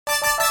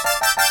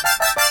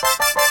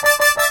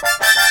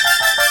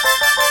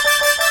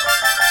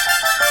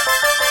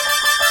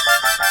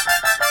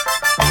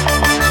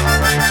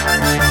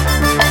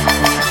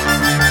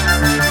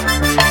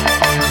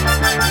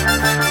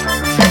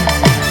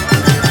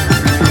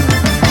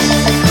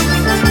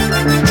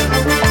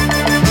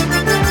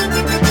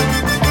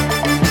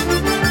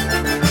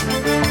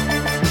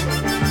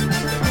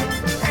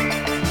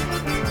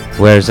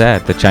Where's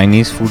that? The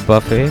Chinese food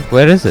buffet?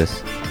 Where is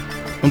this?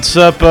 It's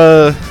up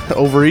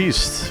over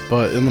east,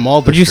 but in the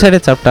mall But you district. said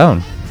it's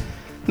uptown.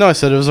 No, I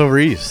said it was over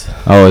east.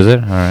 Oh, is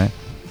it? All right.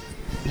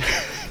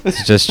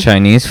 It's just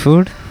Chinese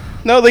food?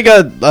 No, they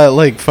got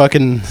like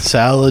fucking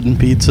salad and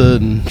pizza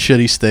and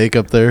shitty steak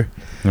up there.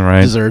 All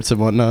right. Desserts and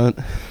whatnot.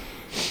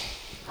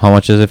 How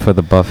much is it for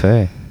the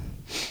buffet?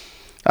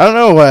 I don't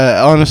know.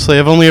 Honestly,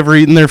 I've only ever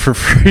eaten there for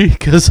free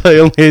because I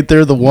only ate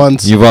there the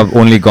once. You've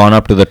only gone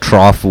up to the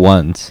trough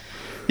once.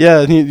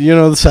 Yeah, and you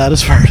know the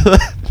saddest part of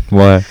that?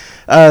 What?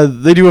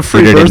 They do a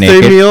free did it birthday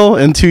naked? meal,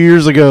 and 2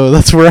 years ago,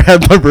 that's where I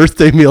had my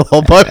birthday meal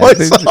all by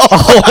myself.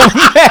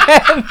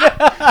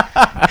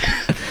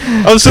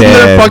 I was sitting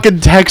there Damn. fucking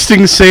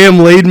texting Sam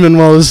Laidman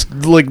while I was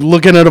like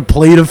looking at a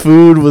plate of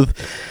food with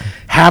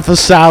half a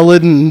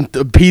salad and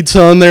a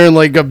pizza on there and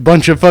like a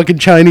bunch of fucking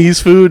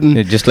Chinese food.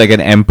 And Just like an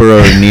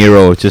Emperor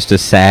Nero, just a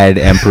sad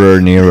Emperor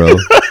Nero.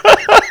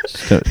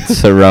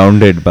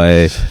 Surrounded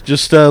by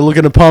just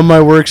looking upon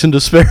my works and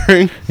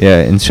despairing.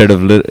 yeah, instead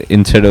of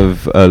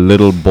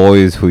little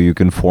boys who you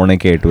can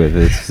fornicate with,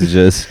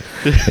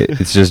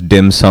 it's just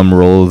dim sum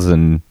rolls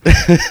and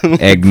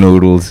egg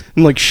noodles.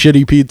 And like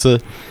shitty pizza.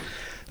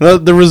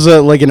 There was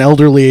like an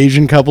elderly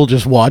Asian couple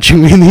just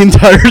watching me the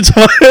entire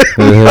time.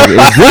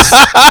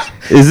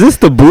 Is this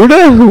the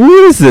Buddha?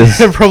 Who is this?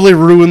 It probably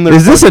ruined their.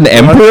 Is this an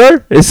fucking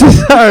emperor? Is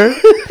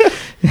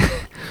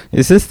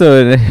this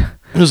the?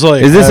 It was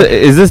like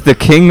Is this the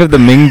king of the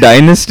Ming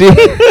Dynasty?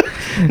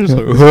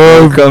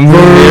 Oh, Come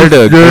here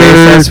to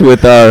grace us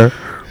with our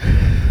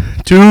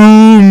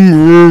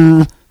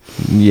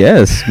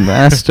yes,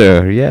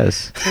 master.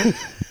 Yes,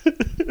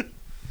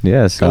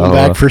 yes. Going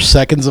back for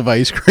seconds of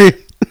ice cream.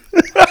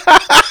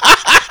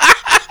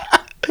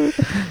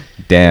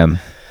 Damn.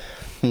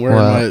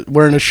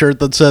 Wearing a shirt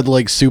that said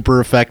like super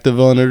effective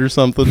on it or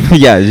something.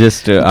 Yeah,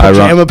 just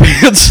Pajama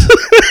pants.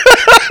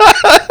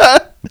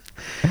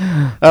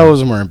 I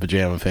wasn't wearing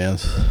pajama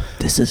pants.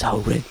 This is how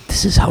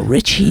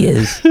rich he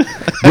is.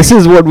 This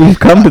is what we've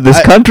come to this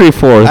country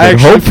for. I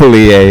actually-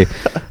 Hopefully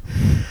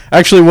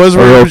Actually was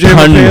wearing pajama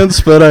rotund-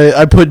 pants, but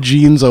I put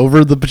jeans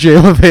over the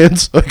pajama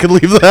pants so I could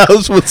leave the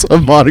house with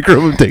some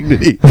modicum of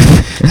dignity.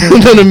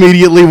 And then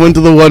immediately went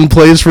to the one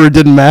place where it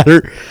didn't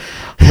matter.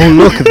 oh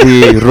look,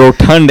 the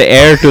rotund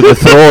heir to the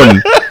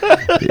throne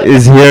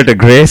is here to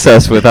grace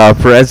us with our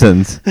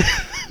presence.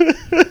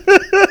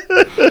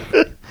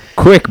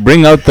 Quick,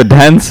 bring out the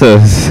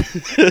dancers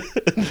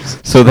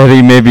so that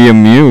he may be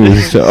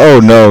amused. Oh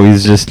no,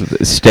 he's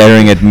just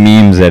staring at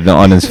memes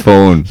on his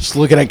phone. Just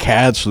looking at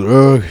cats.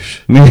 No.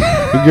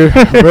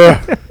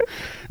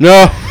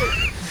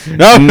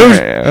 No,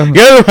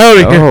 get him out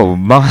of here. Oh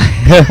my,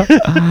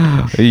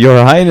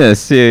 Your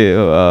Highness,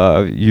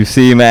 you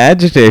seem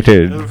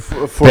agitated.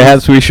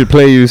 Perhaps we should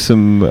play you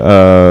some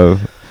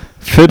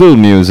fiddle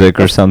music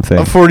or something.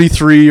 A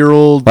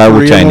 43-year-old Why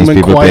would Korean Chinese woman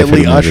people play quietly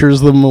fiddle music? ushers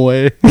them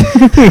away.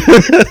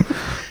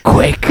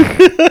 Quick!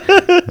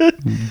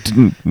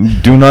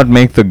 Do not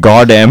make the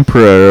God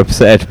Emperor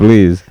upset,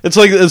 please. It's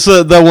like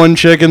that one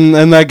chick and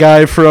that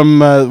guy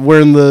from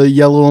wearing the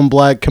yellow and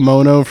black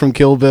kimono from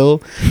Kill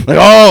Bill. Like,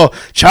 oh,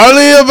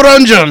 Charlie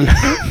Abranjan.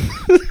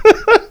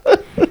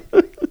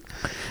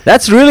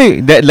 That's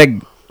really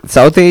like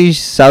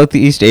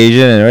Southeast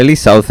Asian and really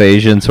South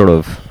Asian sort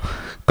of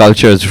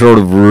culture is sort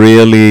of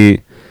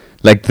really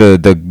like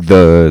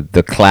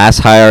the class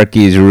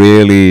hierarchy is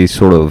really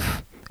sort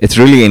of it's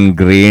really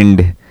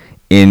ingrained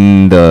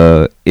in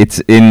the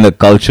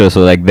culture.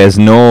 So like there's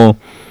no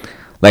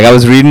like I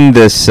was reading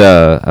this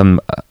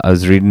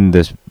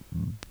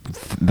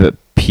the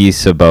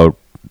piece about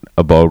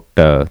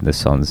this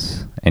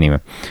sounds anyway.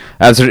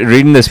 I was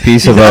reading this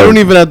piece about. I don't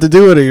even have to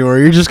do it anymore.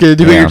 You're just gonna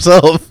do it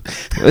yourself.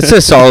 It's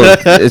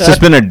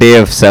just been a day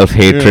of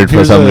self-hatred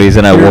for some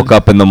reason. I woke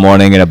up in the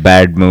morning in a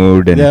bad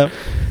mood, and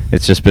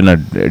it's just been a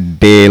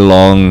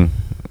day-long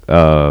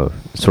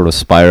sort of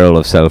spiral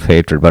of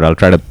self-hatred. But I'll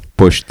try to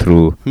push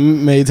through.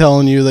 May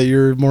telling you that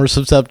you're more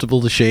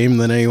susceptible to shame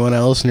than anyone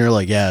else, and you're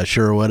like, yeah,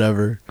 sure,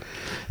 whatever.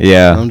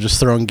 Yeah, I'm just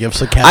throwing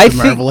gifts of Captain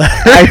Marvel at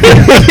her.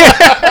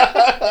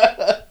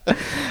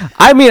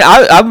 I mean,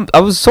 I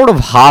was sort of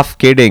half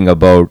kidding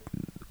about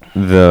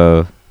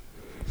the.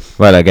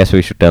 Well, I guess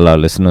we should tell our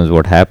listeners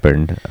what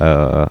happened.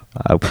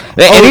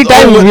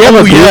 Anytime we have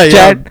a group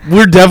chat,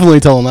 we're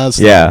definitely telling that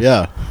story.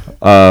 Yeah.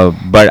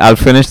 But I'll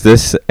finish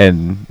this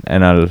and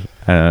I'll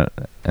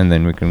and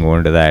then we can go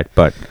into that.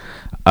 But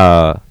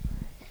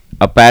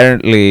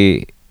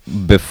apparently,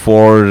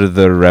 before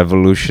the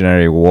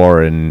Revolutionary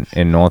War in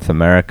North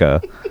America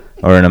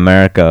or in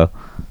America.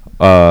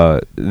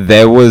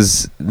 There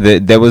was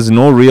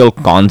no real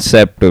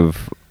concept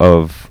of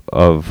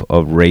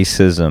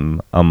racism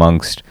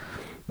amongst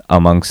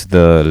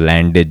the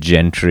landed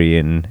gentry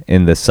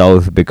in the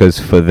South, because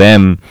for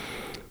them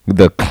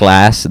the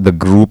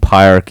group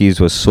hierarchies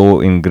were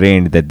so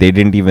ingrained that they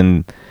didn't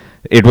even,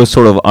 it was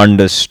sort of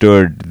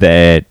understood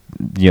that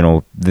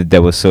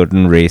there were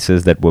certain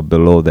races that were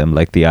below them,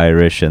 like the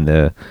Irish and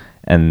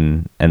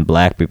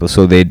black people.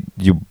 So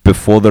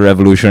before the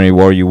Revolutionary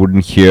War, you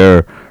wouldn't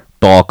hear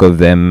talk of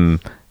them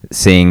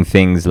saying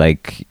things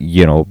like,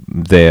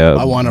 the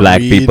I wanna black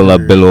read, people are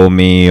or- below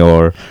me,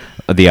 or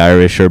the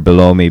Irish are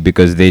below me,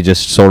 because they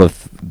just sort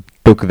of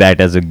took that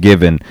as a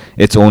given.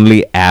 It's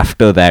only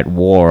after that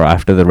war,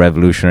 after the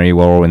Revolutionary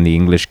War, when the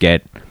English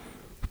get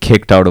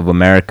kicked out of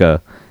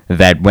America,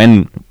 that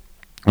when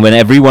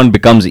everyone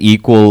becomes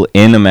equal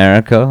in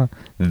America,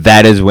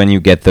 that is when you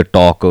get the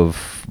talk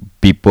of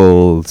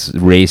people's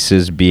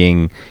races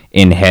being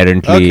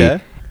inherently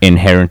Okay.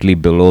 inherently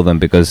below them,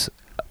 because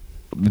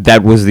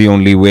that was the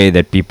only way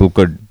that people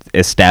could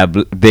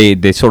establish.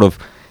 They sort of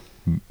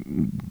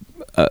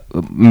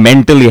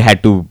mentally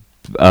had to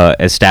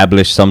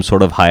establish some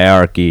sort of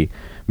hierarchy,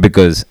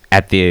 because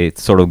at the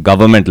sort of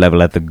government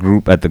level, at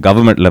the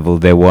government level,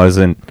 there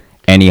wasn't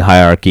any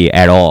hierarchy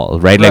at all,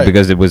 right? Like, Right.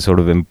 because it was sort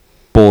of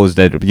imposed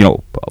that, Or we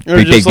just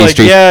take these like,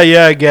 streets,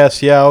 yeah, I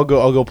guess, yeah, I'll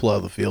go plow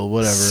the field,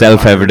 whatever.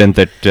 self-evident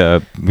that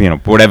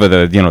whatever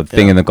the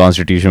thing Yeah. in the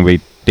Constitution, we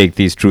take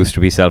these truths to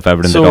be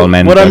self-evident So that all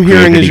men what are I'm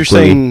hearing created is you're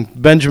equally. saying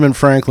Benjamin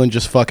Franklin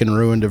just fucking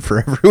ruined it for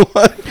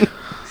everyone.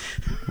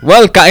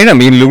 Well, kind of. I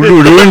mean,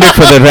 ruined it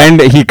for the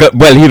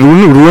he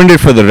ruined it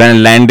for the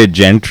landed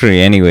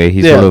gentry anyway.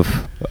 He sort Yeah.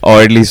 of,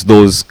 or at least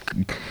those.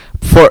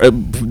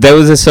 There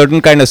was a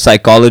certain kind of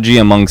psychology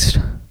amongst,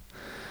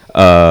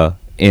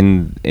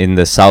 in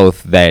the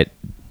South, that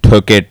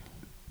took it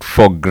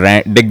for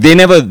granted. Like, they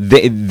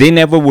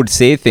never would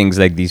say things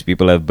like these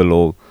people have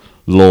low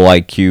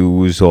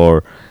IQs,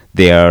 or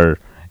they're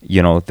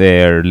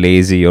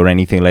lazy or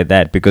anything like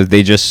that, because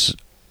they just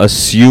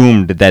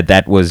assumed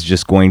that was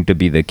just going to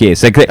be the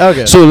case. Like,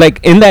 Okay. so like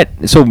in that,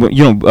 so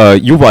you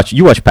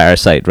watch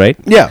Parasite, right?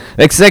 Yeah.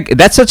 It's like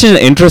that's such an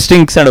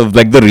interesting sort of,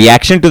 like, the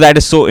reaction to that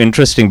is so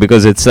interesting,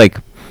 because it's like,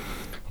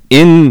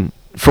 from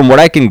what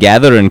I can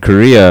gather in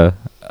Korea,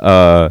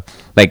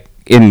 like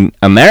in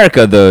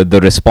America, the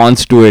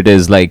response to it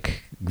is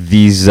like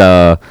these,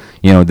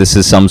 this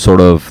is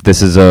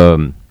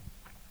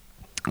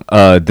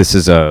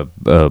a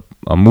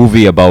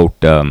movie about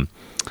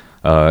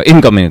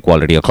income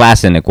inequality or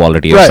class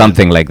inequality or Right.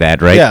 something like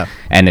that, right? Yeah.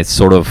 And it's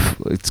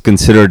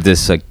considered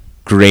this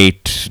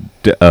great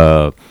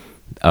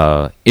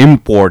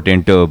import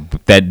into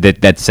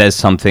that says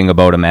something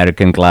about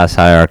American class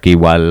hierarchy,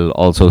 while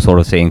also sort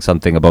of saying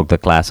something about the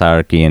class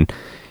hierarchy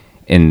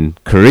in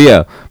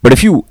Korea. But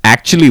if you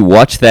actually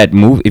watch that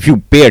movie, if you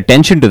pay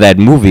attention to that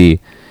movie,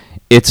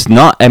 it's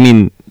not, I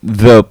mean,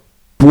 the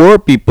poor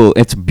people,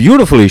 it's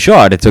beautifully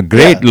shot, it's a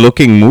great Yeah.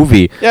 looking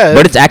movie, Yeah,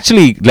 but it's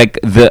actually like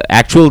the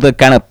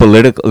kind of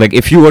political, like,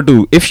 if you were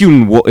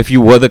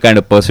the kind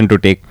of person to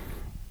take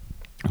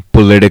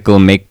political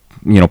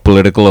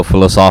or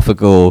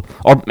philosophical,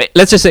 or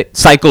let's just say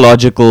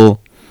psychological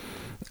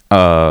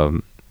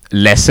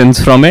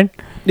lessons from it,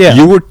 Yeah.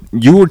 you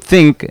would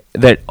think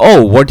that,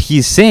 oh, what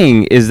he's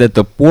saying is that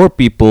the poor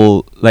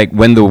people, like,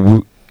 when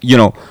the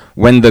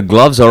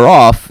gloves are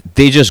off,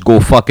 they just go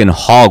fucking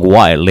hog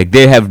wild. Like,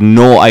 they have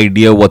no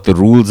idea what the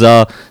rules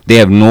are. They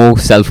have no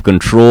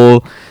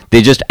self-control.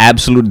 They just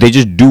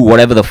do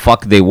whatever the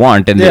fuck they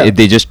want, and Yeah.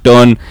 they just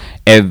turn,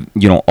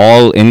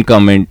 all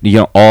income and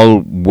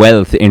all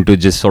wealth into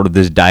just sort of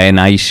this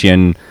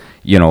Dionysian,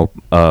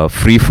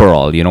 free for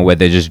all. Where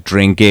they just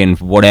drink in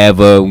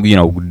whatever,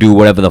 do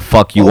whatever the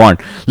fuck you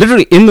want.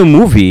 Literally in the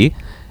movie,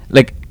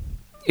 like,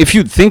 if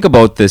you think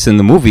about this in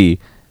the movie,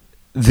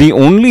 the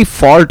only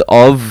fault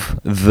of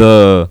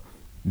the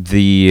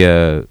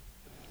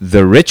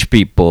rich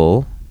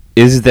people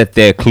is that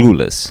they're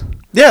clueless.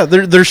 Yeah,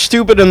 they're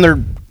stupid and they're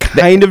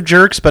kind of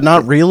jerks, but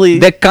not really.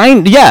 They're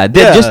Yeah.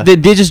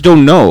 they just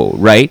don't know,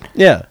 right?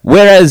 Yeah.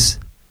 Whereas,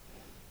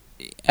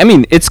 I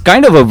mean, it's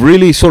kind of a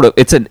really sort of,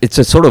 it's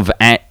a sort of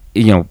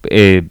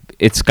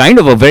it's kind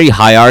of a very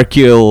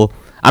hierarchical.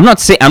 I'm not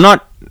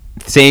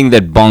saying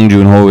that Bong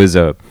Joon-ho is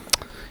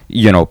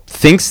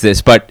thinks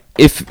this, but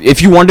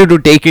if you wanted to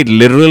take it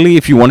literally,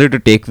 if you wanted to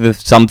take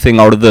something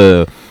out of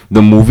the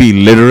movie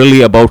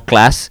literally about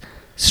class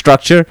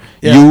structure,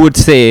 Yeah. you would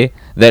say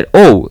that,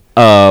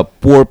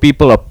 poor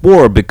people are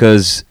poor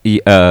because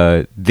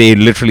they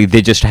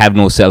just have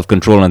no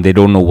self-control and they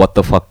don't know what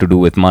the fuck to do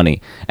with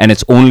money, and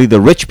it's only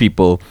the rich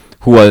people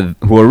who are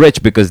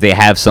rich because they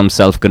have some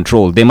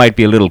self-control. They might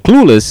be a little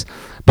clueless,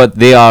 but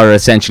they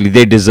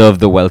deserve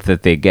the wealth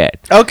that they get.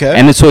 Okay.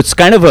 And so it's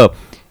kind of a,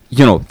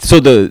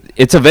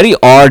 it's a very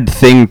odd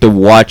thing to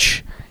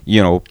watch.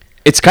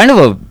 It's kind of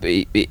a,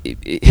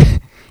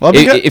 Well,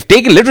 because- if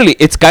taken literally,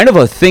 it's kind of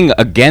a thing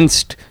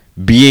against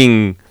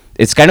being.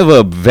 It's kind of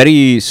a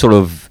very sort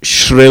of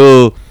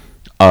shrill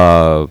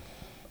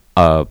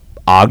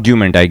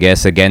argument, I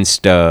guess,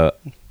 against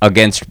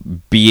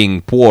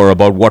being poor,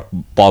 about what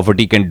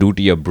poverty can do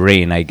to your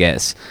brain, I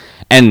guess.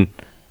 And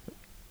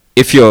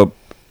if you're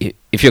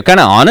kind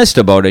of honest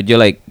about it, you're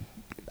like,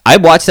 I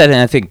watched that and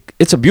I think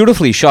it's a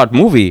beautifully shot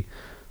movie,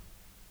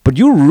 but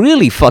you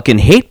really fucking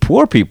hate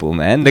poor people,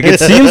 man. Like, it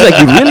seems like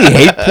you really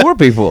hate poor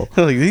people.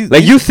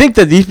 Like, you think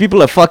that these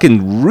people are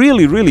fucking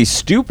really, really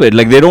stupid.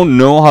 Like, they don't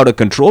know how to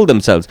control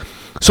themselves.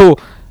 So,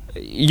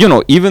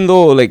 even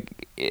though, like,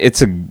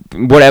 it's a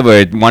whatever,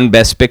 it won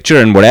Best Picture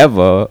and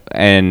whatever,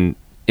 and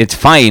it's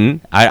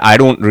fine. I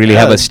don't really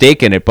have a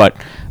stake in it, but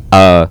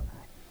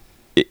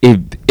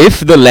if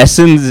the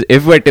lessons,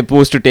 if we're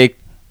supposed to take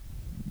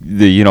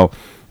the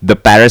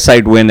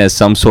Parasite win as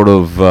some sort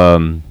of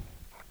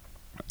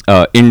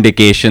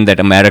indication that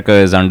America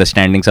is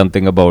understanding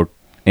something about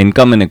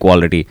income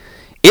inequality,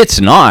 it's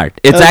not.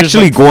 It's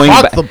actually going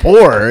back the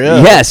poor.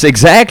 Yeah. Yes,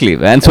 exactly,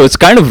 man. So it's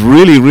kind of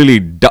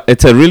really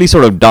it's a really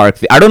sort of dark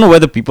I don't know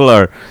whether people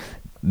are,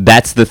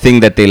 that's the thing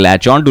that they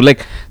latch on to.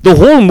 Like the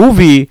whole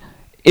movie,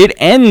 it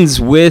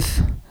ends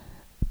with,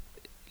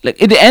 like,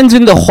 it ends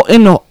in a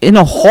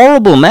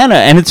horrible manner,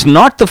 and it's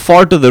not the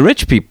fault of the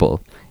rich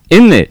people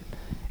in it.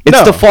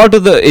 It's the fault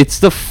of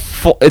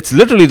it's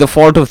literally the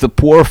fault of the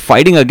poor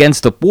fighting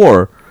against the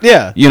poor.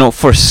 Yeah.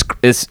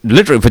 It's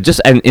literally for just,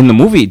 and in the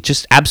movie,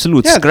 just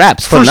absolute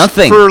scraps for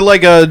nothing. For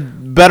like a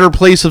better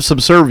place of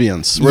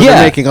subservience where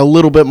they're making a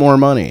little bit more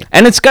money.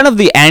 And it's kind of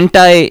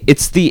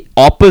it's the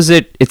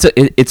opposite.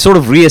 It sort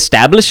of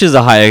reestablishes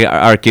a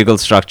hierarchical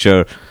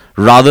structure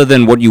rather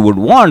than what you would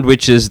want,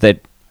 which is that,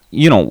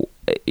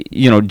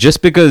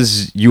 just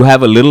because you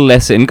have a little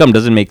less income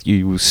doesn't make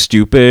you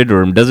stupid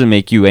or doesn't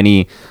make you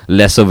any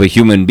less of a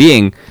human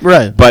being.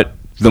 Right. But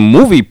the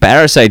movie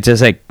Parasite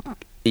is like,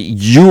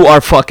 you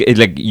are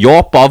like,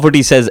 your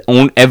poverty says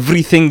own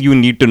everything you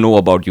need to know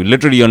about you.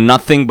 Literally, you're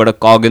nothing but a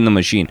cog in the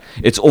machine.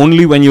 It's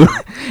only when you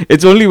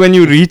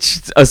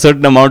reach a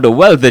certain amount of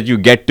wealth that you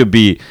get to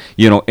be,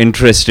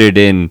 interested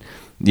in,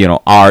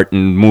 art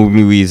and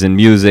movies and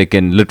music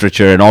and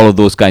literature and all of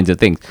those kinds of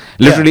things.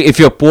 Literally, if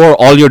you're poor,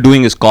 all you're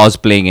doing is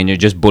cosplaying and you're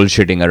just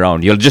bullshitting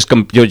around. You're just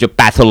you're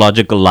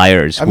pathological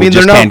liars who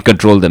just can't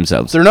control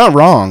themselves. They're not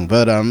wrong,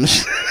 but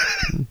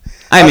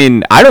I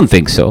mean, I don't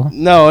think so.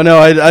 No,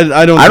 I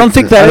don't. I don't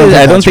think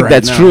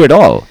that's true at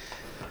all.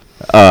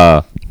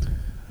 But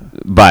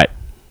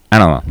I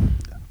don't know.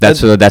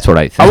 That's what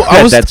I think.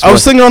 I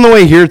was thinking on the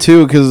way here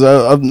too, because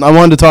I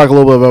wanted to talk a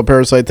little bit about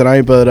Parasite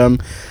tonight, but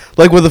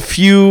like with a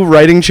few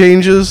writing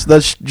changes,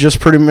 that's just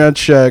pretty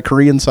much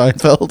Korean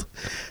Seinfeld.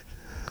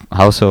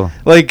 How so?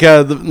 Like,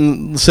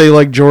 say,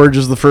 like George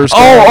is the first.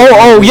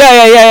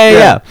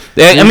 Yeah.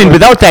 I mean,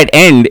 without that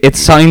end,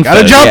 it's Seinfeld.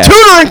 Got a job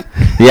tutoring.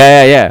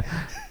 Yeah.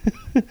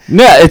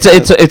 No,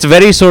 it's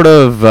very sort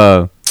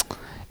of.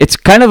 It's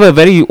kind of a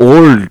very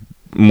old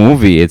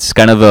movie. It's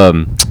kind of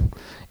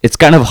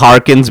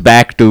harkens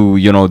back to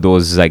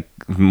those like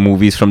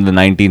movies from the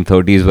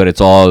 1930s where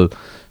it's all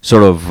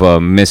sort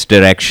of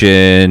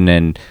misdirection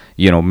and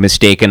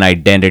mistaken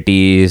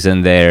identities,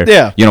 and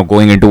they're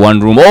going into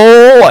one room.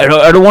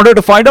 I don't want her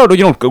to find out.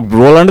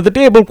 Roll under the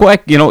table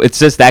quick. It's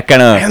just that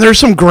kind of. And there's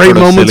some great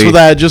moments with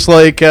that. Just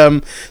like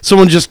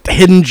someone just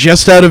hidden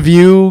just out of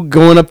view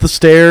going up the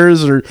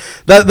stairs, or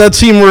that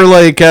scene where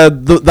like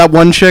that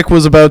one chick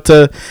was about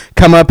to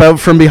come up out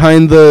from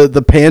behind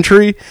the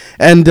pantry,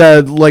 and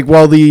like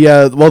while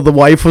the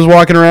wife was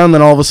walking around,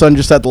 then all of a sudden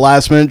just at the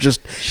last minute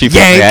she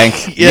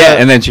yank. Yeah,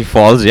 and then she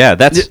falls. Yeah,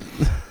 that's.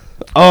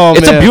 Oh,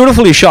 it's a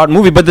beautifully shot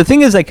movie, but the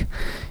thing is, like,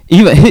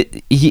 even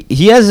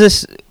he has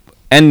this,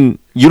 and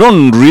you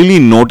don't really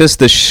notice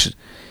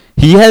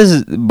he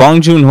has Bong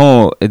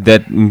Joon-ho,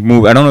 that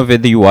movie. I don't know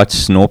whether you watched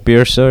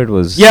Snowpiercer. It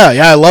was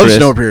I love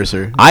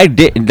Snowpiercer. I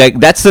did. Like,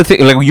 that's the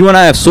thing. Like, you and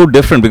I are so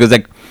different because,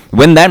 like,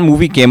 when that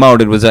movie came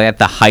out, it was at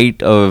the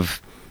height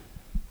of.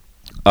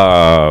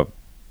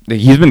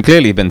 He's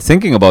clearly been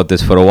thinking about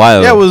this for a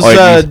while. Yeah, it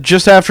was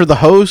just after The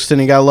Host, and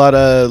he got a lot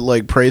of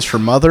like praise for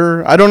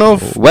Mother. I don't know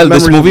if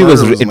this movie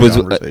was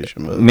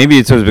maybe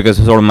it was because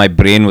sort of my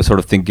brain was sort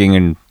of thinking,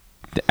 and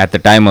at the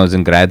time I was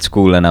in grad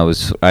school and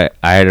I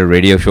had a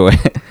radio show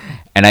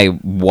and I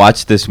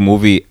watched this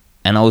movie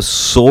and I was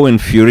so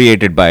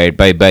infuriated by it.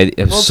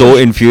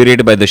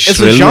 Infuriated by the shrillness. It's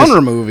a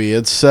genre movie.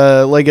 It's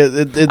like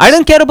it's. I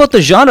didn't care about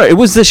the genre. It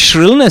was the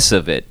shrillness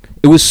of it.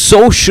 It was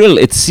so shrill.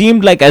 It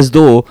seemed like as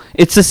though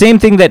it's the same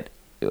thing that,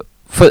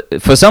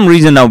 for some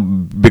reason now,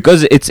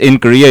 because it's in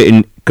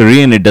Korean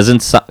it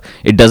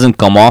doesn't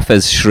come off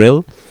as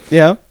shrill.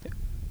 Yeah.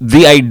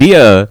 The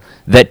idea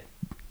that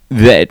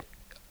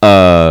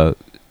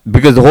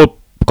because the whole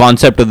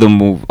concept of the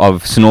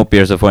of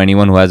Snowpiercer, for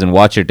anyone who hasn't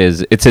watched it,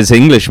 is it's his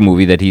English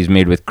movie that he's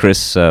made with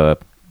Chris.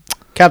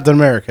 Captain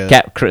America.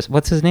 Chris,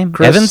 what's his name?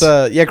 Chris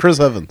Evans. Chris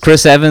Evans.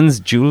 Chris Evans,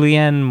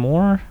 Julianne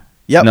Moore.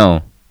 Yep.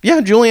 No. Yeah,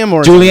 Julianne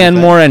Moore. Julianne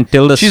Moore and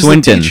Tilda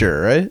Swinton. She's the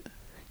teacher, right?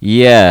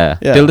 Yeah.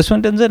 Tilda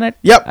Swinton's in it?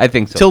 Yep. I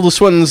think so. Tilda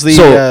Swinton's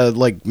the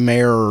like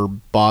mayor or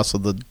boss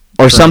of the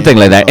or something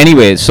like that.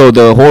 Anyway, so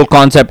the whole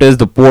concept is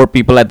the poor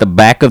people at the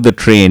back of the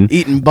train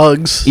eating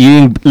bugs.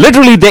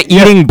 Literally they're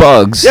eating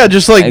bugs. Yeah,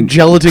 just like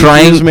gelatin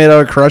cubes made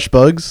out of crushed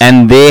bugs.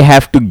 And they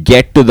have to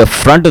get to the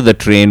front of the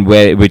train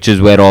which is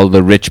where all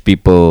the rich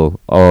people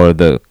or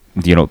the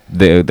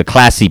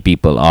classy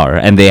people are,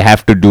 and they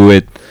have to do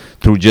it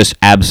through just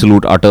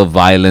absolute utter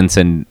violence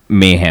and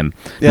mayhem.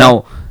 Yeah.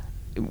 Now,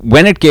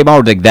 when it came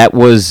out, like that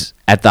was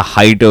at the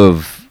height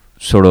of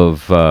sort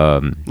of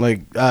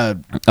like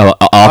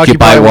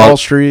Occupy Wall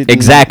Street.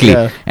 Exactly.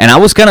 And I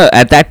was kind of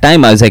at that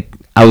time. I was like,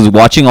 I was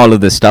watching all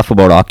of this stuff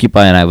about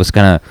Occupy, and I was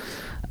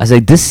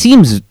like, this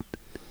seems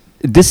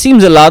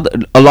a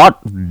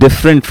lot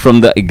different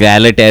from the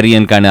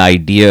egalitarian kind of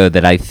idea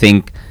that I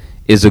think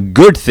is a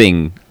good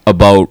thing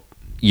about,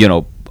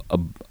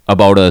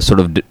 about a sort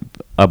of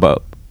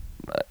about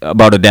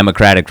a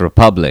democratic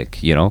republic,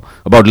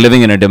 about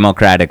living in a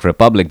democratic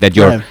republic, that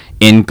your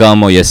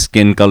income or your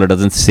skin color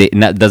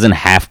doesn't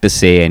have to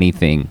say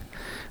anything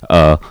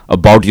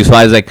about you. So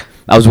I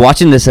was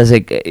watching this, I was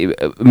like,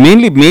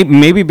 mainly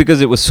maybe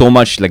because it was so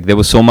much, like, there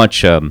was so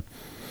much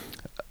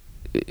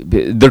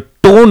the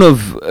tone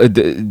of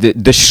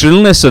the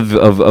shrillness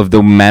of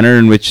the manner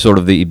in which sort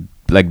of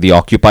the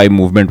Occupy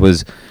movement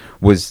was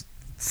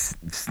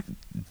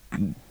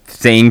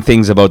saying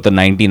things about the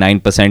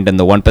 99% and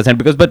the 1%,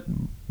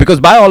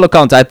 because by all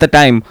accounts at the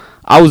time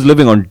I was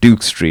living on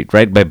Duke Street,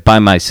 right, by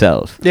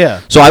myself.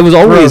 Yeah. So I was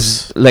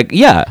always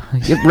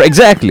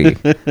exactly.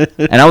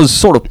 And I was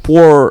sort of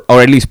poor, or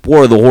at least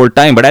poor the whole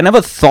time, but I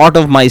never thought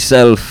of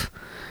myself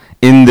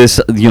in this,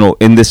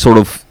 in this sort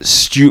of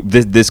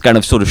this kind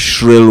of sort of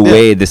shrill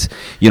way. This,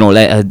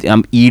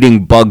 I'm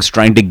eating bugs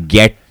trying to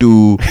get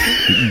to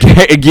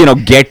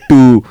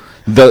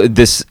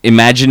this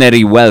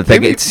imaginary wealth.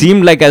 Like, it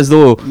seemed like as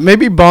though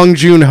maybe Bong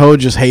Joon-ho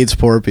just hates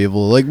poor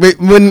people. Like, well,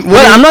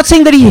 I'm not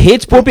saying that he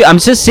hates poor people. I'm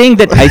just saying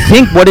that I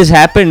think what has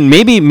happened,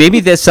 maybe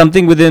there's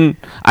something within.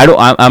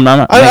 I'm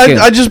not.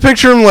 I just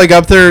picture him like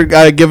up there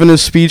giving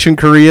his speech in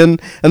Korean,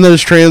 and then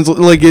his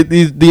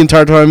the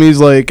entire time he's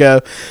like,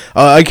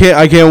 I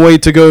can't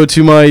wait to go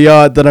to my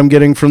yacht that I'm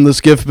getting from this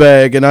gift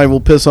bag, and I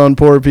will piss on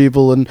poor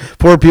people, and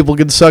poor people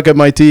can suck at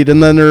my teat.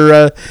 And then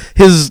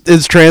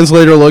his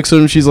translator looks at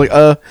him. She's like,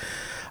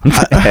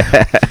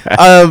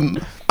 I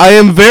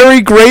am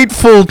very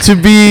grateful to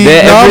be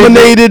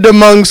nominated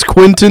amongst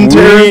Quentin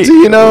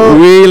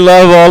Tarantino. We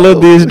love all of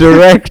these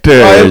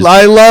directors.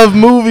 I love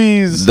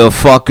movies. The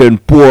fucking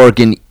poor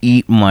can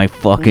eat my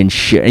fucking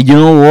shit. You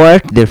know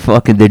what? They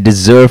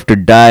deserve to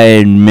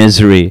die in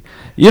misery.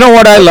 You know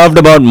what I loved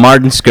about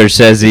Martin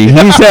Scorsese?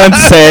 He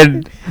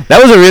said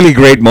that was a really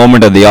great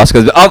moment at the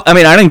Oscars. I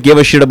mean, I didn't give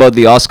a shit about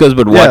the Oscars,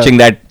 but watching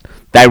that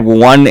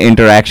one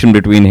interaction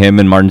between him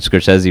and Martin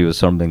Scorsese was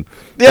something.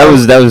 Yeah.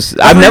 That was.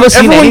 I've never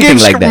seen anything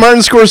like that.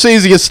 Martin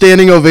Scorsese a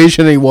standing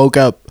ovation, and he woke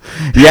up.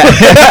 Yeah.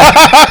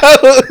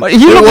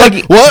 He looked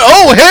like what?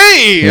 Oh,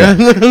 hey! Yeah.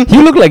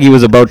 He looked like he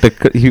was about to.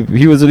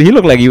 He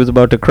looked like he was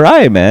about to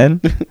cry,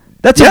 man.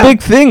 That's a big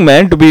thing,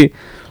 man. To be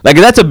like,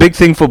 that's a big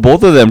thing for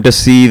both of them to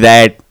see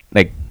that,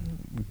 like,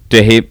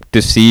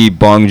 to see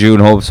Bong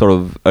Joon-ho sort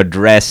of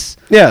address,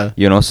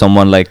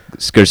 someone like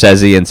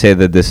Scorsese and say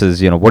that this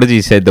is, what did he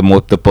say?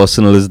 The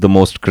personal is the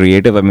most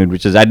creative. I mean,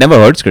 which is, I'd never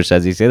heard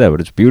Scorsese say that, but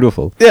it's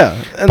beautiful. Yeah,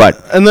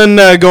 and then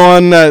go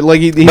on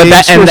like he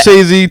hates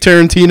Scorsese,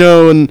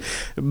 Tarantino,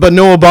 but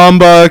Noah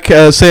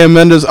Baumbach, Sam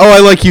Mendes. Oh, I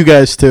like you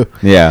guys too.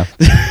 Yeah.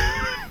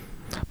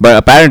 But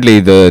apparently,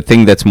 the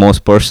thing that's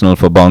most personal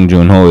for Bong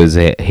Joon-ho is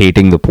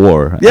hating the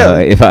poor. Yeah.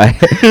 If I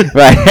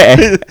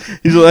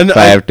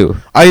have to.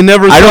 I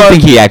don't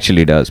think he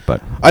actually does,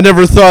 but I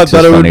never thought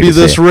that I would be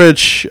this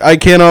rich. I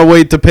cannot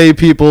wait to pay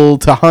people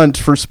to hunt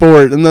for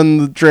sport. And then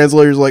the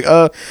translator's like,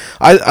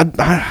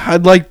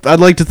 I'd like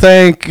to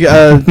thank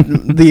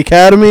the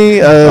Academy.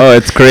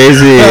 It's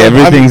crazy.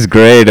 Everything's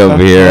great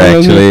over here.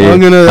 Actually, I'm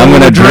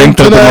gonna drink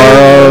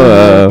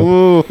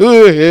tomorrow.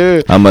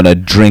 I'm gonna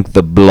drink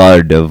the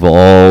blood of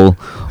all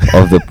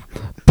of the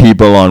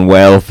people on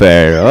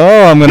welfare.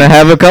 Oh, I'm gonna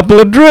have a couple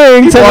of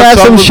drinks and have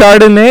some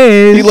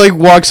Chardonnays. He like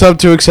walks up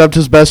to accept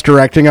his best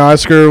directing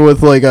Oscar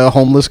with like a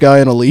homeless guy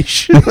in a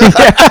leash. There's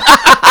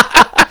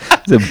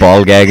a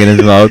ball gag in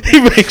his mouth.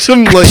 He makes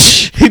him like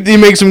he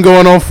makes him go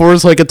on all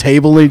fours like a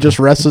table, and he just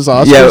rests his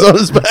Oscars on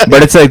his back.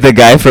 But it's like the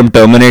guy from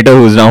Terminator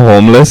who's now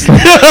homeless.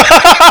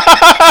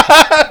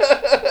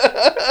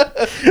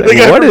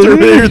 What is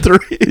Terminator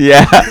 3?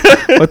 Yeah.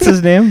 What's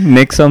his name?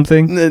 Nick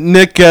something?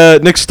 Nick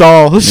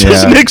Stahl. It's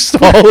just Nick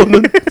Stahl.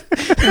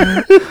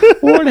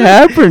 What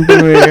happened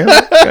to me?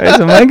 Guys,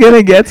 am I going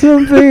to get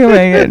something? Am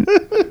I getting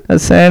a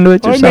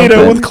sandwich or something? I made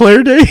out with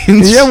Claire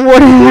Danes. Yeah,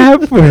 what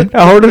happened?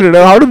 How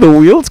did the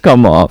wheels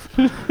come off?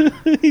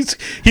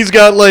 He's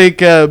got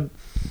like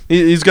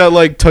he's got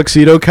like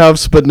tuxedo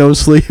cuffs but no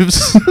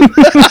sleeves.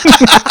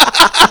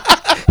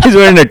 He's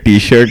wearing a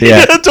t-shirt,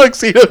 yeah. A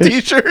tuxedo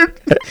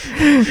t-shirt.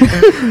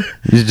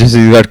 He's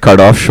got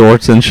cut-off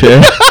shorts and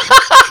shit.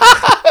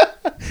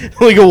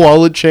 Like a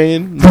wallet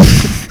chain.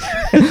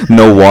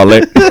 No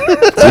wallet,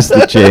 just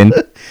the chain.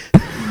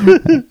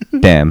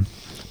 Damn.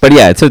 But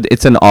yeah,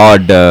 it's an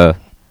odd.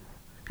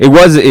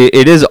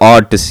 It is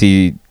odd to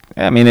see.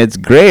 I mean, it's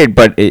great,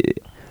 but it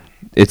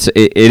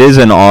is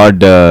an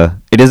odd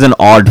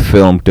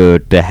film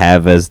to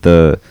have as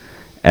the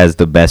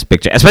best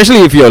picture,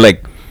 especially if they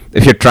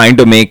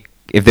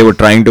were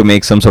trying to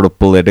make some sort of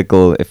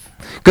political,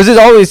 because it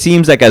always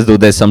seems like as though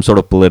there's some sort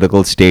of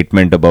political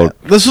statement about.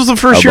 This was the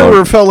first year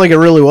where it felt like it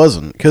really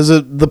wasn't, because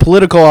the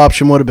political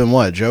option would have been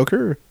what,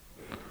 Joker?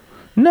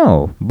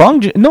 No,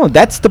 no,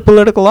 that's the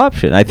political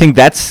option. I think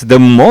that's the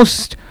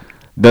most,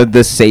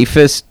 the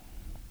safest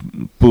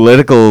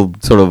political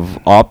sort of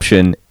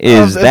option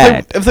is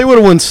if they would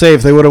have went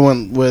safe, they would have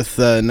went with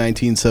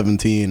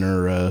 1917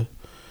 or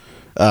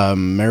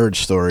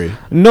Marriage Story.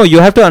 No, you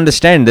have to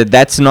understand that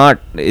that's not.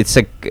 It's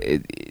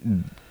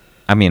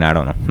I mean, I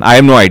don't know. I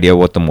have no idea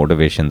what the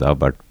motivations are,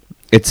 but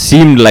it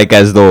seemed like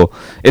as though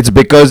it's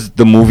because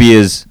the movie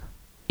is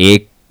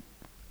a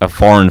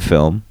foreign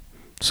film.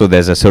 So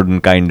there's a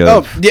certain kind of...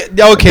 Oh,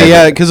 yeah, okay,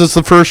 yeah, because it's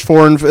the first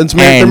foreign...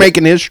 they're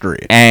making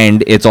history.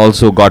 And it's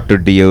also got to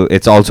deal...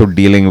 It's also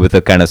dealing with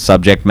a kind of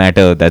subject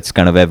matter that's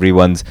kind of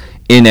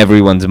in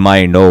everyone's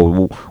mind.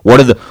 Oh,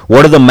 what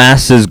are the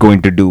masses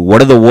going to do?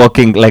 What are the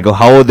working... Like,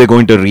 how are they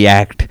going to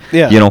react?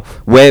 Yeah. You know,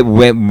 where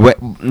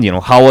you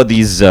know, how are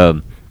these...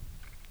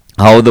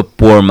 how the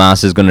poor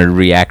mass is going to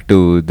react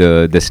to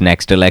this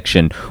next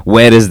election.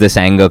 Where is this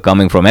anger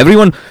coming from?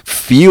 Everyone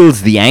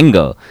feels the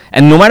anger.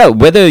 And no matter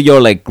whether you're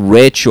like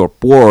rich or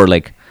poor,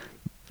 like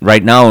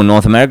right now in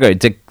North America,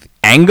 it's like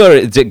anger,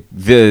 it's like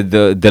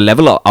the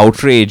level of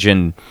outrage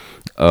and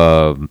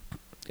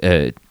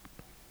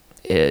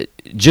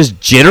just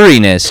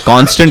jitteriness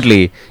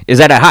constantly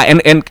is at a high.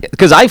 And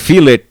because I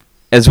feel it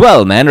as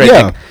well, man, right?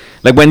 Yeah.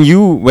 Like when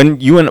you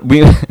and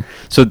we...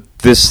 So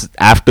this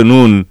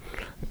afternoon...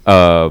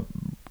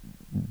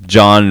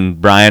 John,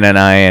 Brian, and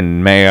I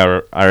and May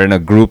are in a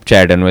group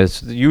chat, and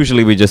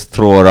usually we just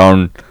throw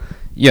around,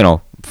 you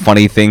know,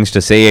 funny things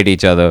to say at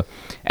each other.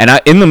 And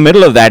in the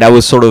middle of that, I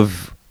was sort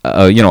of,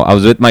 you know, I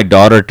was with my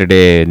daughter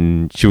today,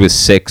 and she was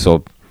sick,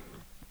 so,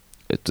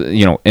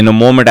 you know, in a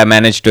moment I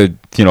managed to,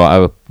 you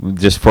know,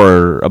 just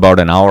for about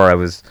an hour, I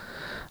was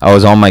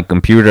on my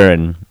computer,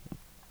 and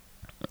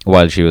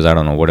while she was, I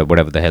don't know,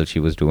 whatever the hell she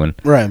was doing,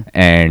 right?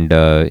 And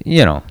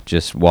you know,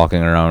 just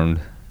walking around.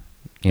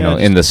 You know,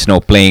 in the snow,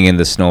 playing in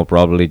the snow,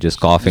 probably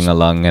just coughing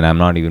along, and I'm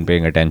not even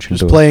paying attention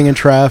to it. Playing in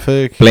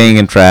traffic. Playing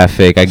in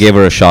traffic. I gave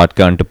her a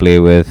shotgun to play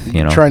with,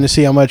 you know. Trying to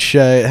see how much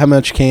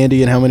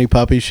candy and how many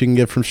puppies she can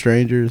get from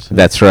strangers.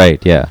 That's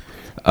right, yeah.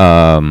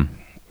 And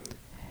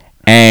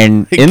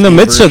in the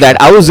midst of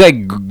that, I was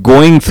like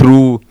going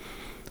through,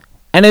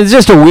 and it's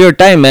just a weird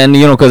time, man,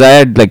 you know, because I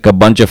had like a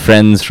bunch of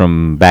friends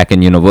from back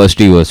in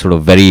university who were sort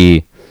of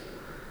very,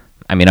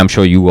 I mean, I'm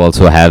sure you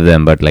also have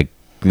them, but like,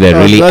 they're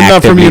really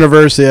not from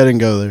university. I didn't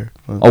go there.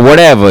 Or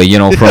whatever, you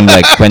know, from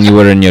like when you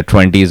were in your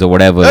 20s or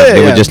whatever.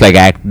 They were just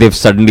like they've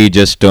suddenly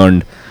just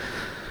turned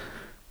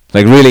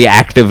like really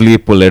actively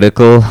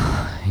political,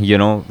 you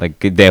know,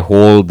 like the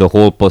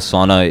whole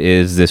persona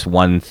is this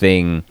one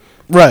thing,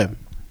 right?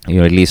 You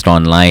know, at least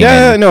online.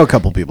 Yeah, I know a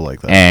couple people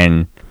like that.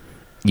 And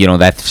you know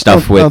that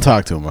stuff don't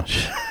talk too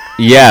much.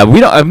 Yeah, we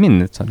don't. I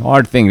mean, it's an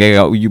odd thing.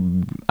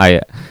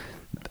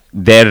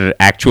 Their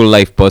actual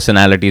life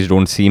personalities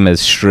don't seem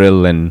as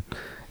shrill and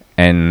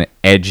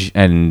edge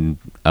and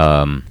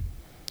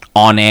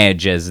on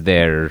edge as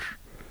their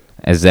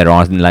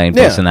online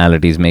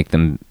personalities make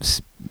them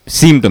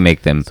seem to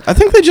make them. I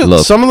think they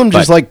just some of them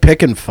just like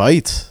picking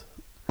fights.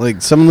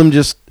 Like some of them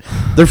just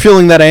they're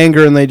feeling that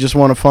anger and they just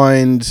want to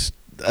find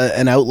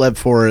an outlet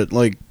for it.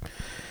 Like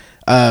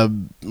I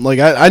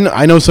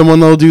know someone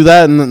that'll do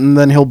that and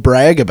then he'll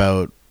brag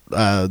about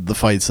the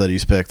fights that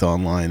he's picked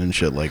online and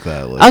shit like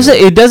that. Like, I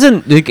say it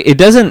doesn't.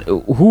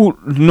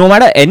 No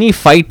matter any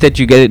fight that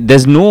you get,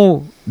 there's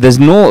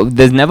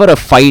never a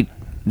fight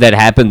that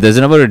happens. There's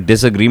never a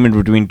disagreement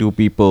between two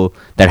people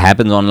that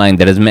happens online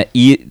that has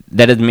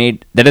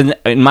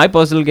in my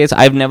personal case,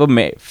 I've never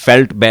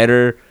felt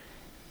better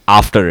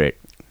after it.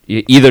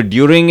 Either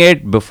during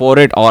it, before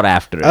it, or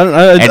after it.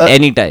 At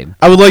any time.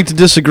 I would like to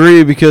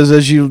disagree because,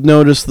 as you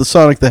noticed, the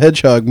Sonic the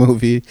Hedgehog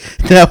movie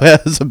now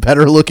has a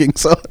better looking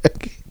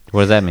Sonic.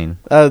 What does that mean?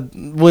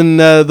 When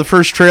the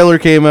first trailer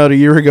came out a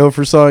year ago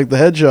for Sonic the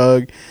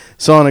Hedgehog,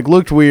 Sonic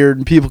looked weird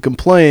and people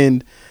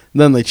complained.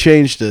 Then they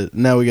changed it.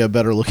 Now we got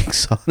better looking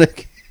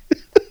Sonic.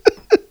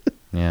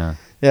 Yeah.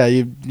 Yeah,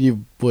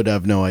 you would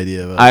have no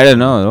idea about I don't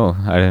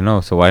know.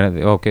 So why don't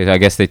they? Okay, so I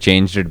guess they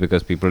changed it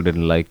because people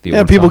didn't like the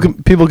old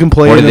Sonic. people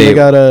complained and they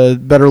got a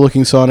better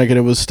looking Sonic and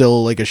it was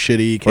still like a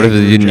shitty. What if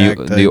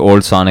the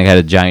old Sonic had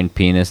a giant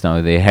penis?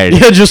 Now they had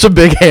just a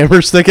big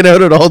hammer sticking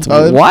out at all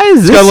times. Why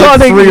is this got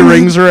Sonic? Like 3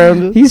 rings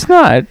around it. He's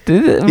not.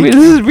 We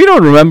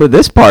don't remember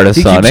this part of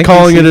Sonic. He keeps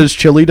calling it his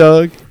chili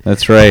dog.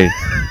 That's right.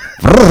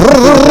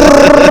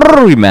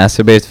 He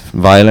masturbates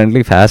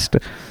violently, fast.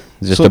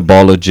 Just a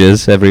ball of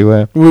jizz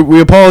everywhere.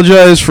 We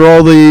apologize for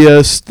all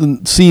the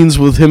scenes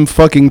with him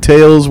fucking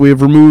Tails. We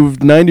have removed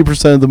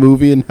 90% of the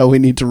movie, and now we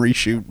need to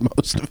reshoot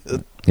most of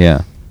it.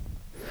 Yeah.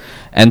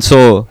 And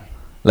so,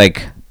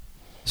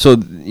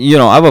 you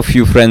know, I have a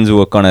few friends who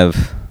are kind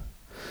of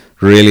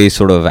really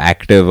sort of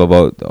active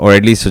about, or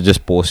at least are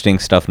just posting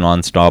stuff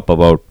nonstop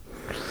about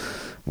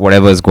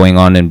whatever's going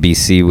on in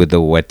BC with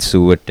the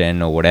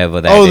wet'suwet'en or whatever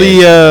that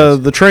is. Oh,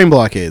 the train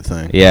blockade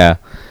thing. Yeah.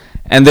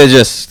 And they're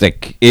just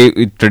like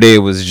today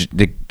was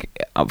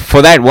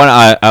for that one.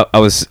 I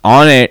was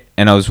on it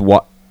and I was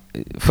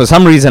for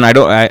some reason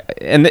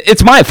and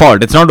it's my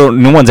fault. It's not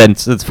no one's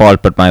else's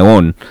fault but my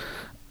own.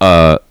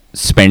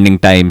 Spending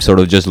time sort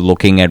of just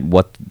looking at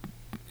what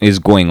is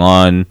going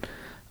on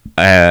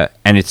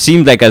and it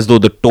seemed like as though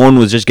the tone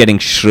was just getting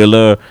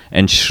shriller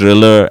and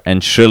shriller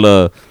and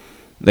shriller,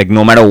 like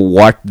no matter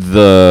what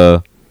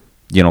the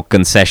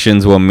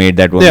concessions were made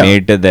that were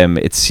made to them,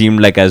 it seemed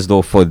like as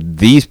though for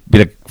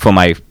for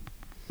my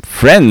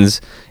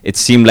friends, it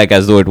seemed like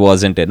as though it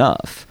wasn't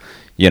enough,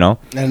 and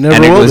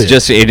it was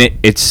just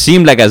it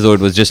seemed like as though it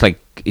was just like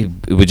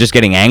it was just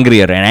getting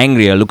angrier and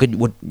angrier. Look at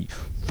what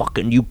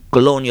fucking you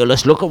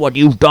colonialists, look at what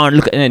you've done.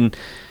 Look,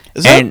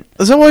 is that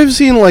why I've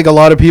seen like a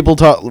lot of people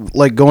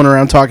going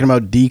around talking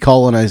about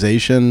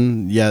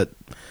decolonization, yet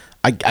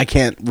I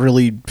can't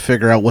really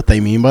figure out what they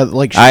mean by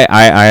like. I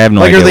have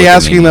no idea. Are they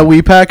asking that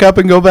we pack up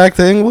and go back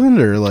to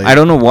England, or like? I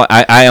don't know what.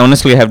 I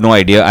honestly have no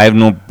idea.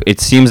 It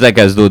seems like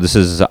as though this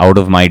is out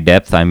of my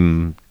depth.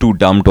 I'm too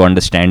dumb to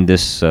understand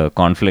this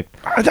conflict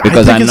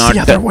because I'm not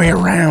the other way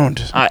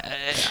around.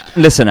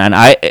 Listen, and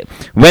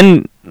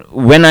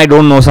when I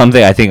don't know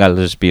something, I think I'll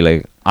just be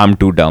like, I'm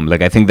too dumb.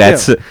 Like I think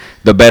that's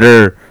the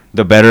better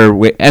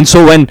way. And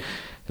so when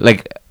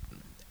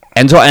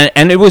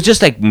And it was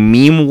just like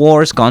meme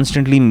wars,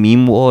 constantly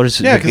meme wars.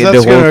 Yeah, because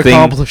that's going to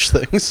accomplish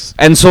things.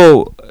 And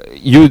so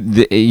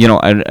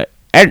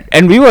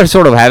and we were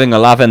sort of having a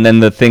laugh, and then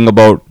the thing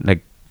about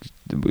like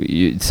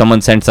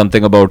someone sent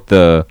something about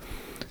the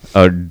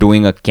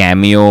doing a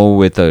cameo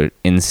with a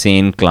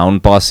insane clown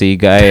posse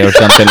guy or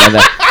something like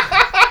that.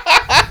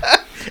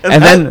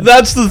 And then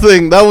that's the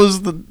thing. That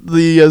was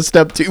the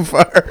step too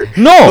far.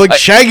 No, like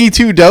Shaggy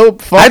too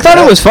dope. I thought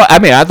it was fun. I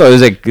mean, I thought it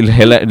was like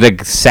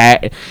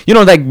sad.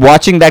 Like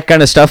watching that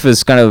kind of stuff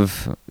is kind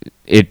of.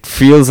 It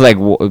feels like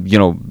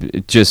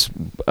just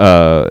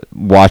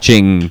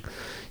watching.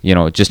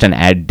 Just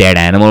an dead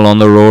animal on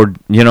the road.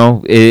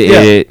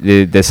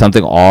 There's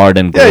something odd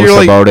and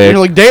gross about it. You're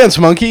like, dance,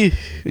 monkey.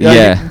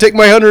 Yeah. Take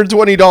my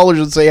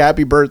 $120 and say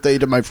happy birthday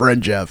to my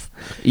friend Jeff.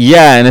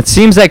 Yeah, and it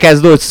seems like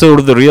as though it's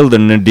sort of the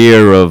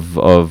nadir of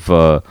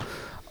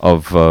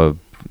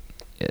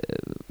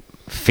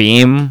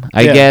fame,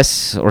 I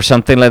guess, or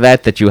something like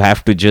that. That you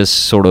have to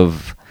just sort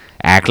of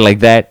act like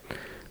that.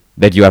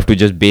 That you have to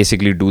just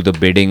basically do the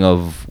bidding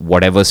of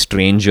whatever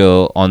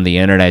stranger on the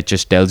internet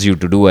just tells you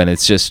to do, and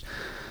it's just.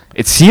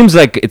 It seems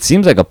like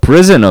a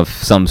prison of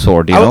some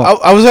sort,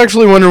 I was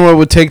actually wondering what it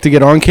would take to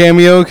get on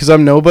Cameo, because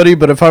I'm nobody.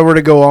 But if I were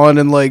to go on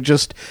and like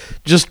just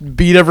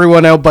beat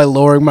everyone out by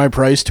lowering my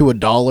price to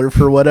 $1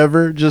 for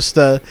whatever,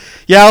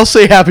 I'll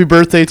say happy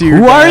birthday to your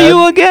dad. Who are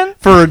you again?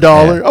 For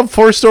 $1, a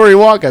 4-story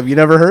walk. Have you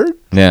never heard?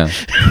 Yeah,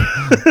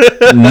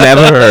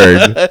 never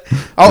heard.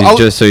 I'll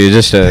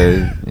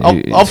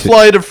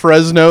fly to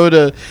Fresno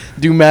to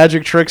do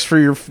magic tricks for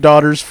your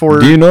daughter's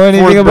Do you know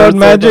anything about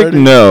magic? Party.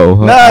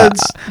 No.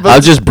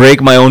 I'll just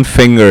break my own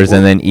fingers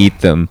and then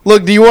eat them.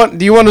 Look, do you want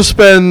to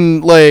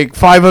spend like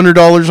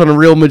 $500 on a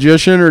real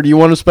magician, or do you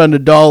want to spend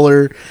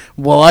 $1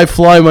 while I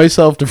fly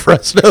myself to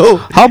Fresno?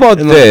 How about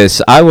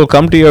this? I will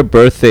come to your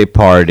birthday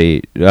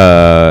party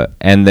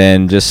and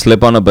then just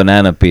slip on a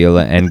banana peel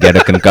and get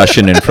a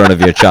concussion in front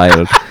of your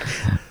child.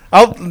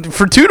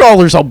 For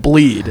 $2 I'll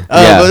bleed.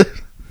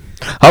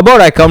 How about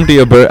I come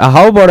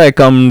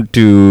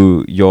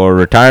to your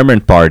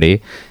retirement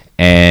party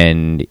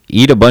and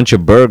eat a bunch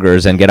of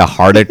burgers and get a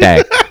heart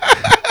attack?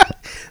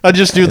 I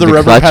just do the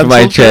rubber pencil.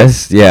 My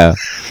chest, yeah.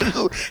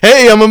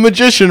 Hey, I'm a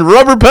magician.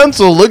 Rubber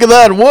pencil. Look at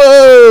that.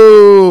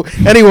 Whoa.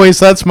 Anyways,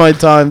 that's my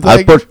time.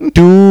 I'll put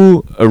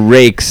 2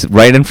 rakes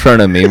right in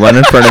front of me, one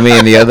in front of me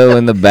and the other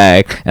in the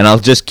back, and I'll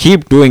just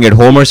keep doing it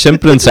Homer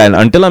Simpson style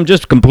until I'm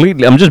just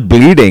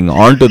bleeding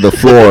onto the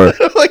floor.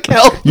 Like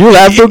hell. You'll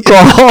have to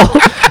call.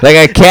 Like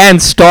I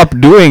can't stop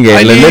doing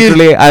it.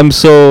 Literally, I'm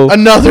so.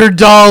 Another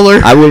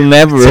 $1. I will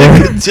never.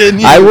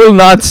 I will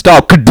not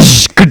stop.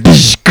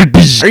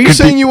 Are you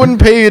saying you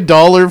wouldn't pay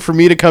 $1 for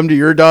me to come to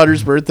your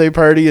daughter's birthday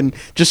party and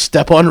just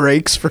step on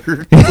rakes for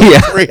 3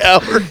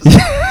 hours?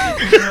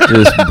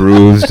 Just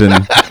bruised,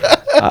 and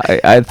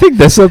I think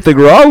there's something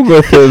wrong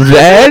with him,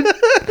 Dad.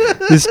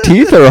 His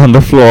teeth are on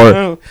the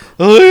floor.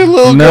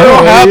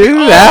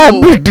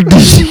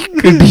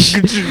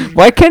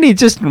 Why can't he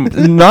just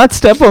not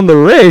step on the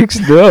rakes?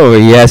 No,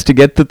 he has to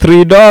get the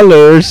 $3.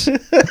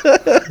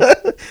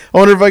 I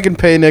wonder if I can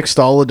pay Nick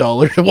Stahl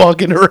 $1 to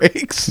walk into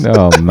rakes.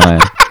 Oh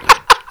man.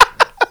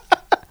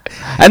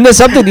 And there's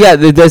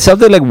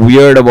something like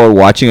weird about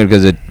watching it,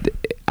 because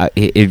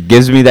it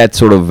gives me that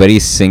sort of very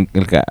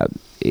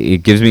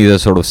it gives me the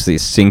sort of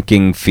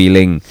sinking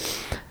feeling.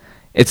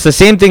 It's the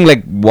same thing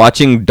like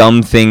watching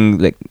dumb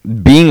things, like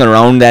being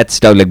around that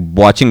stuff, like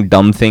watching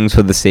dumb things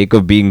for the sake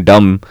of being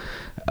dumb.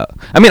 I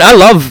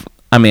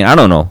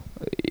don't know.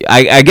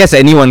 I guess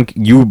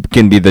you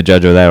can be the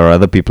judge of that, or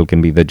other people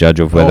can be the judge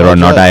of whether or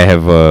not I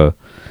have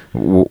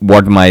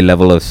what my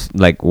level of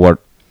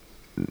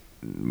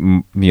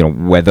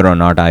whether or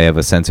not I have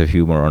a sense of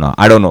humor or not.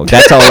 I don't know.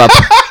 That's all up.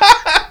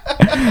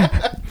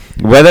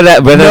 Whether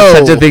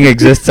such a thing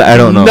exists, I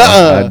don't know.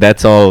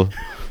 That's all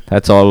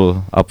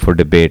up for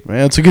debate.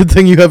 Man, it's a good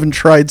thing you haven't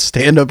tried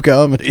stand-up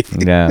comedy.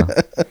 Yeah.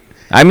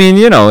 I mean,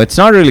 it's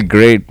not really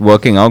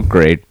working out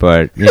great,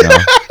 but,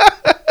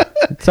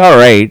 It's all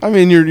right. I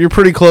mean, you're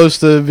pretty close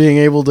to being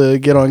able to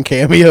get on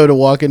Cameo to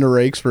walk into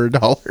Rakes for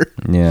 $1.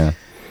 Yeah.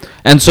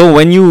 And so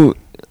when you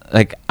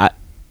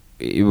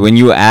when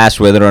you asked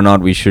whether or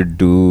not we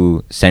should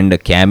send a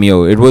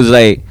Cameo, it was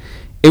like,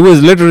 it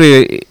was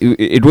literally,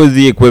 it was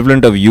the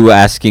equivalent of you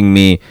asking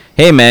me,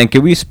 hey man,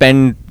 can we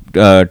spend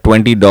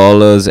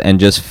 $20 and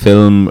just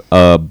film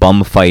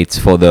bum fights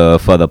for the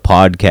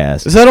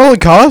podcast? Is that all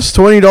it costs?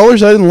 $20?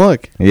 I didn't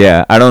look.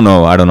 Yeah, I don't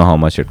know how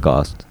much it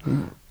cost.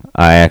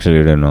 I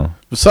actually don't know.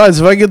 Besides,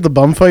 if I get the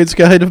bum fights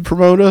guy to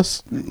promote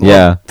us,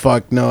 yeah.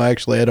 Fuck no,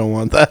 actually I don't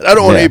want that. I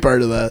don't want any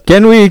part of that.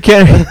 Can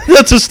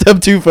That's a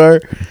step too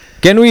far.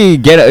 Can we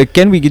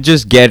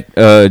just get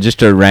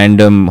just a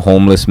random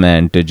homeless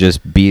man to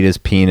just beat his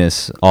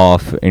penis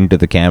off into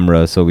the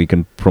camera so we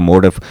can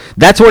promote it?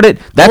 I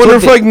wonder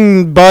if I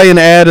can buy an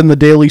ad in the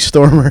Daily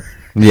Stormer.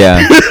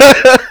 Yeah.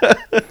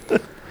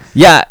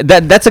 Yeah,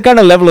 that's a kind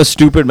of level of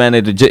stupid, man.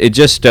 It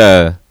just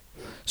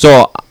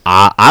so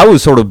I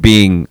was sort of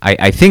being,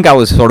 I think I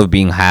was sort of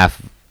being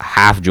half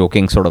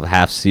joking, sort of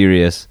half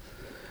serious.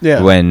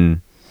 Yeah.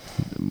 When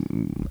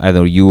I don't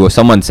know, you or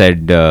someone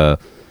said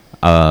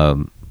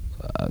I'll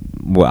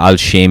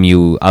shame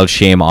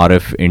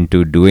Arif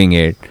into doing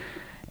it,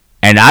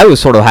 and I was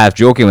sort of half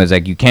joking. I was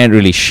like, you can't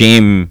really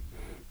shame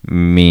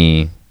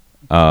me,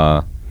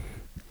 and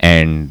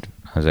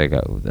I was like,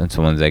 and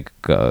someone's like,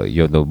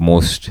 you're the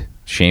most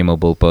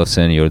shameable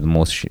person. You're the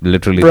most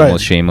literally the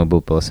most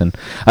shameable person.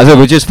 I was like,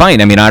 which is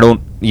fine. I mean, I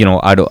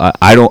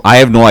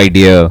have no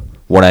idea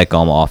what I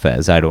come off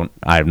as. I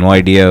have no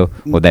idea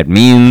what that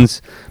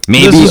means.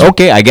 Maybe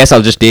okay, I guess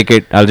I'll just take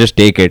it.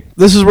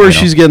 This is where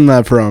she's getting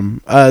that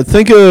from.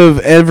 Think of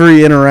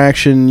every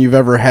interaction you've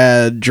ever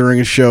had during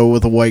a show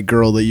with a white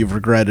girl that you've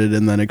regretted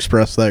and then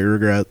expressed that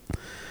regret.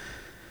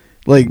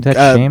 Like that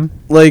shame?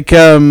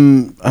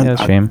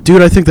 Shame.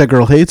 Dude, I think that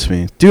girl hates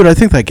me. Dude, I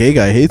think that gay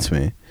guy hates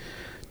me.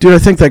 Dude, I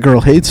think that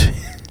girl hates me.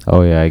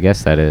 Oh yeah, I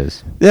guess that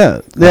is.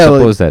 Yeah. I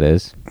suppose that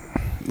is.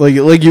 Like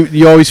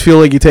you always feel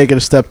like you take it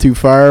a step too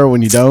far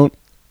when you don't.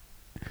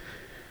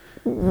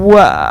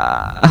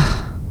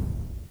 Wow.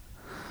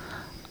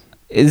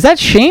 Is that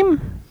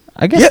shame?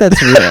 I guess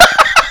that's real.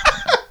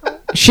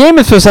 Shame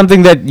is for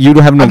something that you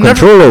have no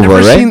control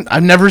over, right?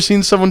 I've never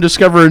seen someone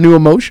discover a new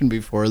emotion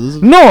before.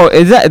 No,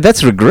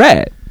 that's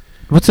regret.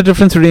 What's the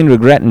difference between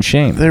regret and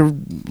shame? They're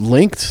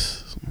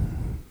linked.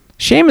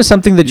 Shame is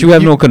something that you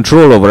have no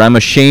control over. I'm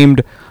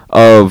ashamed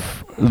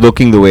of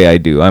looking the way I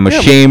do. I'm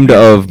ashamed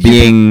of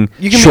being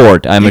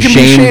short. I'm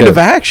ashamed of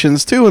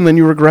actions too, and then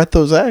you regret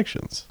those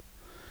actions.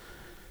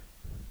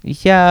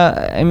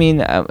 Yeah, I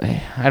mean,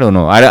 I don't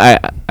know.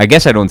 I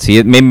guess I don't see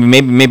it.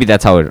 Maybe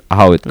that's how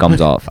it comes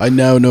off. I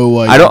now know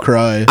why you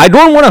cry. I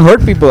don't want to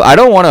hurt people. I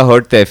don't want to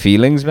hurt their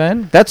feelings,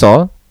 man. That's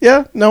all.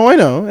 Yeah, no, I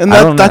know, and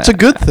that's a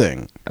good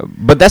thing.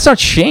 But that's not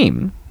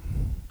shame.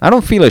 I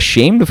don't feel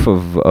ashamed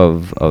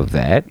of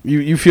that.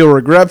 You feel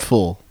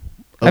regretful.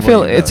 I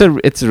feel it's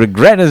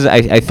regret.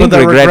 I think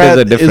regret is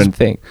a different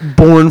thing.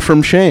 Born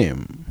from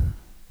shame.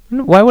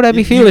 Why would I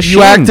be feeling ashamed?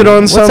 You acted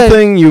on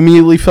something, you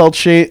immediately felt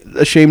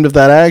ashamed of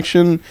that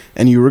action,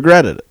 and you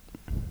regretted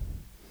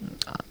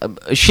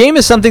it. Shame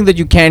is something that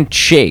you can't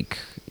shake,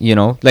 you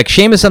know? Like,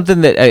 shame is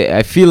something that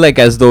I feel like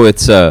as though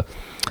it's a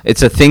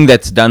thing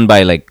that's done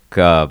by, like,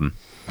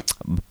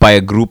 by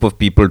a group of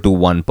people to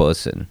one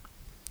person.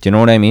 Do you know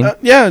what I mean?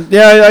 Yeah,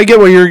 I get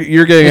what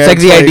you're getting at. It's like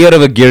the idea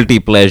of a guilty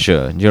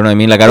pleasure. Do you know what I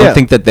mean? Like, I don't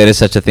think that there is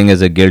such a thing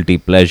as a guilty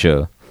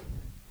pleasure.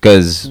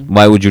 Because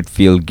why would you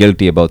feel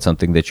guilty about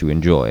something that you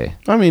enjoy?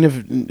 I mean,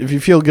 if you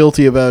feel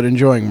guilty about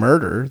enjoying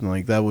murder,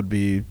 like that would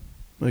be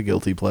a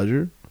guilty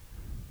pleasure.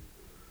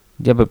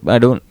 Yeah, but I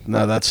don't.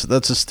 No, that's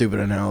a stupid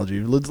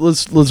analogy.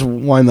 Let's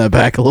wind that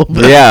back a little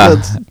bit.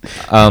 Yeah.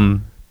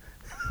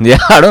 Yeah,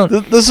 I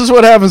don't. This is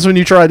what happens when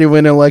you try to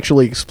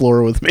intellectually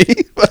explore with me.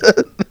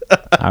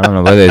 I don't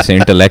know whether it's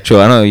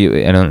intellectual. I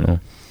don't know.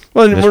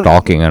 Well, just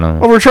talking. I don't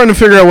know. Well, we're trying to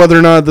figure out whether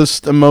or not this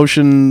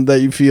emotion that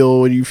you feel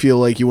when you feel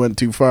like you went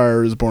too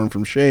far is born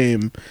from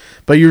shame.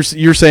 But you're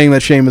saying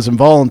that shame is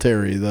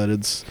involuntary. That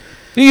it's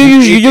you're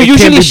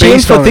usually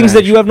shamed for things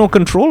that you have no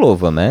control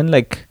over, man.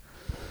 Like,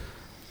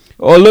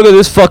 oh, look at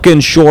this fucking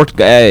short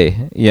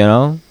guy. You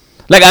know,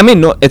 like, I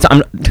mean, no.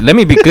 Let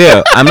me be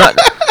clear.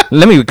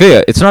 Let me be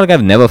clear. It's not like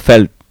I've never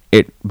felt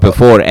it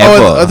before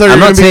ever. I thought you were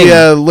going to be,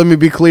 let me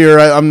be clear,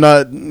 I'm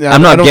not I'm I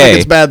not don't gay. think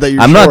it's bad that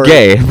you're I'm short. not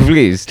gay,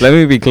 please. Let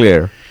me be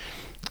clear.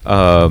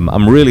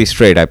 I'm really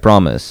straight, I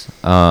promise.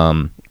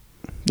 Don't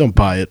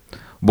buy it.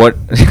 What?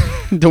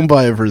 Don't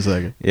buy it for a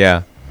second.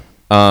 Yeah.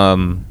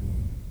 No,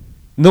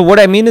 what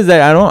I mean is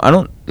that I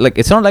don't like,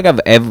 it's not like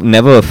I've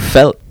never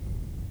felt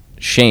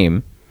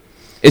shame.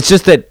 It's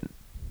just that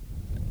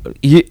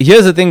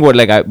here's the thing,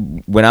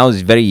 when I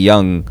was very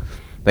young,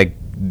 like,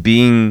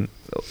 being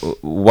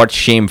what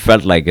shame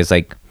felt like is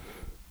like,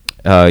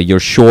 you're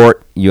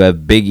short, you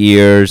have big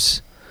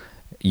ears,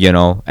 you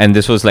know, and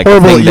this was like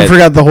horrible. You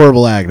forgot the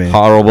horrible acne.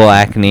 Horrible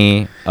acne.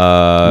 You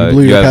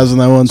blew your cousin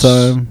that one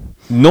time.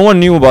 No one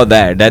knew about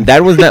that.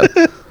 That was not.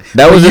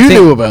 That was the you thing.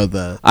 knew about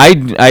that.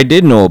 I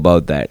did know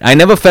about that. I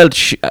never felt.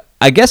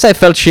 I guess I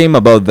felt shame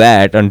about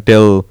that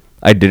until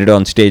I did it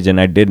on stage, and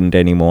I didn't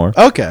anymore.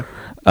 Okay.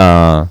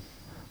 And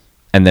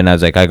then I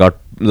was like, I got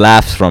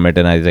laughs from it,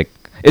 and I was like,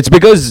 it's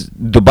because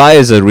Dubai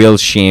is a real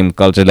shame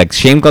culture. Like,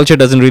 shame culture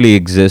doesn't really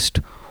exist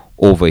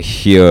over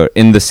here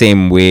in the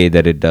same way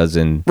that it does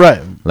in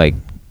Right. like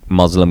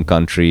Muslim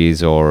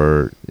countries,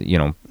 or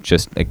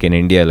just like in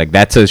India. Like,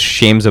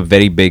 shame's a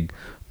very big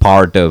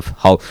part of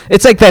how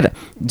it's like that.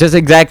 Just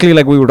exactly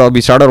like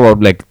we started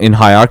about, like in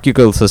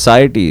hierarchical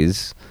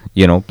societies,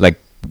 like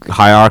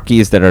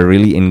hierarchies that are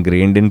really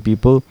ingrained in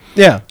people.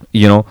 Yeah.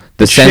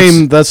 The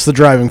Shame, that's the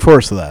driving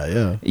force of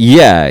that.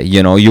 Yeah.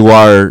 You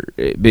are.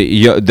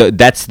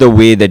 That's the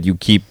way that you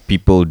keep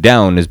people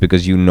down, is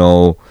because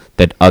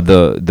that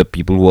the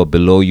people who are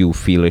below you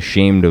feel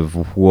ashamed of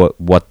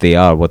what they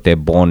are, what they're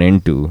born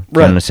into.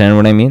 Do you understand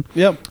what I mean?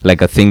 Yep.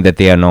 Like a thing that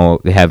they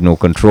have no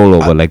control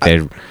over.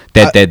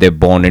 They're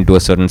born into a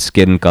certain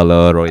skin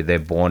color, or they're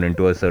born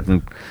into a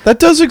certain. That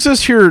does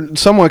exist here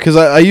somewhat, because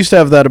I used to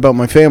have that about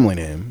my family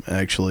name,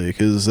 actually.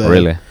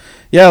 Really?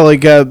 Yeah,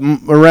 like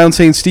around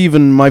St.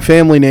 Stephen, my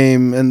family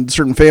name and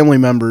certain family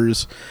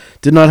members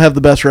did not have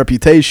the best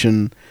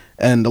reputation.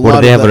 And what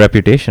do they have a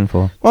reputation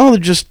for? Well, they're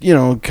just,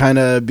 kind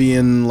of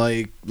being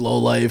like low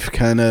life,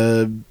 kind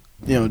of,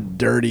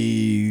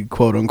 dirty,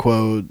 quote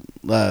unquote,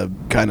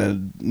 kind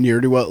of near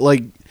to what,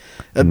 like.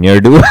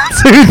 Near to what?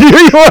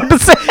 You want to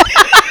say?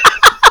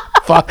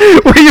 Fuck.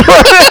 You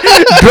want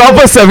to drop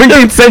a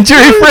 17th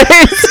century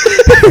phrase?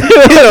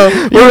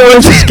 You're a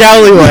bunch of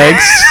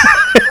scallywags.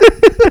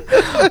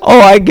 Oh,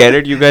 I get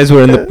it. You guys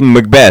were in the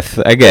Macbeth.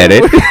 I get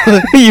it.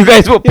 You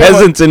guys were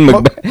peasants in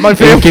Macbeth. My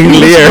family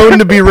was known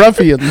to be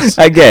ruffians.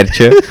 I get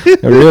you.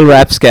 Real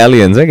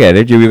rapscallions. I get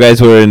it. You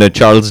guys were in a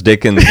Charles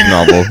Dickens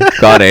novel.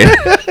 Got it.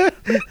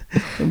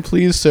 And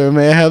please, sir,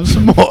 may I have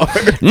some more?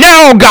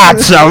 No,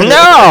 Godso,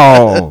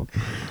 no.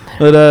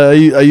 But I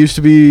used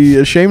to be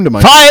ashamed of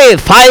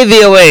myself. 5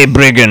 the away,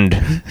 brigand.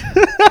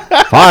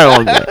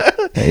 5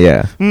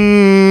 Yeah.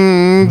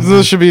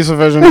 This should be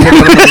sufficient.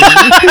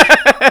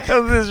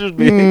 This should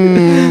be.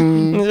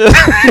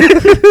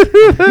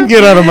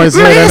 Get out of my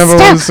sight. I never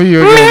want to see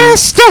you again.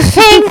 Master,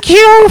 thank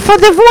you for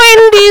the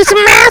Wendy's,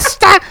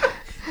 Master.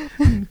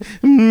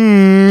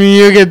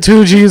 You get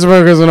 2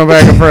 cheeseburgers and a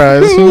bag of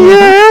fries.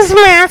 Yes,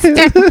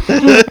 Master.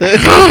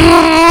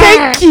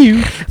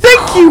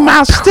 Thank you,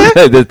 Master.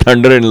 The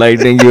thunder and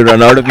lightning, you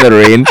run out in the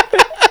rain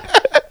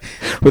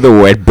with a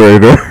wet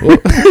burger.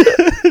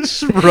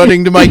 Just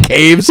running to my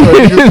cave so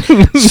I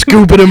just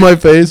scoop it in my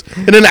face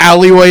in an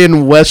alleyway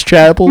in West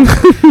Chapel.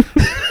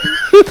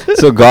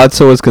 So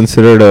Godso was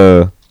considered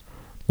a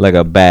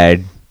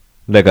bad,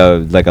 like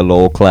a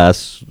low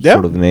class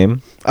sort of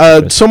name.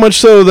 So much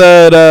so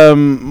that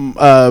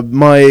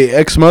my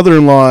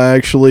ex-mother-in-law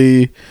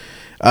actually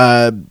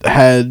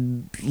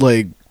had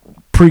like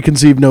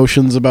preconceived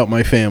notions about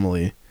my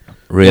family.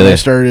 Really? When I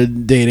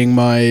started dating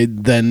my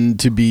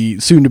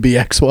soon to be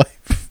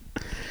ex-wife.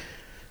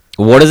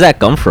 What does that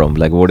come from?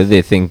 Like, what do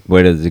they think?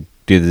 Where does it?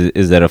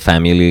 Is there a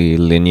family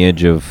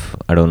lineage of,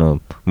 I don't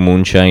know,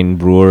 moonshine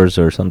brewers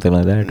or something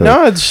like that? Or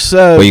no, it's.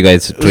 Were you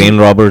guys train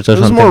robbers or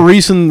something? It was more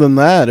recent than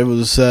that. It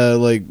was there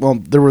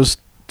was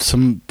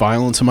some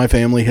violence in my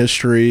family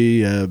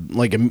history,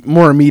 like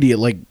more immediate,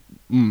 like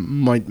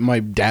my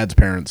dad's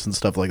parents and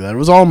stuff like that. It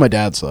was all on my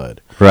dad's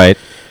side, right?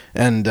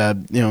 And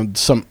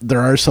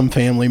there are some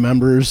family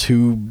members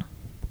who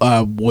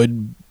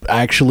would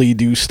actually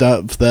do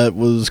stuff that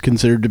was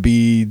considered to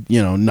be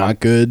not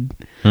good.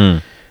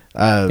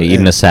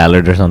 Eating a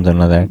salad or something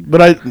like that.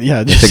 But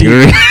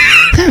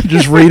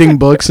just reading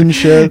books and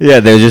shit.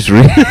 Yeah, they're just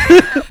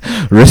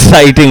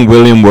reciting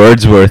William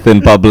Wordsworth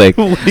in public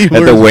at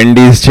the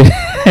Wendy's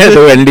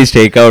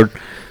takeout.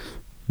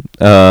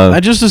 I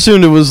just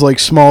assumed it was like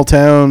small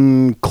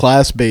town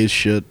class based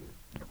shit.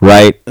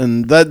 Right.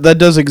 And that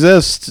does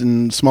exist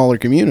in smaller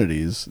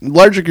communities. In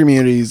larger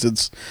communities,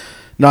 it's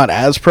not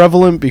as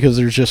prevalent because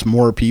there's just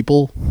more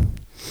people.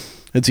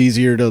 It's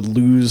easier to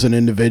lose an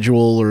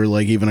individual or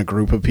like even a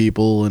group of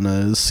people in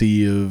a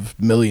sea of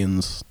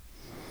millions.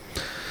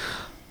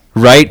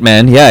 Right,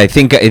 man. Yeah, I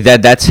think I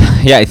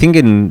think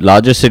in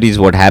larger cities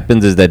what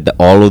happens is that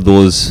all of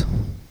those,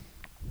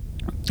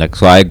 like,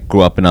 so I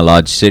grew up in a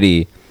large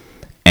city,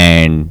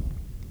 and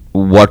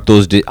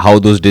how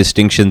those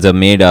distinctions are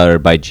made are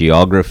by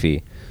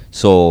geography.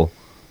 So,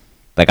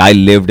 like, I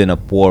lived in a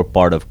poor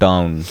part of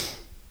town,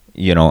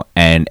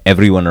 and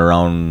everyone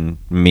around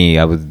me,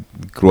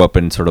 grew up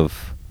in sort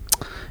of,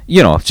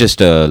 just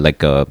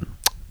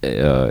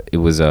it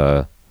was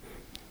a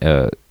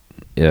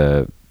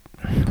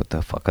what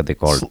the fuck are they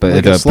called?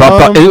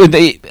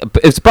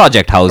 It's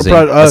project housing,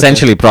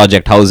 essentially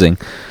project housing.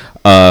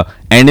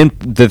 And in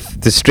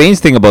the strange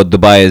thing about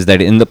Dubai is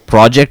that in the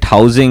project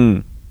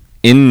housing,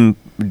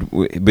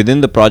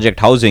 within the project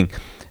housing,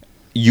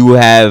 you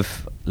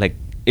have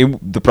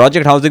the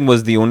project housing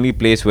was the only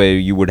place where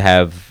you would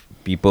have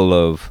people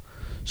of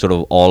sort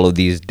of all of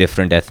these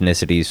different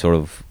ethnicities sort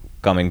of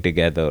coming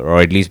together, or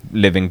at least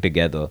living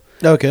together.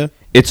 Okay.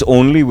 it's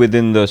only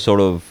within the sort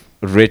of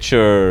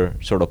richer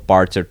sort of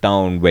parts of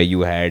town where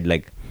you had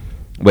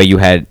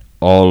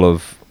all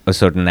of a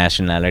certain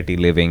nationality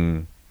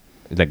living,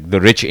 like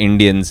the rich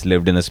Indians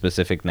lived in a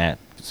specific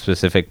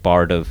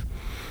part of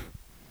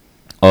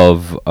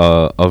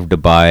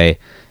Dubai.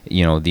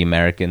 The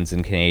Americans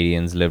and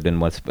Canadians lived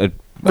in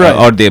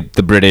or the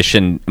British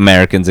and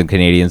Americans and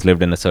Canadians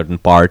lived in a certain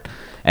part,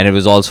 and it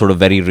was all sort of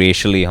very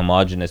racially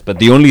homogenous. But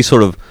the only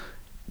sort of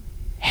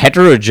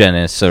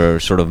heterogeneous or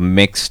sort of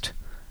mixed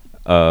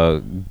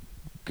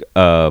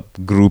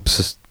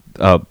groups,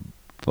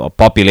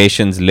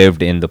 populations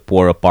lived in the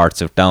poorer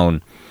parts of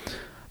town.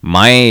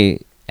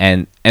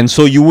 And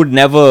so you would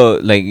never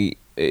the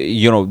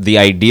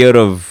idea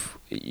of,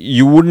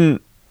 you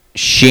wouldn't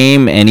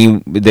shame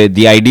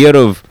the idea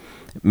of,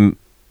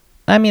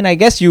 I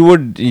guess you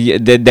would.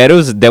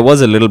 There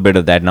was a little bit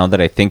of that. Now that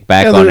I think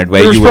back on it,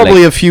 where there's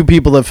probably a few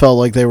people that felt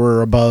like they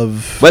were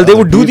above. Well, they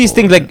would do these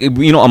things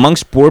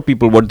amongst poor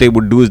people. What they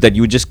would do is that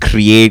you just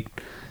create,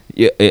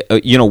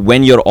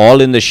 when you're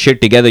all in the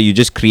shit together, you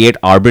just create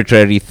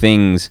arbitrary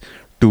things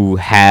to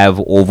have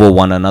over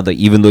one another,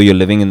 even though you're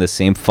living in the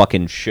same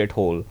fucking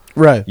shithole.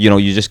 Right.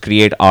 You just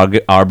create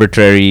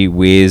arbitrary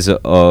ways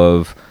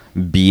of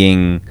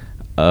being,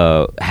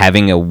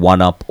 having a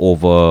one up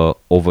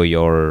over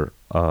your.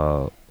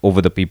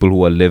 Over the people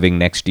who are living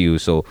next to you.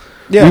 So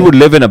we would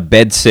live in a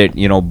bed sit.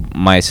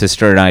 My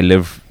sister and I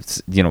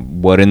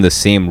were in the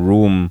same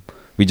room.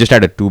 We just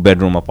had a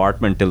 2-bedroom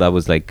apartment till I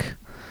was like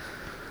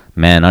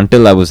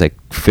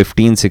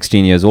 15,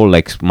 16 years old.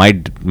 Like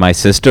my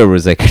sister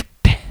was like,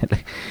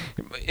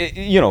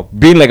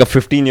 being like a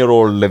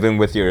 15-year-old living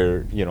with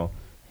your,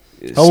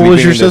 How old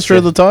was your sister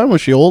at the time? Was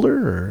she older,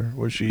 or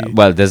was she?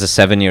 Well, there's a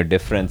 7-year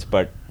difference,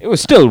 but it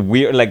was still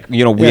weird. Like,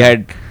 we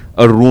had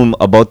a room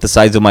about the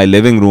size of my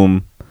living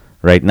room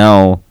right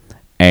now,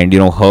 and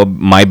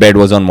my bed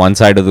was on one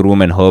side of the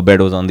room and her bed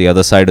was on the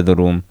other side of the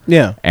room.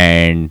 Yeah.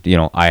 And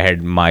I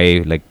had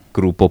my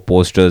group of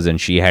posters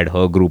and she had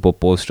her group of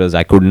posters.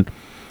 I couldn't.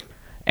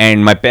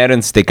 And my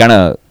parents, they kind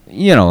of,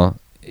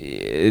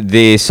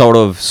 they sort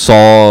of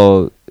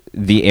saw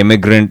the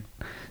immigrant.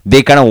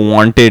 They kind of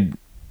wanted.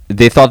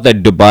 They thought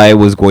that Dubai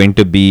was going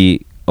to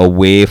be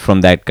away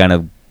from that kind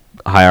of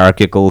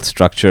hierarchical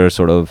structure,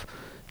 sort of,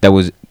 that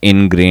was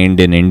ingrained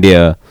in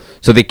India.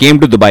 So they came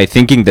to Dubai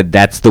thinking that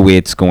that's the way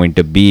it's going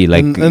to be.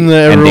 Like, and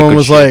everyone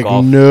was like,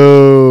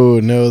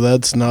 no,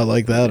 that's not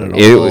like that at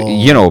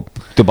all.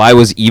 Dubai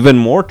was even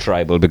more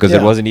tribal because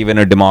it wasn't even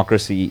a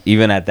democracy.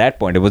 Even at that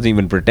point, it wasn't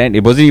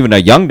even a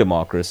young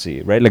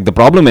democracy, right? Like, the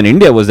problem in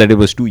India was that it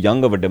was too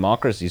young of a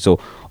democracy. So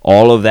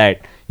all of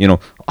that,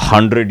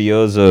 100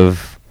 years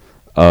of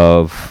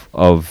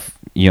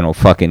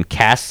fucking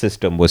caste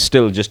system was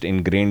still just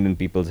ingrained in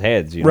people's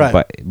heads.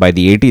 Right. By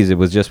the 80s, it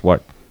was just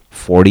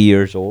 40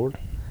 years old.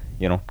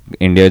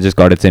 India just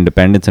got its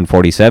independence in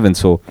 47.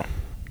 So,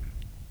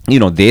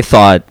 they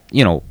thought,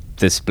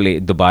 this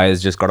place, Dubai,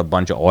 has just got a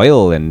bunch of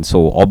oil, and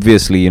so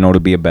obviously, it'll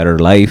be a better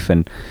life,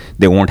 and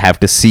they won't have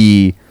to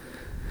see.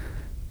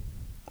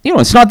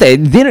 It's not that they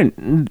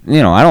didn't.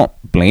 I don't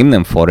blame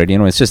them for it.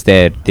 It's just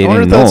that they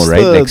didn't know,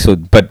 right?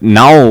 But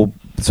now,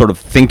 sort of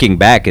thinking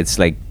back, it's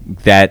like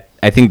that.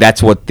 I think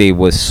that's what they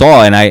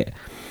saw, and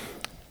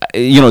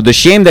the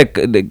shame that,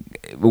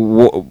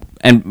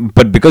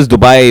 but because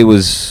Dubai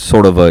was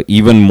sort of a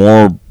even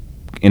more,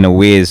 in a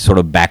way, sort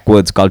of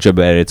backwards culture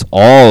where it's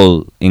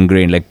all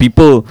ingrained. Like,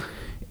 people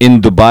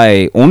in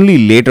Dubai, only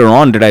later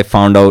on did I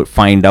find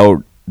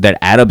out that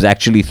Arabs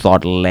actually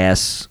thought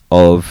less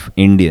of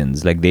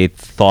Indians. Like, they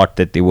thought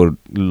that they were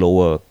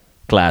lower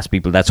class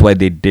people. That's why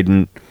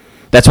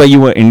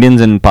you were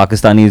Indians and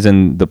Pakistanis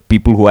and the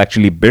people who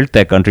actually built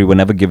that country were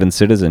never given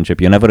citizenship.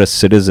 You're never a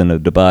citizen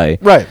of Dubai.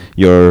 Right.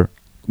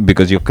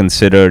 Because you're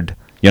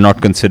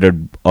not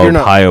considered of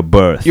higher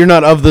birth. You're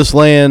not of this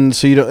land,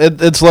 so you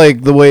don't. It's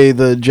like the way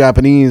the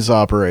Japanese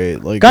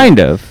operate. Like, kind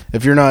of.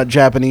 If you're not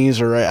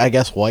Japanese or, I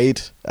guess,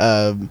 white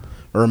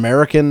or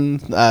American,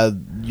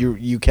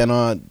 you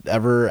cannot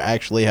ever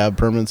actually have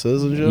permanent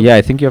citizenship. Yeah,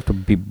 I think you have to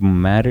be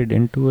married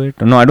into it.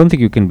 No, I don't think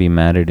you can be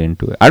married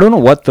into it. I don't know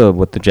what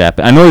the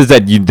Japan. I know is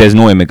that there's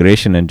no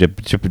immigration, and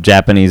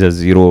Japanese has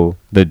zero.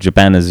 The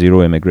Japan has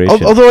zero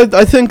immigration. Although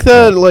I think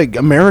that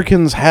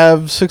Americans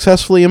have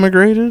successfully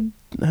immigrated.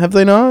 Have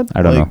they not?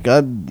 I don't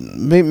know.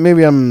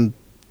 Maybe I'm.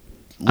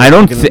 I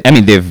don't.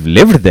 They've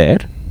lived there,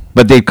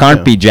 but they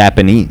can't be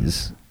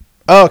Japanese.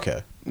 Oh,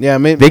 okay. Yeah,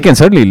 maybe they can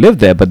certainly live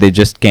there, but they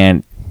just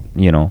can't.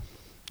 I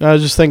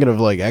was just thinking of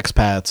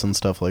expats and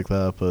stuff like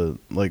that, but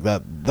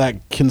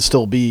that can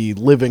still be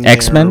living.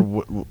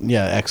 X-Men.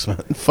 Yeah, X-Men.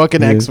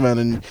 Fucking X-Men,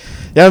 and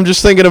I'm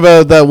just thinking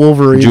about that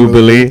Wolverine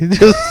Jubilee.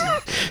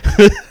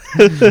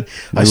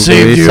 I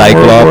saved you in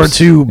World War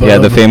II. Yeah,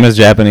 the famous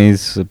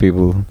Japanese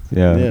people.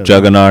 Yeah,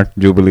 Juggernaut,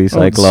 Jubilee,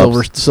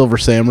 Cyclops, Silver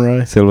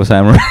Samurai.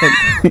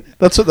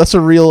 That's a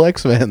real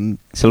X-Men.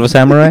 Silver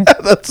Samurai.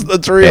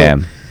 that's real.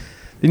 Damn.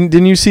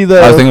 Didn't you see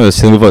that? I was thinking of the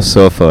Silver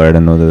Surfer. I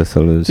didn't know the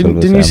Silver.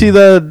 Didn't you see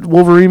that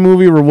Wolverine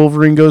movie where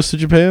Wolverine goes to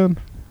Japan?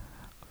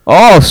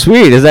 Oh,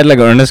 sweet! Is that like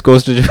Ernest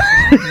Goes to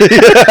Japan?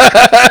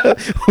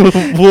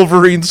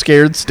 Wolverine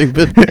scared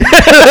stupid.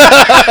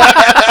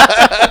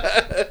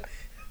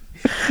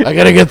 I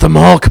gotta get the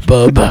Hulk,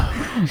 bub.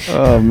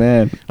 Oh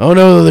man. Oh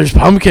no, there's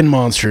pumpkin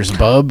monsters,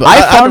 bub.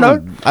 I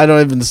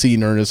don't even see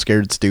Ernest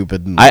scared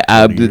stupid.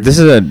 This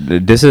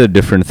is a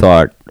different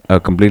thought, a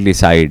completely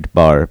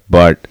sidebar.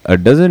 But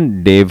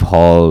doesn't Dave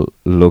Hall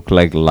look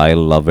like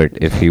Lyle Lovett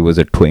if he was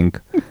a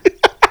twink?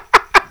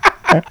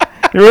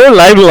 You remember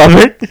Lyle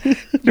Lovett?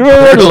 You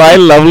remember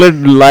what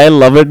Lyle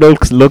Lovett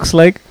looks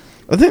like?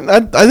 I think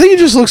he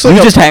just looks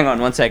like. Just hang on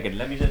 1 second.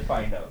 Let me just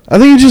find out. I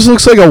think he just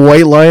looks like a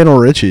white Lionel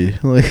Richie.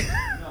 Like.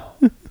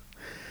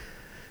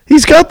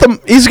 He's got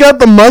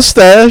the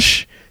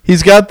mustache.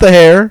 He's got the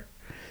hair.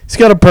 He's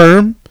got a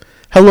perm.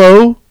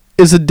 Hello,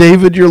 is it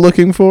David you're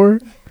looking for?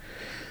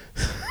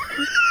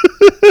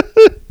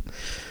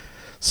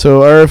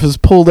 So Arif has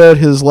pulled out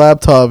his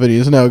laptop and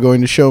he's now going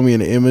to show me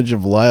an image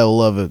of Lyle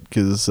Lovett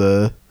because.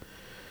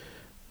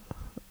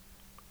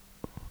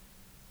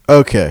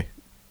 Okay.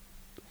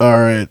 All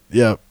right.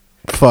 Yep.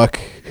 Fuck.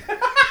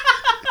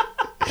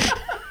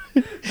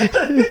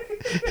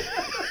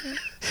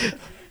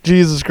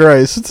 Jesus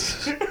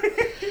Christ.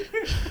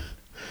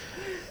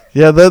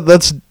 Yeah,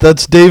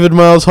 that's David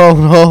Miles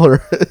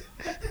Holler.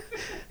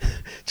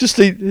 just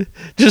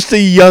a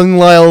young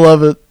Lyle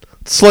Lovett.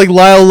 It's like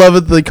Lyle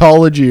Lovett the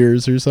college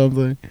years or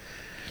something.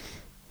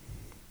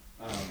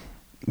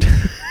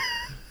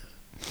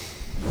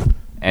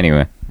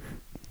 Anyway,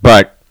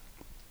 but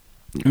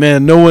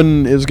man, no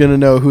one is gonna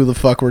know who the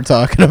fuck we're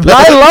talking about.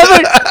 I love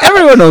it.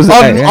 Everyone knows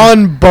that.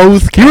 On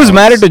both counts. He was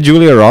married to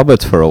Julia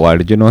Roberts for a while.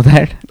 Did you know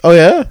that? Oh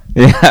yeah.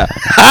 Yeah.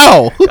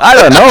 How? I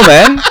don't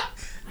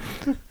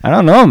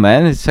know,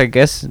 man. It's, I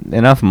guess,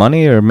 enough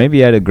money, or maybe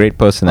he had a great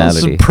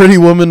personality. Pretty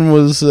Woman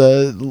was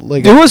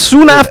like. It was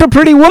soon after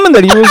Pretty Woman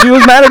that he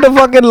was married to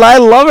fucking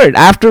Lyle Lovett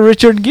after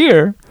Richard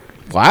Gere.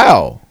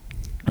 Wow.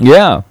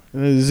 Yeah.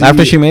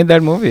 After she made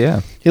that movie,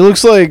 yeah. He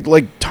looks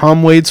like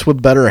Tom Waits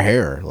with better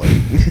hair. Like.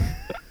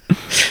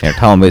 Yeah,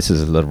 Tom Waits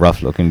is a little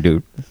rough-looking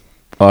dude.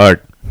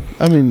 But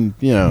I mean,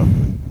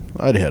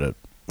 I'd hit it.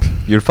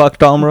 You'd fuck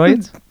Tom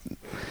Waits?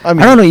 I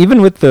don't know.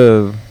 Even with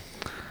the,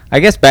 I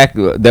guess back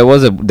there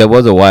was a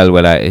while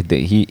where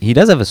he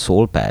does have a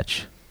soul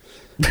patch,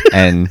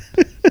 and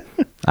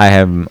I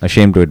am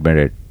ashamed to admit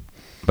it,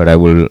 but I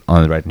will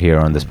right here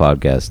on this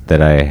podcast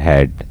that I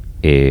had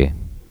a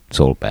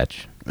soul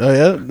patch. Oh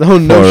yeah, no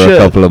shit. For a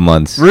couple of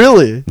months.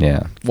 Really?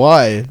 Yeah.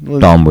 Why?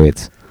 Tom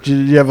Waits.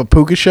 Did you have a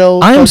puka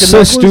shell? I am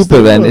so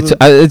stupid, and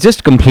it's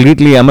just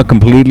completely. I'm a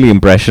completely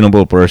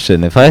impressionable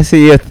person. If I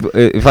see a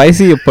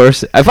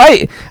person,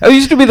 I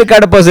used to be the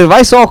kind of person. If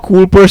I saw a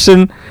cool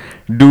person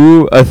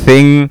do a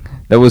thing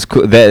that was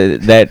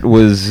that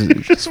was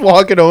just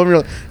walking over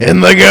like, in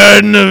the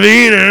Garden of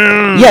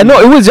Eden. Yeah,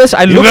 no, it was just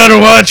you better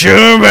watch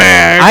your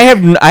back.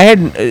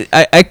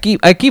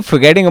 I keep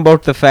forgetting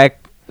about the fact.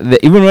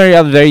 Even when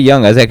I was very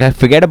young, I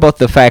forget about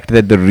the fact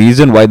that the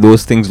reason why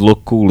those things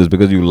look cool is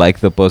because you like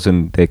the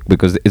person,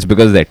 because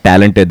they're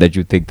talented that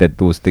you think that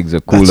those things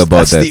are cool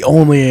about that. That's the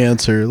only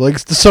answer. Like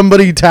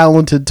somebody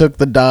talented took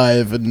the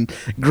dive and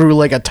grew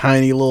like a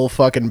tiny little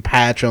fucking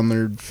patch on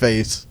their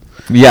face.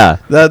 Yeah,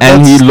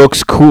 and he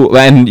looks cool,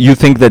 and you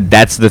think that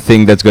that's the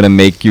thing that's gonna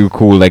make you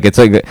cool. Like it's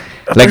like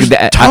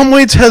Tom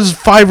Waits has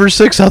 5 or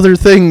 6 other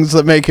things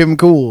that make him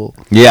cool.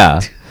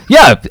 Yeah.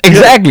 Yeah,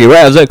 exactly. Right.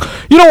 I was like,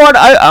 you know what?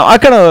 I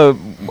kind of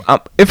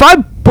if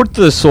I put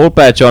the soul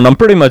patch on, I'm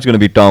pretty much gonna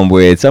be Tom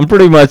Waits. I'm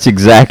pretty much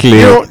exactly.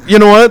 You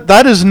know what?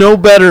 That is no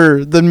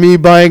better than me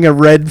buying a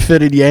red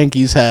fitted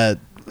Yankees hat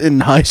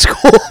in high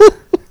school.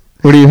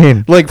 What do you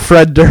mean? Like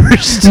Fred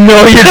Durst.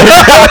 No, you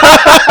didn't.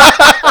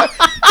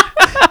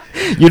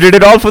 You did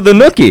it all for the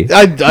nookie.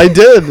 I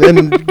did,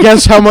 and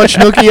guess how much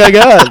nookie I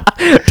got?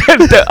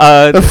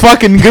 A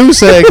fucking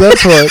goose egg.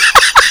 That's what.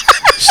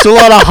 Just a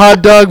lot of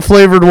hot dog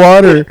flavored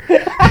water.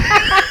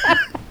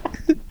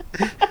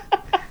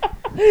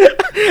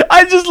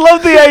 I just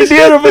love the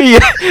idea of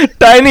a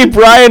tiny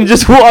Brian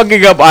just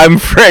walking up. I'm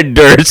Fred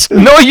Durst.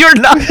 No, you're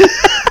not.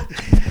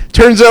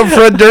 Turns out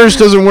Fred Durst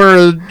doesn't wear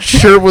a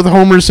shirt with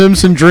Homer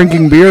Simpson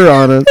drinking beer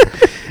on it,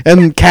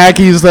 and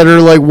khakis that are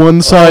like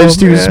one size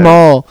too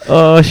small.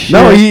 Oh shit!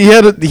 No, he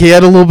had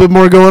a little bit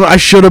more going. I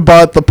should have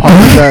bought the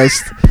puffy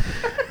vest.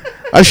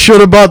 I should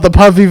have bought the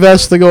puffy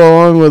vest to go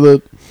along with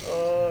it.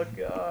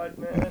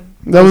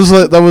 That was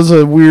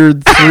a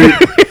weird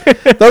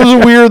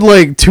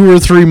like 2 or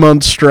 3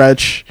 month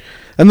stretch,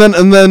 and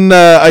then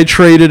I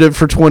traded it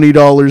for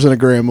 $20 and a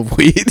gram of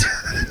weed.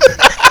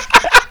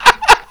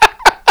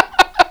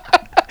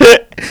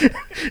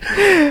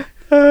 I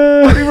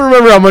don't even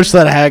remember how much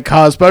that hat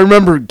cost, but I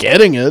remember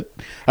getting it.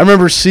 I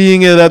remember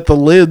seeing it at the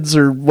Lids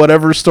or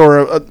whatever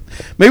store.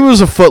 Maybe it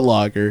was a Foot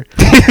Locker.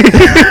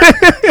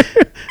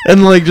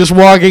 And like just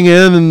walking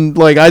in and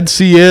like I'd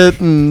see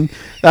it and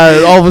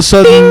all of a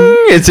sudden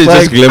it's like,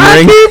 just glimmering.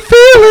 I keep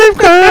feeling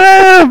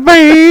good,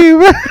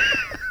 babe.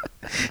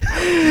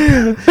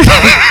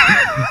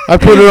 I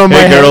put it on my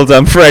head. Girls,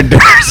 I'm Fred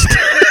Durst.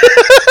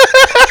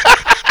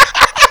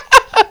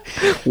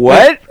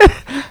 What?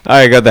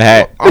 I got the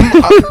hat.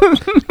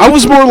 I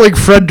was more like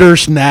Fred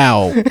Durst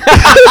now.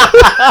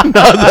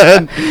 Not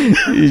then.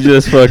 You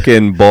just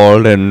fucking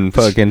bald and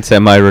fucking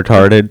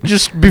semi-retarded.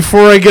 Just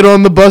before I get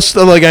on the bus,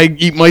 like I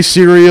eat my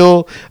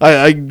cereal,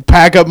 I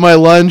pack up my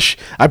lunch,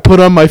 I put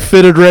on my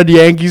fitted red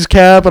Yankees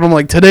cap, and I'm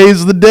like,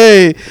 today's the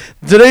day.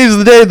 Today's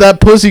the day that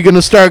pussy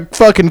gonna start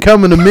fucking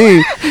coming to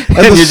me.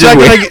 And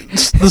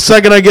the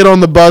second I get on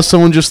the bus,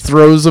 someone just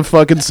throws a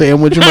fucking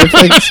sandwich in my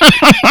face.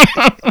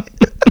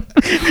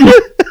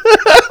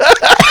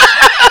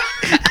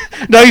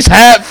 Nice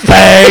hat,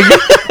 fag.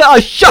 Oh,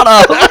 shut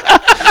up.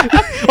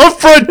 I'm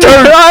Fred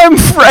Durst. I'm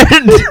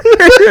Fred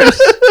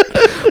Durst.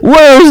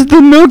 Where's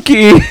the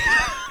nookie?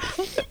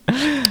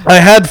 I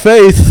had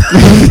faith.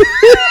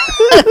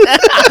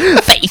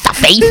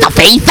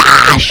 Faith.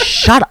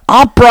 Shut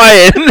up,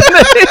 Brian.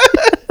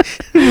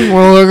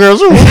 Well, I guess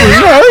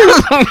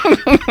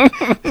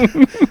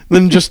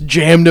then just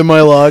jammed in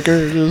my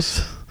locker.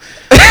 Just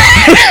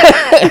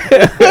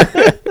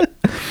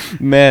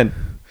man.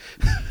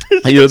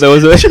 You know, there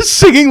was just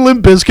singing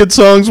Limp Bizkit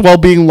songs while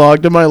being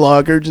locked in my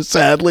locker, just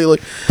sadly, like,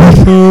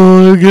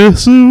 oh, I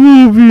guess it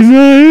would be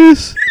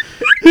nice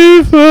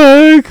if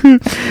I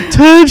could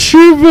touch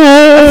your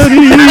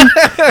body.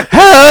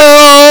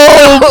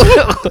 Help!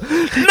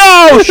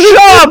 No,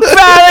 shut up,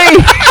 fatty.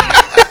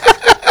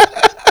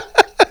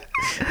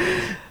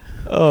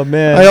 Oh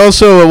man. I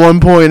also at one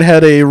point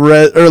had a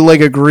red or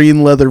like a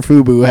green leather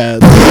FUBU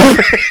hat.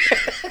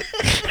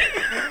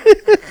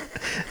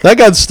 That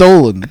got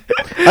stolen.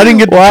 I didn't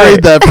get to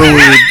trade that for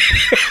weed.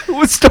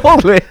 Who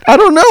stole it? I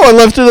don't know. I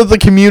left it at the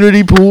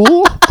community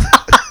pool.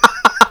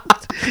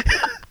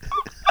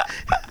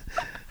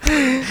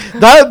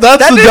 That's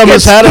the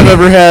dumbest hat I've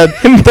ever had.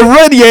 The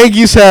red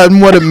Yankees hat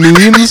and what it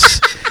means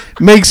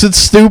makes it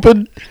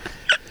stupid.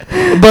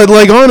 But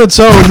like on its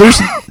own, there's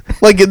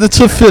like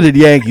it's a fitted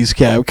Yankees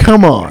cap.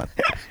 Come on.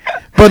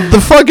 But the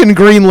fucking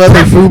green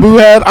leather FUBU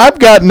hat, I've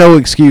got no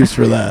excuse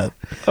for that.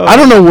 I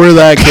don't know where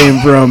that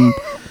came from.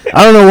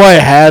 I don't know why I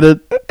had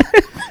it.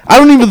 I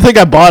don't even think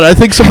I bought it. I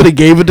think somebody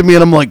gave it to me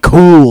and I'm like,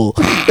 cool.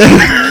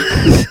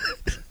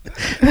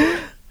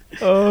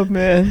 Oh,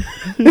 man.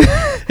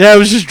 Yeah, I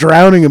was just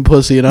drowning in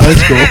pussy in high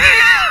school.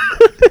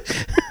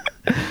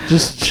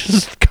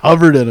 just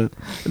covered in it.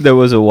 There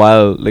was a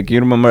while, like, you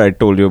remember I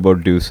told you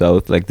about Due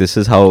South? Like, this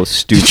is how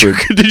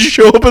stupid. Did you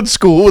show up at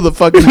school with a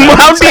fucking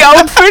Mountie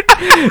outfit?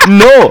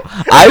 No.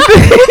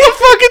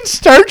 fucking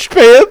starch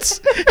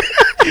pants.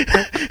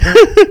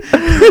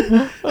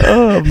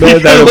 Oh,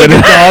 man. That like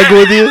a dog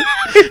with you.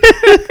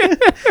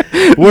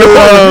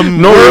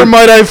 Where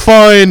might I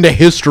find a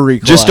history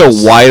class? Just a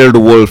wild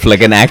wolf,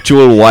 like an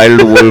actual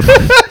wild wolf.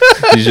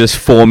 He's just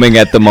foaming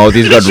at the mouth.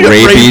 He's got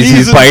rabies.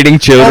 He's biting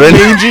children.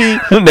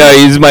 No,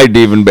 he's my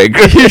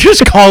Diefenbaker. You're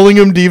just calling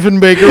him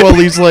Diefenbaker while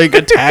he's like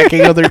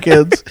attacking other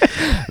kids.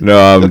 No,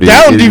 I'm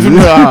down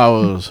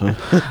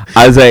Diefenbaker.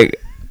 I was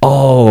like,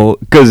 oh,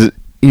 because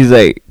he's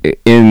like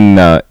in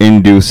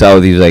Due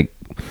South. He's like,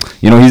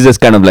 you know, he's this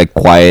kind of like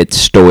quiet,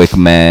 stoic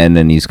man,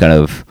 and he's kind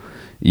of,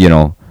 you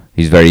know,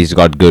 he's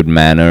got good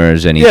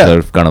manners, and he's sort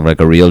of kind of like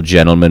a real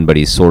gentleman, but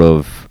he's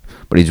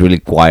really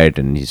quiet,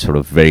 and he's sort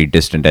of very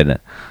distant. And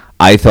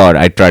I thought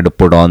I tried to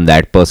put on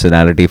that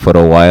personality for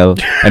a while,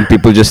 and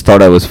people just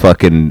thought I was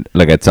fucking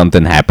like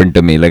something happened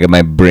to me, like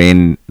my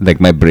brain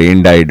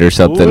died or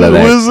something like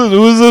that.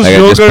 Who is this? Like, I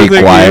just be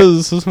quiet.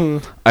 Is?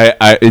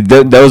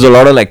 There was a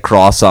lot of like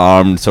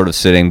cross-armed, sort of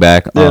sitting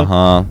back,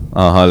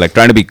 like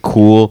trying to be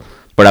cool,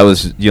 but I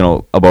was, you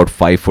know, about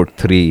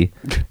 5'3".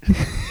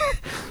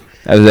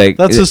 I was like,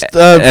 that's just for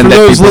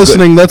those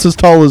listening. That's as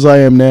tall as I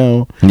am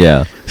now.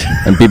 Yeah,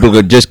 and people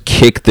could just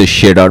kick the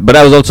shit out. But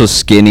I was also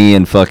skinny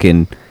and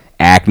fucking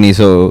acne,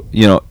 so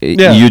you know,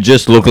 you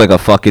just look like a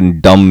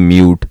fucking dumb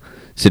mute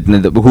sitting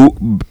in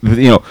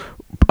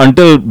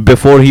until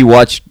before he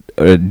watched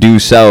Due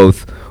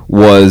South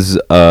was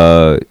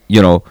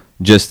you know,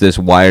 just this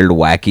wild,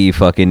 wacky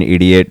fucking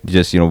idiot,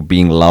 just, you know,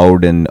 being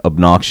loud and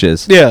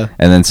obnoxious. Yeah.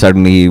 And then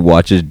suddenly he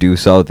watches Due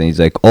South and he's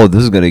like, oh,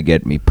 this is gonna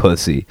get me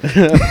pussy.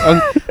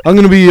 I'm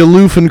gonna be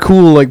aloof and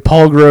cool like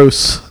Paul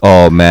Gross.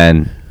 Oh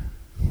man,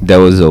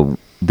 this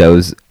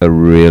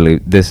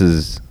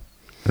is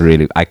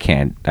really, I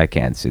can't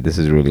see. This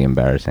is really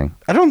embarrassing.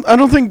 I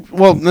don't think.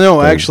 Well,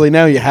 no, actually,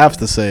 now you have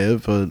to say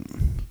it, but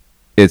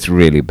it's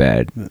really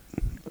bad.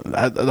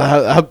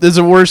 Is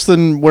it worse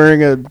than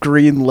wearing a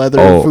green leather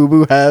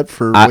FUBU hat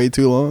for way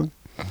too long?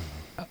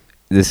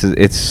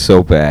 It's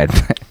so bad.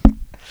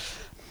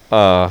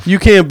 You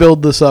can't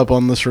build this up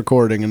on this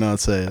recording and not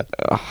say it.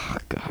 Oh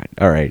God!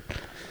 All right,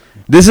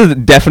 this is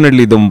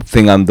definitely the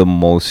thing I'm the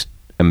most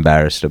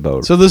embarrassed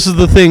about. So this is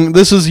the thing.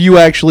 This is you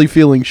actually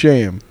feeling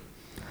shame.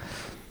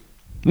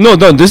 No,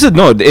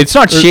 it's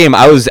not shame.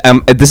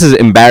 This is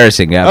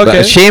embarrassing. Yeah.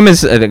 Okay. Shame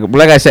is,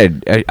 like I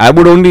said, I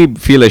would only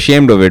feel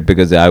ashamed of it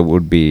because I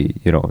would be,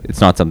 you know,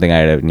 it's not something I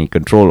have any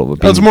control over.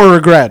 That's more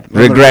regret.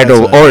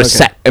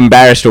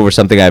 Embarrassed over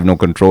something I have no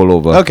control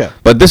over. Okay.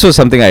 But this was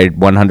something I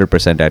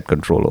 100% had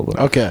control over.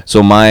 Okay.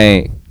 So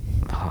a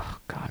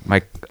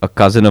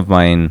cousin of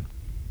mine,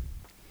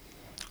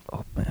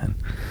 oh man,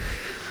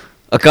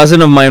 a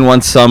cousin of mine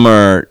one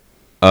summer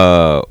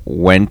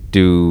went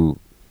to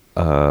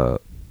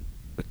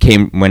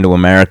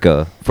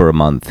America for a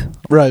month.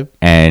 Right.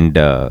 And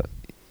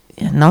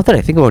now that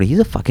I think about it, he's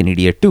a fucking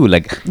idiot too.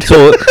 Like,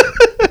 so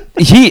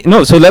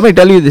so let me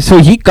tell you this. So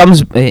he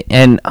comes,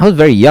 and I was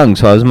very young,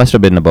 so I must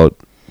have been about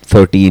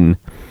 13,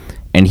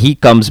 and he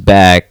comes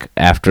back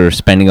after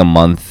spending a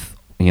month,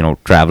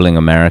 traveling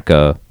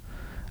America.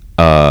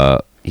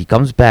 He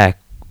comes back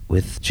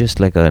with just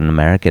like an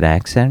American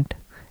accent.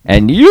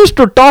 And he used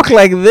to talk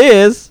like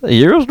this. And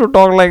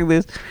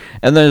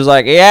then he's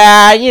like,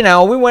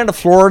 yeah, we went to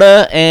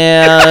Florida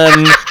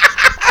and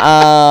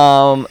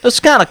it's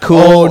kind of cool.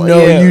 Oh,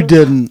 no, yeah. you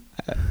didn't.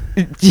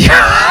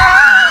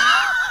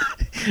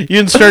 You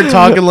didn't start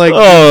talking like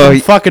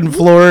fucking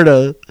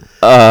Florida.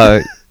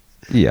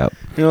 Yeah.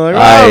 You're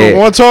like,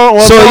 what's on?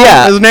 Is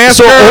NASCAR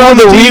so on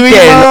the TV,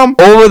 Mom?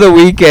 Over the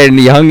weekend,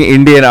 young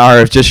Indian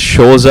RF just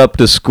shows up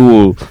to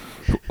school,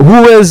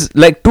 who has,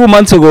 like 2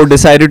 months ago,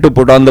 decided to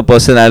put on the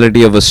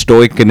personality of a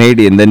stoic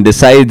Canadian, then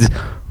decides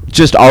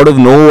just out of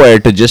nowhere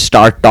to just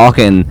start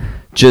talking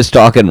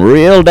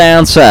real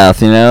down south,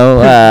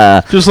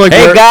 Just like,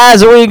 hey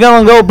guys, are we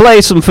gonna go play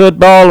some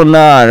football or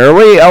not? Are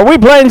we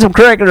playing some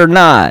cricket or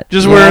not?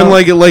 Just wearing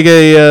like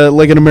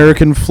an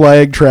American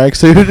flag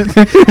tracksuit,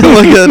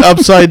 like an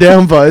upside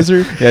down visor.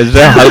 Yeah, just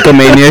a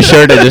Hulkamania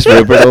shirt. I just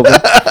rip it open.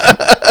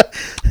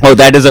 Oh,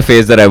 that is a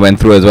phase that I went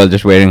through as well,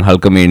 just wearing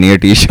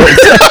Hulkamania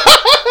t-shirts.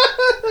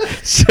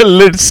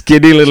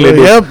 Skinny little.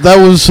 So, yep,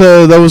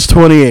 that was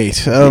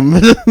 28.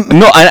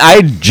 No,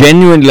 I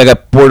genuinely I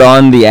put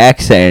on the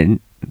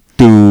accent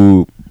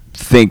to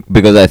think,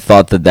 because I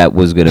thought that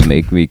was gonna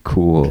make me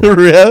cool.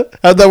 Yeah?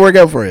 How'd that work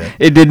out for you?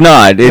 It did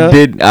not. It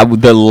did.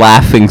 The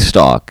laughing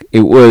stock. It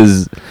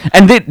was,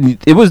 and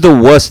it was the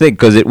worst thing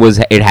because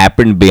it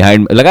happened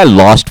behind. Like, I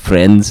lost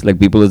friends. Like,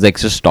 people was like,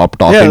 just stop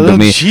talking to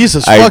me.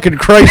 Jesus fucking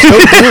Christ! Don't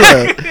do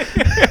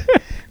that.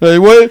 Like,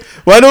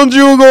 why don't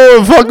you go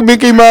and fuck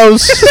Mickey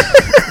Mouse?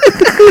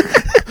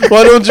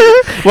 Why don't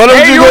you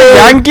go,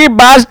 Yankee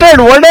bastard?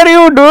 What are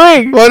you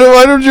doing? Why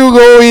don't you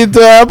go eat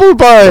apple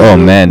pie? Oh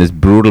man, it's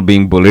brutal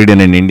being bullied in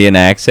an Indian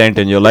accent,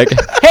 and you're like,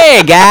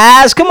 hey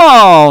guys, come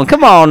on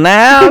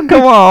now,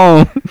 come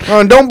on.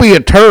 Don't be a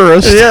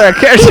tourist. Yeah,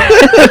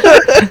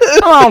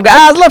 come on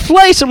guys, let's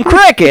play some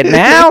cricket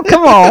now.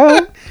 Come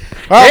on.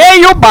 Hey,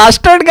 you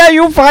bastard guy,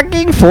 you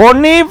fucking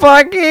phony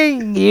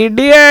fucking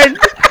idiot.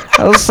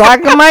 I'll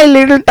suck my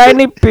little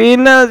tiny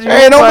penis.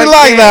 Hey, don't be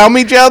like that. I'll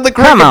meet you out the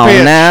cricket pitch. Come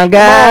on now,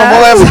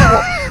 guys.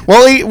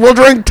 We'll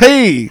drink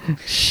tea.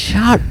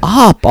 Shut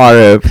up,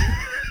 Arif.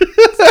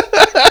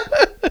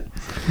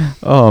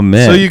 Oh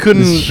man. So you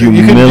couldn't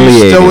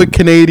do stoic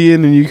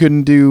Canadian, and you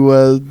couldn't do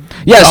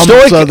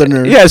stoic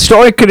Southerner. Yeah,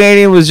 stoic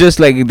Canadian was just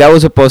like, that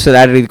was a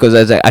personality, because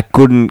I was like, I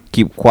couldn't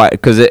keep quiet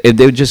because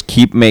they would just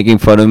keep making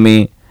fun of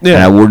me, and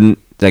I wouldn't.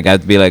 Like,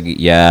 I'd be like,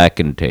 yeah, I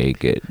can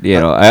take it.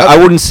 I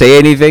wouldn't say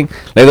anything.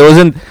 Like, there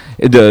wasn't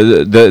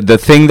the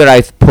thing that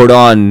I put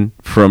on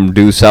from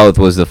Due South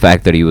was the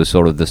fact that he was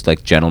sort of this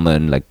like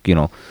gentleman, like,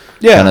 kind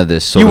of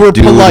this sort of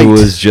dude polite. who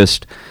was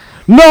just.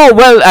 No,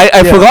 well,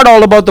 I forgot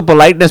all about the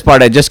politeness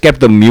part. I just kept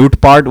the mute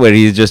part where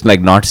he's just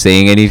like not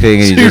saying anything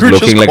and he's just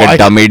looking like a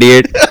dumb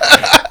idiot.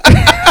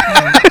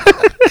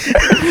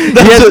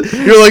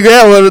 You're like,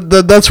 yeah, well,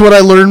 that's what I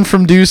learned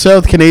from Due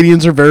South.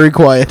 Canadians are very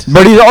quiet.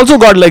 But he's also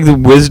got like the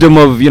wisdom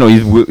of,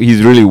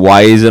 he's really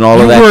wise and all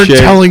of that shit. You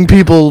weren't telling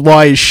people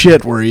wise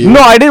shit, were you? No,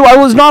 I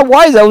was not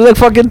wise. I was like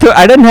fucking.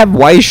 I didn't have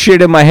wise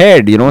shit in my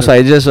head, So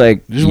I just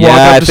like walk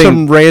up to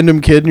some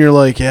random kid and you're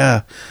like,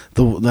 yeah,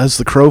 that's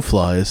the crow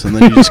flies, and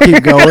then you just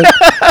keep going.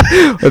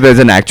 There's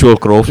an actual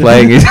crow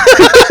flying.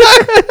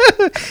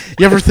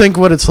 You ever think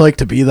what it's like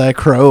to be that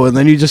crow, and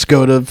then you just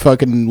go to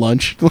fucking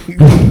lunch?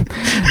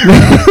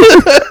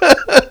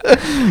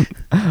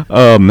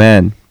 Oh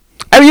man,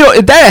 I mean,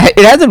 it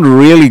hasn't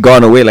really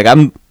gone away. Like,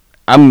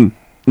 I'm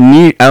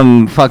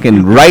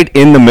fucking right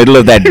in the middle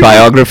of that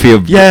biography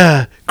of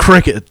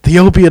cricket, the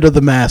opiate of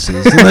the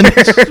masses, and then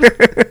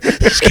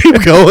just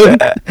keep going.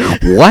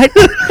 What?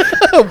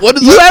 What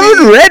is you that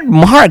haven't mean? read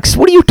Marx?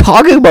 What are you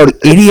talking about,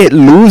 idiot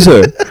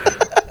loser?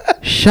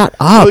 Shut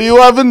up. Oh, you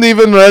haven't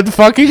even read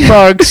fucking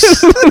Marx.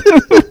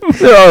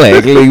 They're all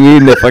heckling me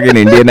in the fucking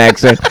Indian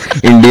accent.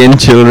 Indian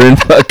children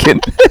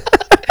fucking.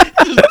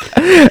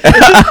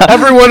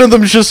 Every one of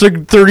them's just a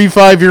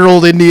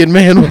 35-year-old Indian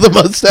man with a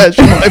mustache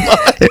in my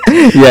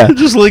mind. Yeah.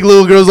 Just like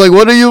little girls like,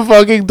 what are you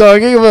fucking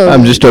talking about?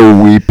 I'm just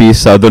a weepy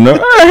southerner.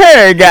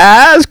 Hey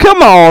guys,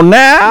 come on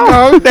now.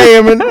 Oh,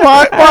 damn it.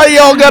 Why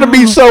y'all gotta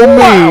be so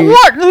mean?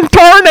 What in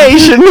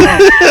tarnation?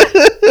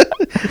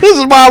 This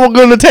is why we're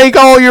gonna take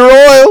all your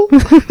oil.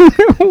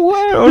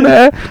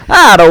 Well,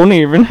 I don't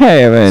even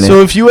have any.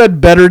 So if you had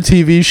better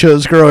TV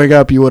shows growing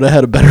up, you would have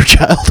had a better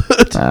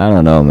childhood. I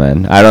don't know,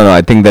 man. I don't know.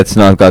 I think that's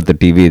not got the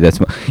TV. That's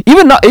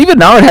even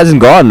now it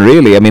hasn't gone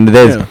really. I mean,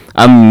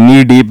 I'm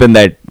knee deep in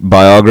that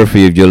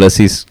biography of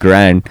Ulysses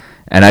Grant,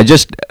 and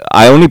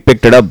I only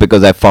picked it up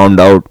because I found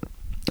out.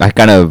 I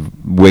kind of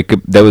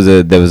there was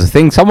a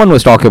thing someone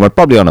was talking about,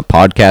 probably on a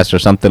podcast or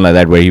something like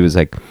that, where he was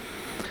like,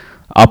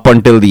 up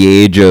until the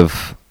age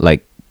of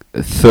like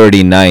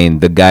 39,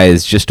 the guy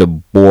is just a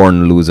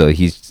born loser.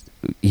 He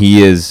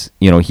is,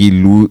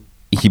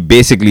 he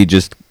basically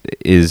just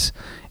is,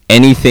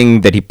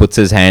 anything that he puts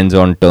his hands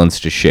on turns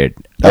to shit.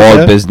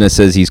 All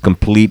businesses, he's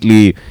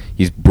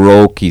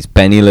broke, he's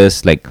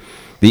penniless. Like,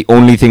 the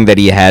only thing that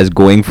he has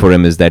going for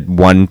him is that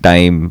one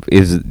time,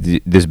 is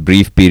this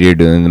brief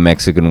period in the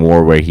Mexican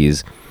War where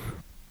he's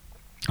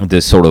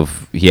he's a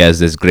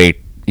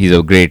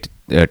great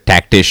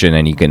tactician,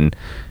 and he can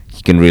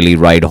really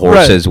ride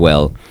horses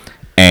well.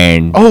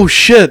 And oh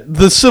shit,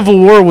 the Civil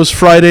War was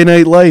Friday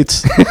Night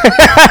Lights.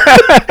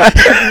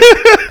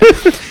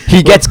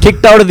 He gets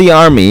kicked out of the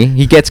army.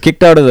 He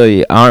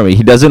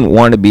doesn't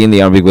want to be in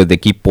the army because they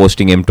keep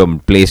posting him from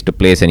place to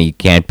place, and he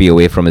can't be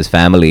away from his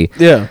family.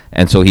 Yeah.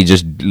 And so he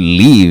just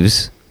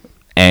leaves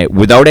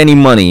without any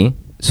money.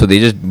 So they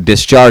just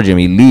discharge him.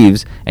 He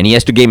leaves, and he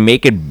has to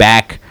make it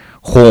back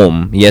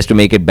home.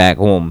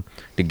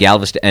 To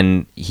Galveston,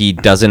 and he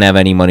doesn't have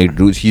any money to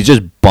do. He's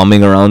just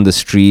bumming around the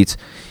streets.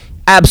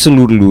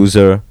 Absolute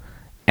loser.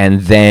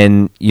 And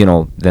then,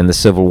 then the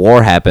Civil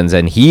War happens,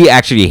 and he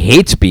actually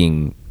hates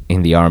being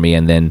in the army,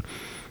 and then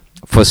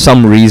for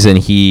some reason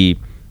he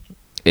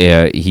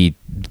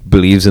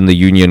believes in the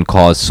Union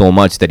cause so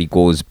much that he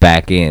goes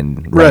back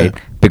in, right?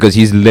 Because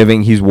he's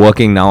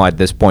working now at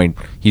this point.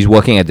 He's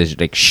working at this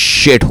like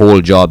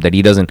shithole job that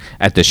he doesn't,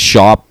 at the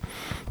shop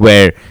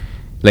where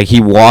like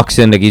he walks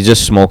in, like he's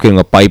just smoking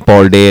a pipe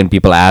all day, and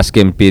people ask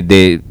him,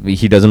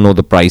 he doesn't know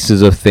the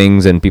prices of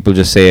things, and people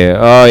just say,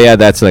 oh yeah,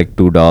 that's like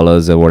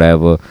 $2 or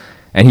whatever.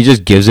 And he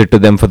just gives it to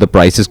them for the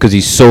prices because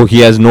he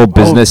has no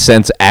business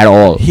sense at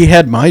all. He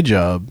had my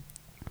job.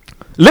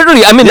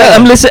 Literally, I mean, yeah.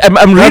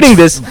 I'm reading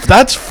this.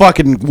 That's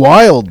fucking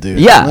wild,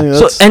 dude.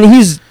 Yeah. And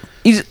he's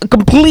a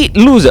complete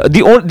loser.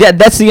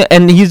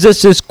 And he's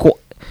just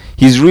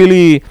he's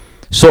really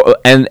so,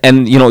 and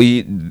in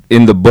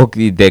the book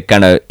they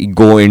kind of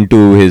go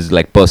into his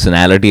like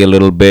personality a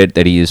little bit,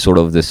 that he is sort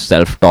of this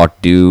self-taught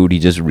dude. He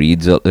just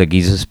reads, like he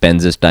just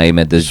spends his time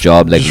at this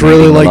job, like just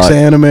really likes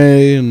anime,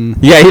 and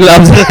yeah, he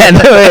loves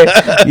anime.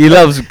 He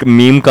loves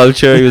meme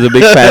culture. He was a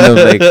big fan of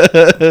like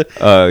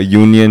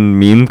Union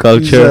meme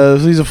culture.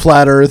 He's a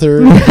flat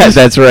earther.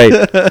 That's right.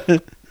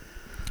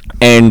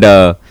 And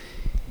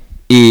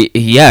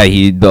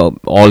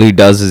all he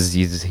does is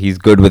he's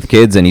good with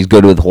kids, and he's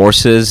good with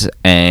horses,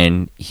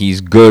 and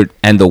he's good.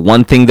 And the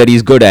one thing that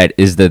he's good at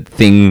is the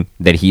thing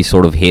that he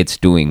sort of hates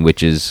doing,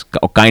 but it's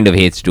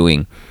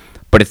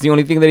the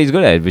only thing that he's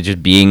good at, which is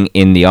being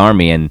in the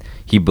army. And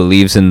he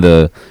believes in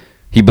the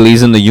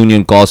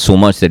Union cause so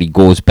much that he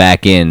goes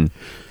back in,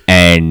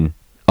 and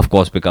of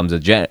course becomes a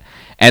general.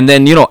 And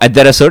then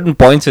there are certain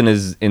points in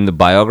the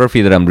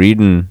biography that I'm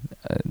reading.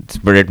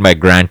 It's written by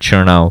Ron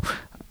Chernow.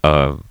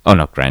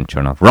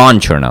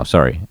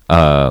 Sorry.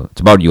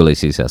 It's about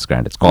Ulysses S.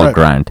 Grant. It's called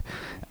Grant.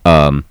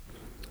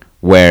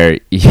 Where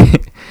you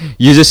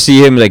just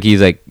see him, like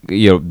he's like,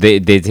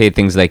 they say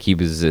things like he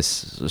was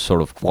this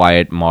sort of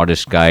quiet,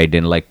 modest guy,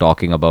 didn't like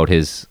talking about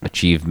his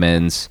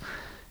achievements.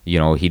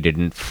 He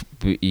didn't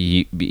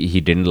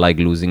like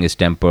losing his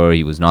temper.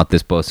 He was not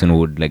this person who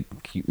would like,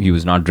 he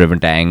was not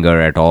driven to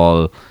anger at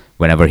all.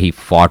 Whenever he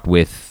fought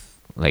with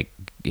like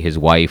his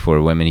wife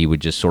or women, he would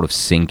just sort of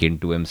sink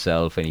into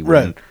himself, and he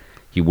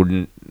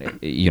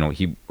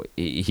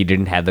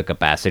didn't have the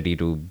capacity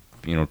to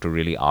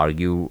really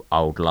argue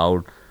out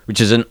loud,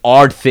 which is an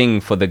odd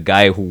thing for the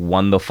guy who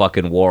won the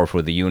fucking war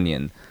for the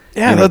Union.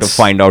 Yeah, to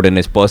find out in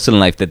his personal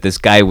life that this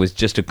guy was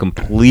just a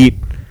complete,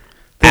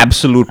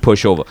 absolute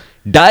pushover.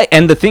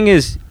 And the thing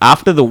is,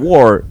 after the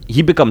war,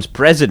 he becomes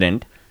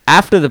president.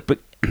 After the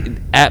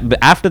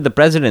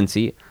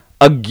presidency,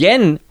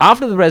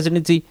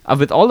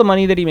 with all the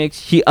money that he makes,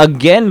 he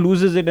again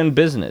loses it in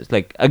business.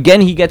 Like,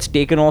 again, he gets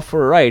taken off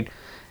for a ride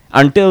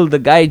until the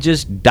guy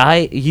just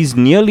dies. He's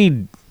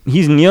nearly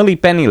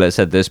penniless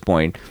at this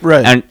point.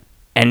 Right.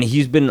 And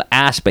he's been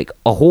asked by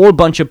a whole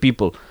bunch of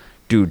people,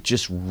 dude,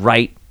 just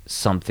write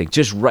something.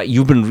 Just write.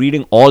 You've been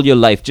reading all your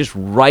life. Just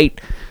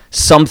write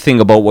something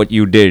about what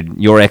you did,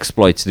 your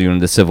exploits during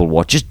the Civil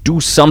War. Just do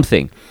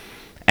something.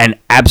 And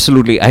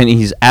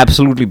he's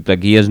absolutely,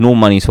 like, he has no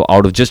money, so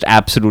out of just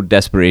absolute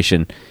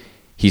desperation,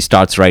 he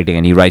starts writing,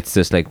 and he writes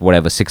this, like,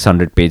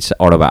 600-page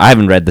autobiography. I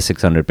haven't read the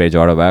 600-page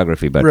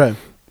autobiography, but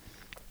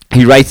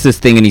he writes this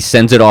thing, and he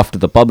sends it off to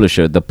the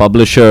publisher. The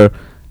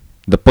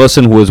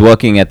person who was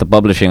working at the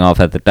publishing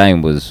office at the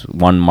time was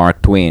one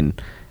Mark Twain,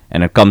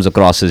 and it comes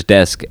across his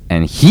desk,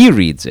 and he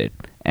reads it,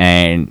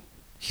 and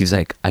he's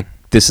like,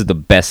 this is the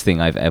best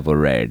thing I've ever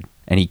read.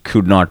 And he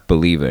could not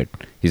believe it.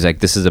 He's like,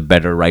 this is a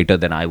better writer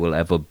than I will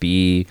ever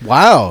be.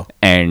 Wow.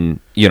 And,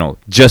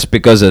 just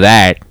because of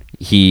that,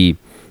 he,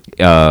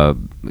 it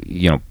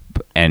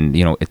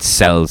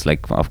sells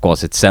like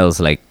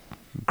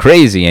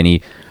crazy. And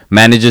he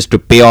manages to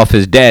pay off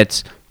his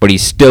debts, but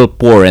he's still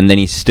poor. And then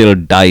he still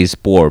dies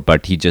poor,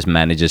 but he just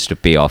manages to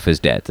pay off his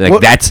debts. Like,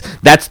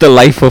 that's the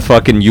life of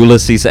fucking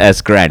Ulysses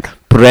S. Grant.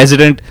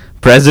 President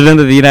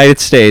of the United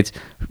States,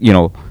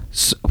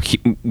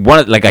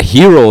 like a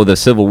hero of the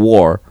Civil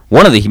War,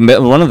 one of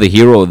the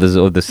heroes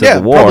of the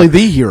Civil War, probably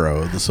the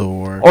hero of the Civil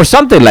War. or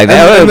something like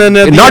that. And then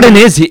at the Not end-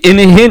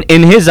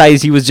 in his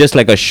eyes, he was just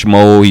like a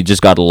schmo. He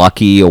just got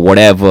lucky or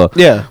whatever.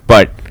 Yeah.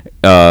 But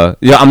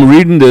I'm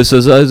reading this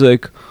as I was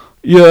like,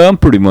 yeah, I'm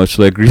pretty much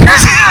like he's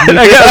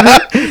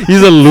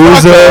a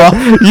loser.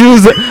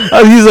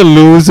 He's a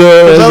loser.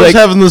 I was Like,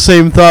 having the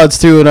same thoughts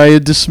too, and I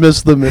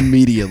dismissed them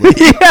immediately.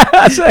 yeah,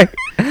 it's like,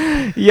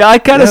 yeah, I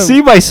kind of Yeah.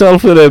 see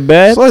myself in it,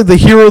 man. It's like the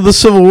hero of the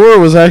Civil War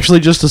was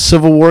actually just a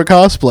Civil War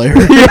cosplayer.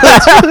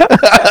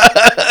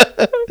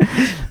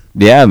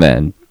 Yeah,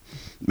 man.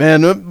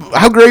 Man,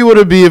 how great would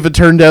it be if it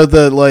turned out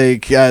that,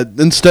 like,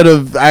 instead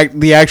of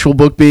the actual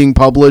book being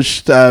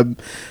published,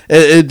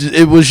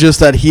 it was just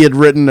that he had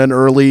written an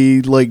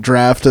early, like,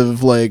 draft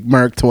of, like,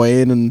 Mark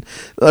Twain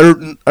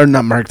or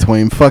not Mark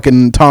Twain,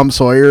 fucking Tom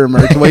Sawyer, and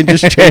Mark Twain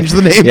just changed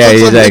the name Yeah, of he's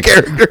some of the like,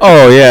 characters.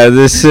 oh yeah,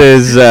 this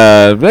is.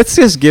 Let's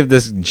just give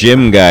this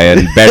Jim guy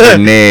a better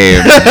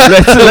name.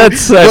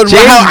 Let's But change the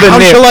how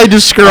name. shall I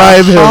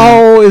describe him?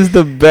 How is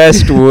the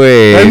best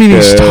way? I mean,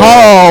 he's to-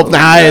 tall.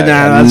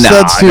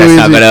 That's too easy.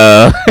 not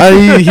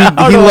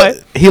gonna.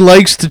 He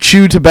likes to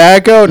chew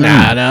tobacco.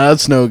 Nah,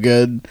 that's no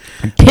good.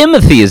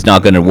 Timothy is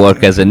not gonna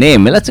work as a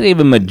name. Let's give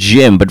him a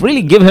Jim, but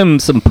really give him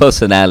some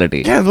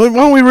personality. Yeah, why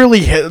don't we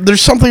really hit?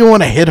 There's something I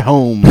want to hit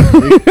home.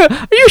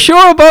 Are you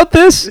sure about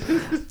this?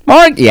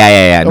 Mark?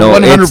 Yeah. No,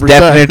 100%. it's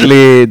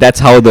definitely that's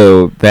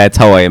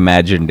how I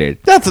imagined it.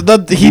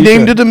 He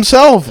named it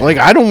himself. Like,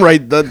 I don't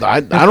write that.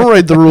 I don't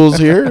write the rules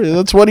here.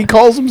 That's what he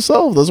calls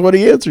himself. That's what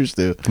he answers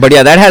to. But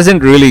yeah, that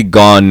hasn't really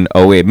gone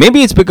away.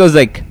 Maybe it's because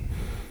like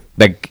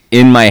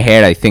in my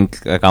head, I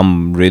think like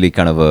I'm really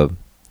kind of a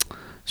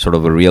sort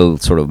of a real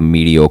sort of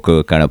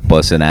mediocre kind of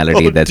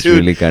personality. That's Dude,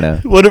 really kind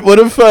of. What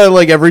if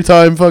like every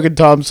time fucking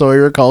Tom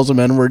Sawyer calls him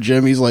N-word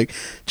Jim, he's like,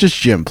 just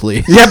Jim,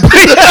 please. Yeah,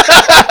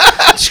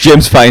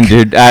 Jim's fine,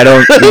 dude.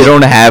 You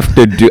don't have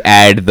to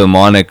add the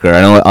moniker.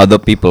 I know other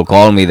people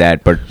call me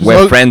that, but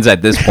we're friends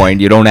at this point.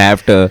 You don't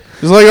have to.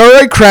 He's like, all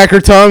right, Cracker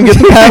Tom, get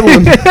the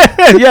paddling.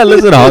 Yeah,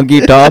 listen,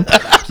 Honky Tom.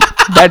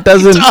 That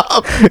doesn't.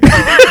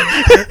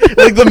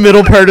 Like the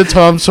middle part of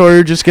Tom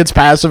Sawyer just gets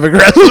passive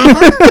aggressive.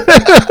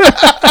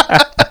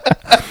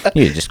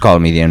 You just call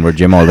me the N-word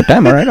Jim all the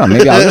time, all right? Or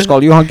maybe I'll just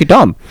call you Honky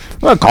Tom.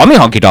 Well, call me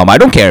Honky Tom. I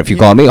don't care if you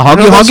call me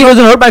Honky. Honky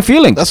doesn't hurt my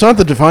feelings. That's not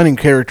the defining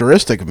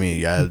characteristic of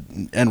me,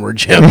 N-word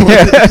Jim.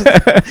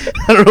 I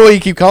don't know why you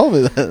keep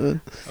calling me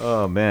that.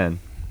 Oh man,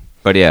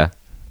 but yeah,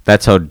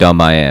 that's how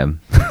dumb I am.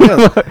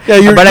 Yeah,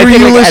 you're But I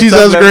think, like, Ulysses at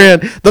some S.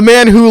 Grant, the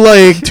man who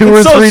like 2 or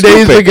It's so 3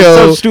 days stupid.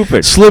 ago It's so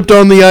stupid. slipped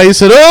on the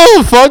ice and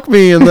oh fuck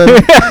me, and then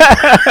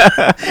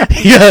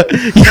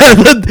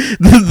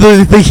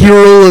the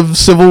hero of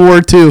Civil War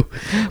II.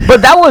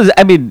 But that was,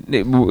 I mean,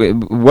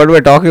 what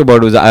we're talking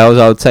about was I was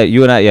outside.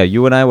 You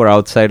and I were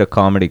outside a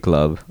comedy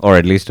club, or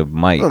at least a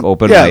mic,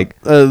 open mic,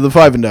 the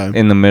Five and Dime.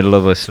 in the middle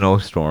of a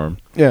snowstorm,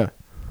 Yeah,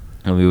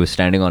 and we were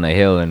standing on a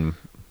hill, and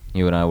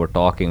you and I were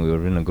talking. We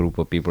were in a group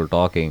of people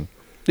talking.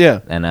 yeah.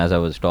 And as I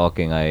was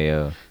talking,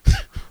 I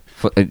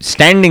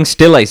standing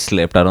still, I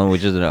slipped. I don't know,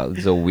 which is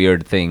it's a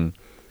weird thing,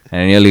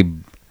 and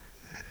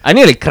I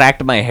nearly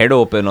cracked my head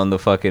open on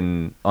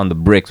the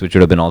bricks, which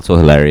would have been also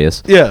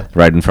hilarious. Yeah.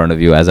 Right in front of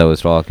you as I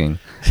was talking,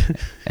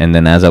 and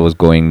then as I was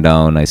going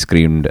down, I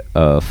screamed,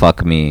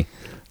 "Fuck me!"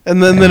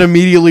 And then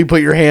immediately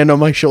put your hand on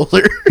my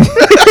shoulder.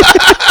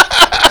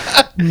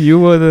 You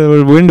were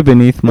the wind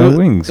beneath my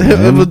wings. it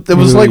Man.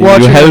 was like You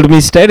watching. held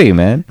me steady,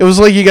 man. It was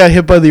like you got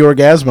hit by the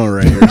Orgasmo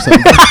ray or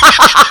something.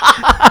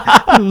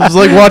 It was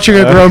like watching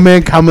a grown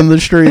man come in the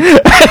street.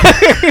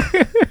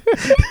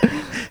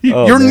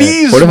 Oh, Your man.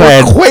 knees What if I were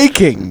had-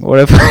 quaking. What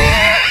if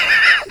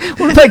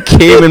what if I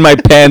came in my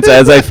pants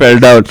as I fell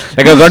down?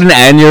 Like I got an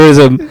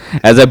aneurysm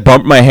as I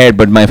bumped my head,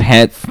 but my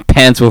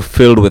pants were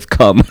filled with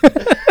cum.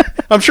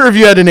 I'm sure if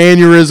you had an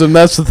aneurysm,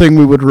 that's the thing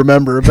we would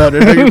remember about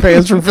it. How your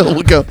pants were filled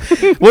with cum.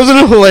 Wasn't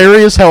it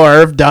hilarious how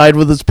Arv died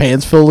with his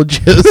pants full of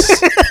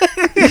jizz?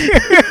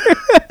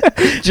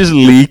 Just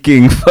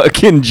leaking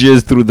fucking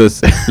jizz through the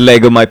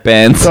leg of my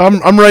pants. So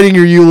I'm writing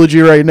your eulogy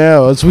right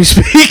now as we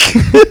speak.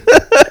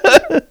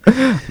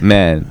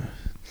 Man.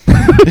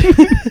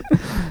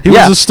 He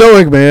was a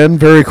stoic man,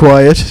 very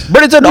quiet.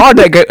 But it's an odd,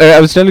 like, I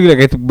was telling you,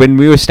 like, when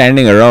we were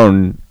standing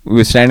around,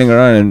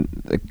 and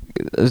like,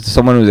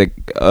 someone was like,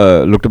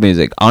 looked at me and was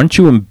like, aren't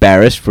you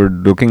embarrassed for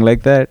looking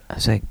like that? I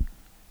was like,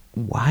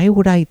 why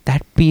would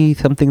that be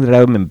something that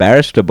I'm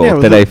embarrassed about? Yeah,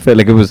 that I felt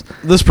like it was.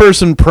 This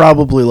person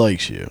probably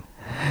likes you.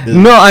 is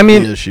No, I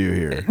mean, the issue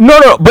here.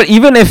 No, but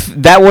even if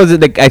that was,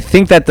 like, I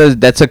think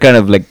that's a kind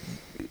of, like,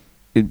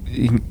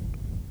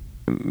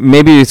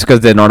 maybe it's because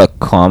they're not a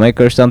comic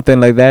or something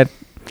like that.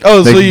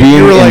 Oh, like so being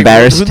you were like,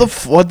 embarrassed.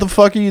 what the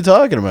fuck are you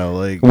talking about?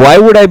 Like, Why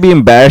would I be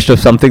embarrassed of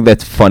something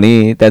that's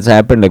funny that's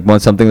happened?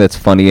 Like something that's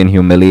funny and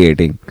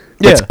humiliating.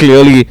 That's Yeah.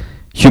 clearly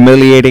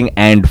humiliating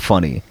and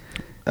funny.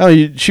 oh,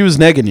 she was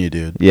negging you,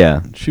 dude.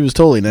 Yeah. She was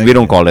totally negging. We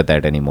don't call it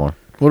that anymore.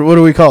 What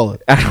do we call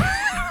it?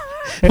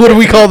 What do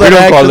we call that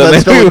actor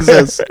that still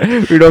exists?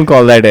 We don't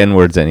call that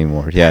N-words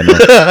anymore. Yeah, no.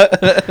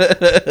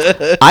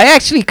 I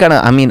actually kind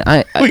of, I mean,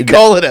 We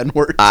call it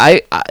N-words.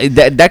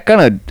 that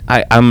kind of,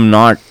 I'm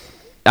not,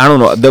 I don't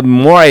know. The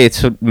more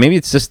maybe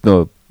it's just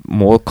the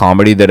more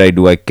comedy that I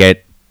do, I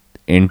get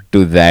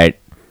into that.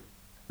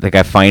 Like,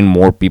 I find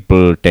more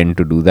people tend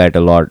to do that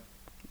a lot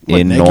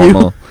in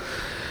normal.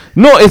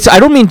 No, I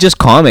don't mean just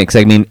comics.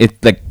 I mean,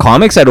 it's like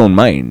comics I don't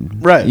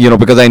mind. Right. You know,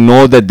 because I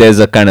know that there's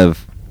a kind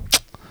of,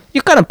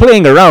 you're kind of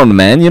playing around,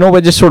 man. You know, we're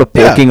just sort of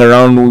poking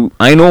around.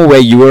 I know where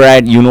you're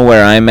at. You know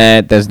where I'm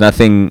at. There's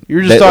nothing.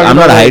 You're just talking I'm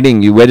about not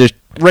hiding you. We're just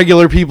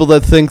regular people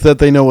that think that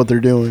they know what they're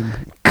doing.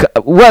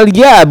 Well,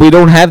 yeah, we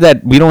don't have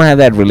that. We don't have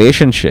that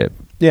relationship.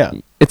 Yeah.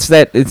 It's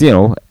you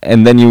know,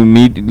 and then you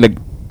meet, like,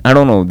 I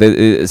don't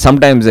know.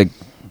 Sometimes, like,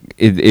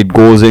 it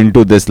goes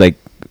into this, like,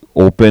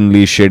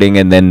 openly shitting,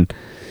 and then.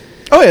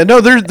 Oh yeah,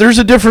 no. There's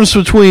a difference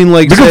between,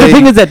 like, because the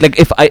thing is that, like,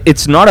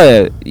 it's not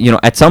a, you know,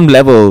 at some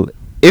level,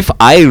 if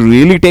I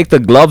really take the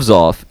gloves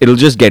off, it'll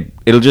just get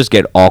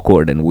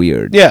awkward and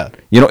weird. Yeah.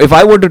 You know, if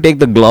I were to take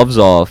the gloves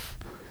off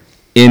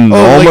in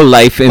normal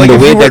life, in the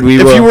way that we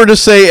were. If you were to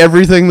say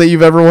everything that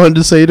you've ever wanted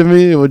to say to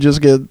me, it would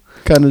just get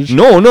kind of.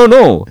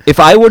 No. If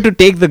I were to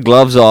take the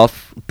gloves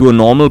off to a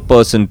normal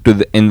person,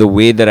 in the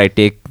way that I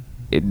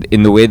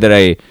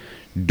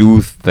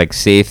do, like,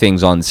 say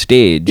things on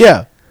stage.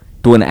 Yeah.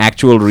 To an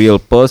actual real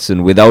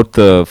person without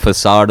the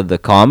facade of the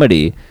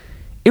comedy,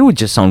 it would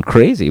just sound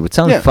crazy. It would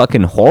sound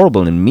fucking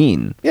horrible and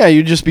mean. Yeah,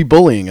 you'd just be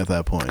bullying at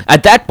that point.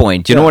 At that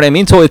point, you know what I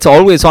mean? So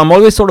I'm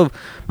always sort of,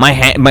 my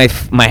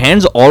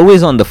hand's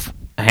always on the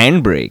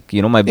handbrake.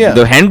 You know,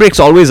 the handbrake's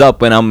always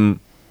up when I'm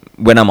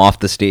off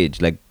the stage,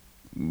 like,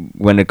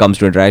 when it comes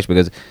to interaction,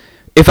 because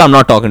if I'm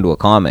not talking to a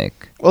comic.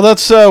 Well,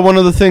 that's one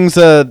of the things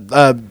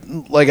that,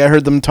 like, I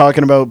heard them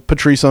talking about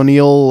Patrice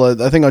O'Neal,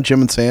 I think on Jim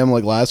and Sam,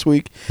 like, last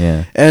week.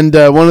 Yeah. And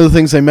one of the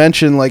things they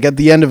mentioned, like, at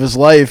the end of his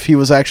life, he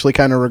was actually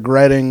kind of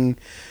regretting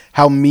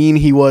how mean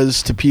he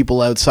was to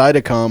people outside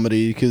of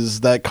comedy,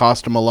 because that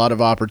cost him a lot of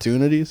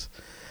opportunities.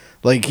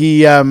 Like,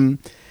 he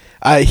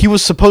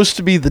was supposed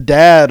to be the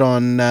dad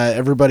on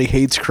Everybody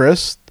Hates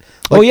Chris.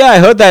 Like, oh yeah, I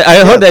heard that.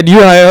 I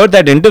heard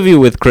that interview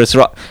with Chris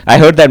Rock. I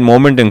heard that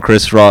moment in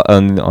Chris Rock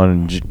on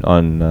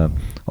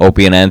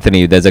Opie and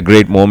Anthony. There's a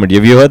great moment.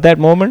 Have you heard that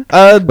moment?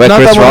 Where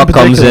Chris Rock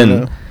comes in.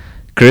 No.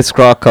 Chris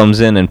Rock comes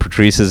in and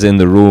Patrice is in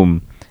the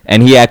room,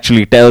 and he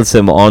actually tells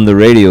him on the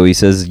radio. He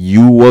says,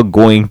 "You were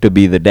going to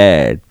be the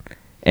dad,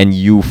 and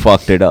you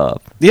fucked it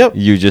up. Yep.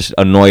 You just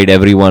annoyed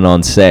everyone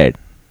on set.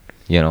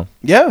 You know."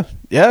 Yeah.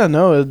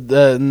 No.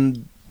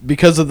 And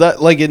because of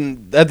that, like,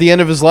 at the end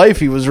of his life,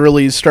 he was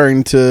really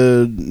starting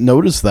to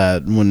notice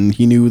that when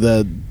he knew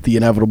that the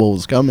inevitable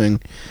was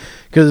coming.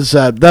 Because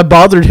that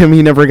bothered him.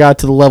 He never got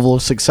to the level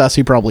of success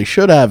he probably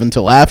should have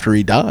until after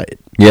he died.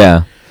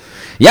 Yeah,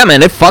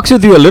 man, it fucks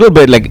with you a little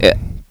bit. Like,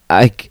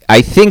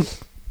 I think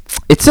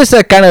it's just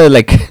a kind of,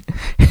 like,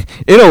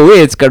 in a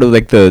way, it's kind of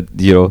like the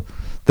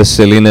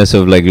silliness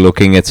of, like,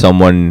 looking at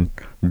someone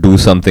do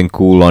something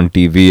cool on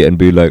TV and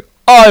be like,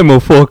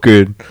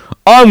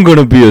 I'm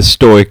gonna be a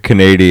stoic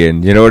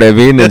Canadian. You know what I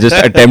mean? And just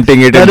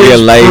attempting it in real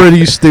life. That is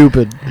pretty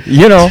stupid.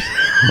 You know,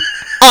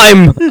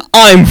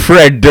 I'm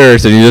Fred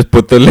Durst, and you just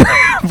put the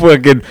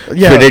fucking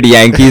fitted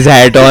Yankees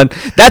hat on.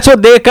 That's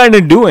what they're kind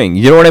of doing.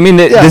 You know what I mean?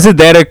 This is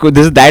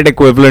that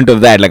equivalent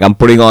of that. Like, I'm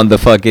putting on the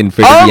fucking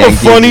fitted Yankees. I'm a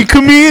funny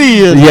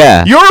comedian.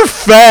 Yeah. You're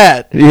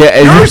fat.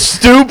 Yeah. You're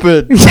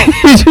stupid. You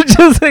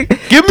just, like,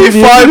 give me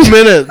 5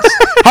 minutes.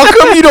 How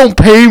come you don't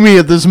pay me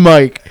at this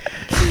mic?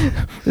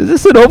 Is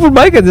this an open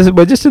mic?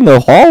 We're just in the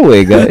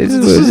hallway, guys.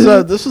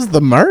 This is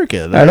the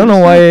market. I don't know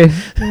why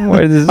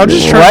this. I'm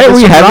just why are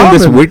we having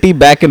this ramen. witty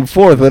back and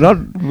forth? We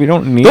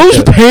don't need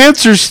those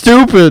pants are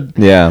stupid.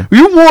 Yeah.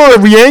 You wore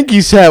a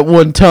Yankees hat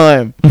one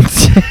time.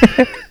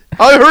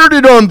 I heard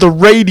it on the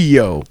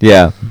radio.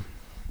 Yeah.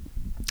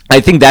 I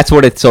think that's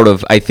what it's sort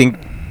of. I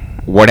think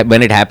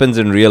when it happens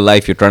in real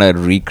life, you're trying to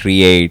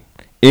recreate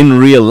in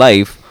real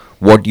life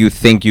what you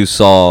think you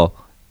saw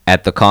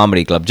at the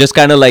comedy club. Just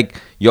kind of like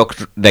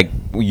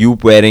you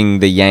wearing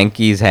the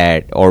Yankees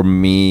hat, or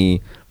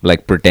me,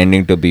 like,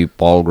 pretending to be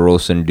Paul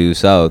Gross and Due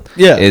South,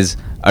 is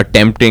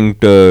attempting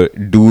to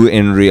do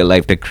in real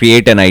life, to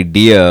create an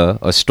idea,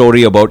 a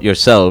story about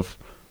yourself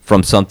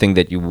from something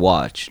that you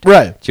watched.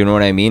 Right. Do you know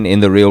what I mean?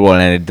 In the real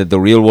world. And the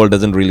real world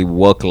doesn't really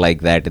work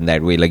like that in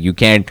that way. Like, you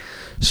can't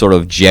sort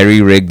of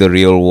jerry-rig the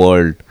real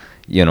world,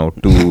 you know,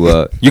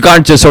 to you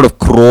can't just sort of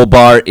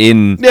crowbar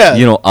in,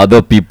 you know,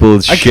 other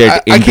people's shit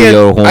into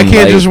your home. I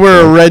can't life. just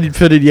wear a red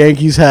fitted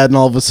Yankees hat and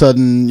all of a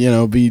sudden, you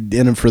know, be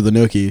in it for the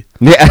nookie.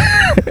 Yeah.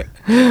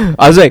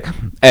 I was like,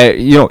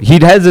 you know, he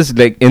has this,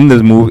 like, in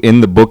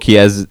the book, he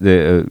has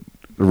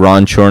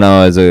Ron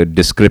Chernow as a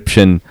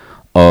description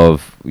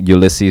of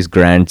Ulysses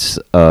Grant's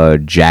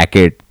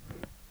jacket,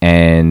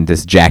 and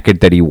this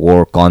jacket that he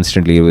wore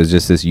constantly. It was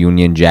just this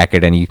Union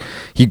jacket, and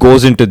he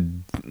goes into,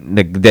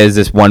 like, there's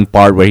this one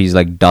part where he's,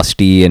 like,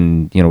 dusty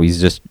and, you know,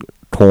 he's just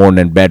torn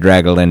and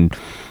bedraggled, and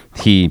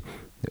he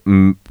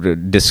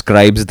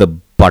describes the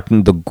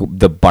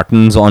the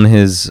buttons on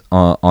his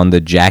on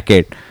the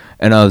jacket,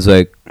 and I was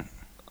like,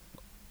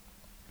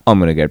 I'm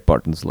gonna get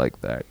buttons like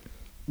that.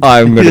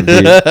 I'm gonna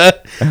be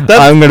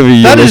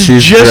That is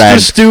Ulysses just Grant.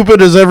 as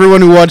stupid as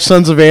everyone who watched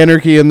Sons of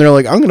Anarchy and they're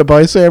like, I'm gonna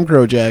buy a Sam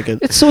Crow jacket.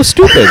 It's so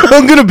stupid.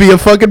 I'm gonna be a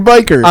fucking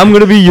biker. I'm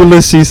gonna be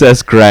Ulysses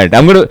S. Grant.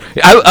 I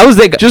was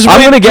like, just I'm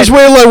wait, gonna get. just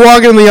wait till I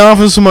walk in the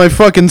office with my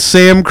fucking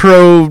Sam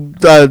Crow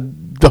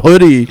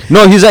hoodie.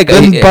 No, he's like,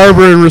 Then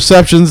Barbara in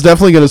reception's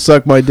definitely gonna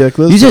suck my dick.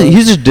 he's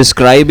just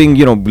describing,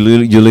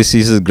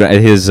 Ulysses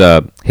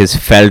his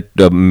felt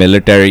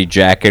military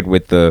jacket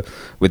with the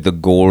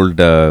gold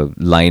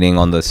lining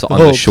on the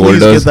shoulders. Please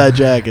get that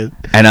jacket.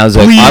 And I was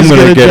like, Please I'm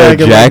gonna get a like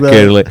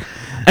jacket. Like,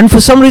 and for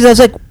some reason, I was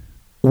like,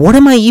 what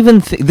am I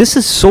even? This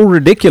is so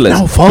ridiculous.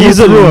 No, follow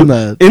through on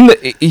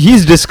that.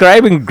 He's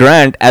describing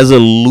Grant as a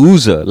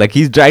loser. Like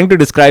he's trying to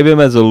describe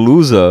him as a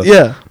loser.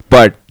 Yeah.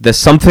 But there's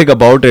something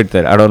about it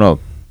that I don't know.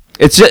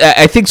 It's just,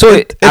 I think so.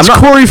 It's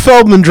Corey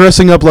Feldman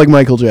dressing up like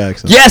Michael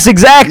Jackson. Yes,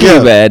 exactly,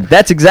 Yeah. man.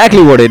 That's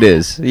exactly what it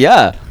is.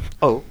 Yeah.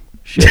 Oh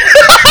shit.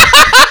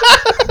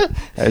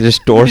 I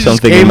just tore You just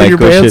something came in my in your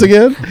cushion. pants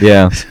again?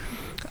 Yeah.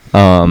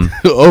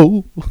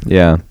 Oh.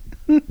 Yeah.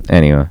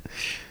 Anyway.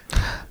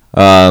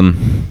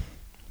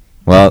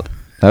 Well,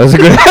 that was a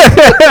good.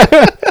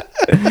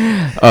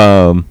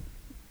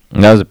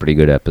 That was a pretty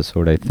good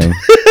episode, I think.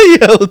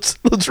 Yeah,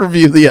 let's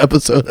review the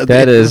episode.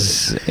 That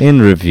is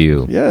in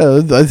review. Yeah,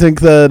 I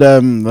think that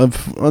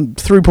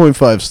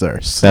 3.5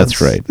 stars.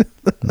 That's right.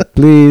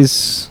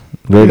 Please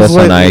rate Please us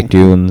on like-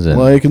 iTunes and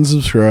Like and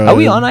subscribe. Are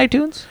we on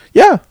iTunes?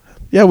 Yeah,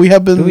 we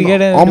have been Do we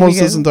get almost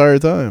this entire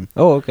time.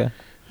 Oh, okay.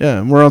 Yeah,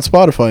 and we're on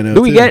Spotify now.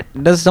 Do we too.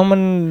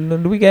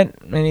 get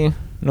any?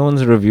 No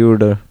one's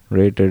reviewed or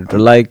rated or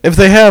like. If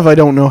they have, I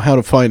don't know how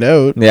to find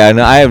out. Yeah,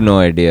 no, I have no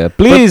idea.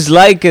 Please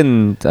like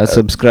and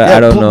subscribe. Yeah, I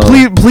don't know.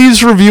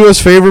 Please review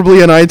us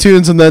favorably on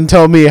iTunes and then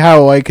tell me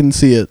how I can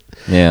see it.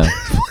 Yeah.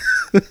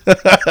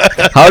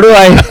 How do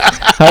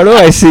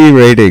I see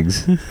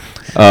ratings?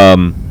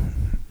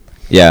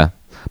 Yeah,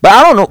 but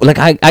I don't know. Like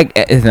I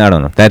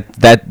don't know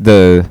that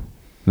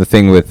the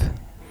thing with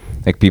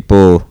like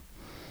people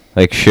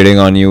like shitting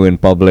on you in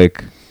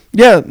public.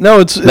 Yeah, no,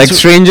 it's Like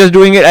strangers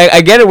doing it. I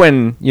get it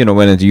when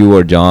when it's you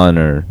or John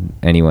or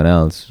anyone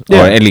else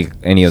Yeah. or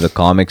any of the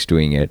comics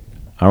doing it.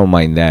 I don't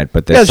mind that,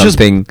 but there's it's just-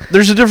 something.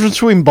 there's a difference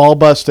between ball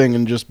busting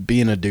and just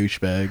being a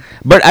douchebag.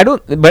 But I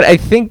don't. But I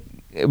think.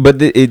 But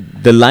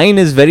the line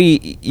is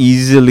very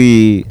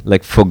easily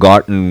like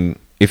forgotten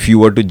if you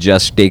were to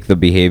just take the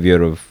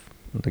behavior of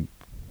like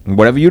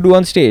whatever you do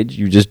on stage,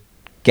 you just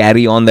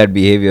carry on that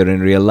behavior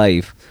in real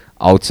life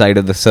outside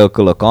of the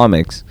circle of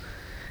comics,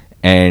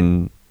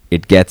 and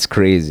it gets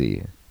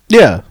crazy.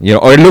 Yeah.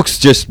 Or it looks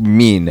just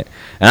mean.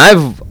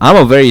 And I'm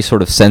a very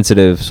sort of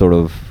sensitive, sort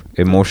of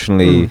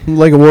emotionally.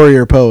 Like a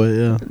warrior poet.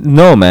 Yeah.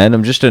 No, man,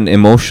 I'm just an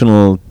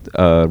emotional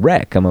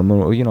wreck. I get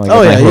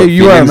my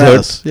You feelings are a hurt.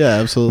 mess. Yeah,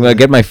 absolutely. I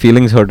get my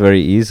feelings hurt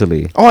very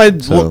easily.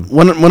 So-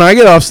 When I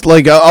get off,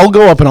 like I'll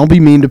go up and I'll be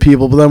mean to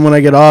people, but then when I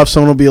get off,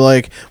 someone will be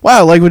like, "Wow,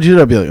 I like what you did."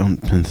 I'll be like,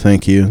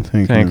 "Thank you,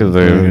 thank you." I'm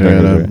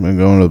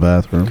going to the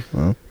bathroom.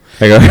 Oh.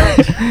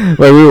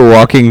 When we were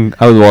walking,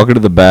 I was walking to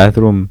the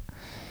bathroom,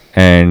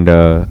 and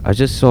I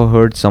just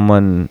heard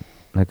someone,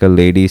 like a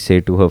lady,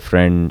 say to her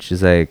friend,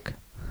 she's like,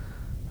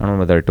 I don't know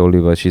whether I told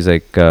you, but she's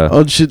like,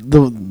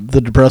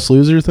 the depressed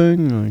loser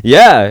thing. Like,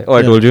 yeah. Oh, I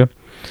Yeah. told you.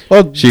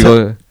 oh, She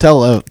go,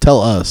 tell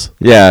us.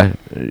 yeah.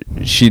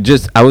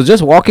 I was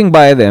just walking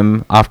by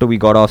them after we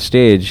got off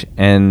stage,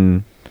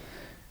 and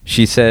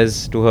she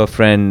says to her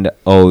friend,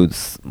 "Oh,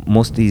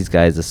 most of these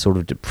guys are sort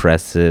of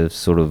depressive,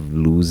 sort of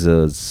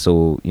losers.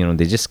 So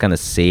they just kind of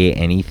say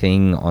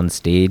anything on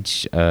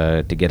stage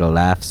to get a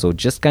laugh. So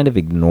just kind of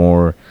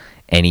ignore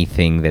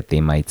anything that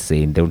they might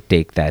say. Don't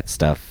take that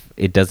stuff.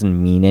 It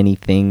doesn't mean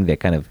anything.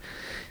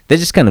 They're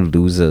just kind of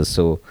losers.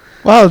 So."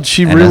 Wow,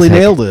 she And I really was like-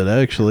 nailed it.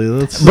 Actually,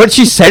 But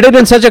she said it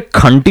in such a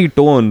cunty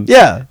tone.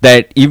 Yeah.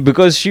 That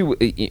because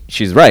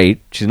she's right,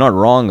 she's not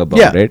wrong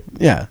about it.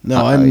 Yeah.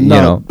 No,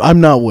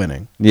 I'm not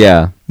winning.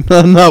 Yeah.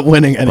 I'm not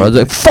winning I was anything.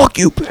 like, "Fuck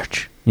you,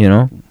 bitch."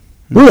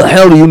 Who the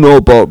hell do you know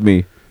about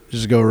me?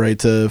 Just go right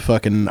to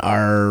fucking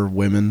our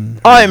women.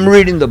 I'm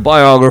reading the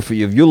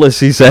biography of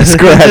Ulysses S.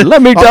 Grant.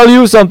 Let me tell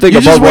you something You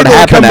just about what wait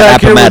till I come happened at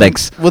back here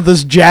Appomattox. with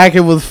this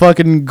jacket with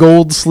fucking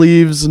gold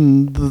sleeves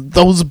and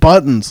those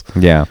buttons.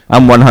 Yeah,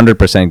 I'm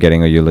 100%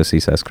 getting a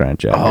Ulysses S. Grant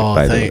jacket. Oh,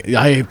 by the way,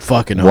 I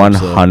fucking hope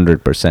so.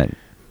 100%.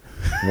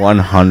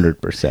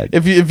 100%.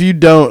 If you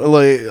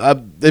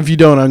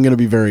don't I'm gonna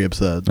be very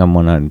upset. I'm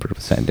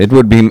 100%.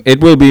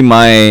 It will be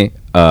my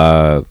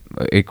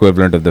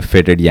equivalent of the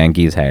fitted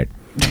Yankees hat.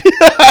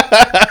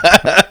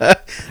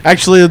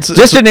 Actually, it's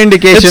Just an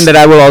indication that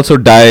I will also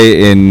die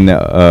in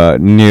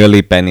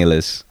nearly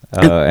penniless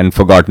and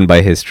forgotten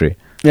by history.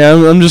 Yeah,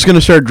 I'm just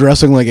gonna start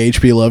dressing like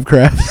H.P.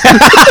 Lovecraft.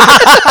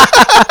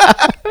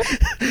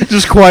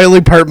 Just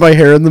quietly part my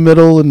hair in the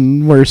middle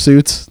and wear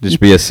suits.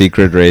 Just be a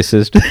secret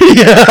racist.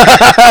 Yeah,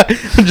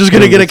 I'm just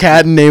gonna get a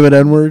cat and name it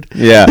N-word.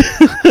 Yeah.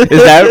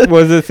 Is that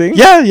was the thing?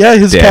 Yeah,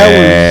 his cat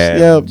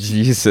was. Yeah,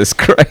 Jesus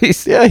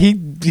Christ. yeah.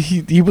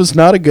 He was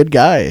not a good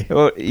guy.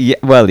 Oh, yeah.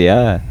 Well,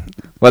 yeah.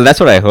 Well,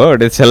 that's what I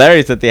heard. It's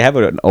hilarious that they have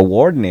an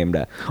award named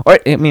that. Or,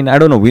 I mean, I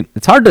don't know.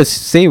 It's hard to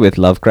say with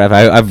Lovecraft.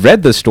 I've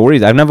read the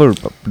stories. I've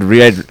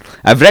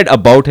read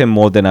about him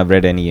more than I've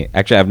read any.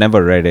 Actually, I've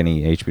never read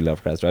any H.P.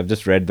 Lovecraft. So I've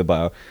just read the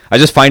bio. I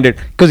just find it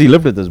because he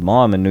lived with his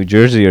mom in New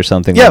Jersey or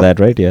something like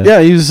that, right? Yeah.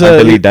 Yeah, he was.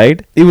 Until he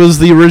died. He was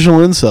the original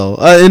incel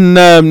in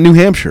New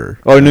Hampshire.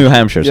 Oh, New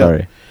Hampshire.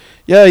 Sorry.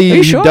 Yeah, Are you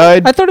he sure?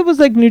 died. I thought it was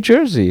like New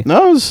Jersey.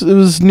 No, it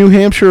was New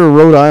Hampshire or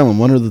Rhode Island,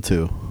 one of the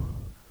two.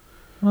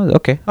 Oh,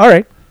 okay. All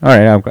right.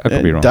 I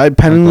could be wrong. Died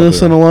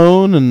penniless and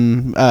alone,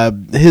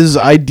 and his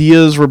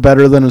ideas were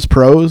better than his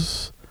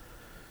prose.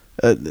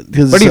 But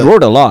he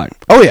wrote a lot.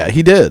 Oh yeah,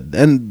 he did,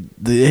 and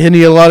he had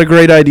a lot of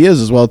great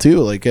ideas as well too.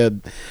 Like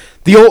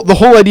the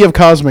whole idea of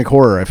cosmic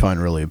horror, I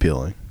find really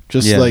appealing.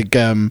 Just like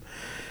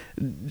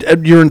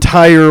your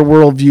entire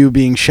worldview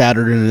being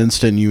shattered in an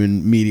instant, you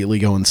immediately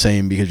go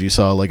insane because you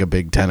saw like a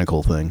big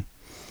tentacle thing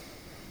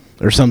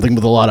or something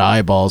with a lot of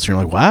eyeballs. And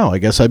you're like, wow, I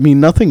guess I mean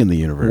nothing in the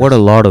universe. What a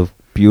lot of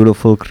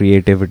beautiful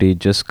creativity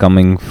just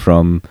coming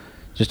from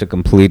just a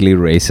completely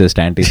racist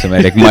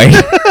anti-Semitic mind.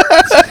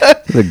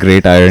 The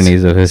great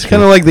ironies of history.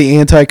 Kind of like the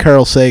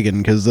anti-Carl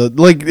Sagan, because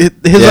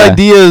his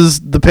idea is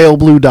the pale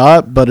blue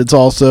dot, but it's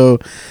also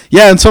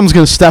and someone's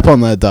gonna step on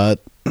that dot.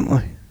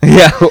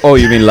 Yeah. Oh,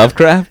 you mean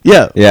Lovecraft?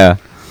 Yeah. Yeah.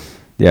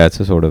 Yeah. It's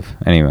a sort of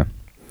anyway.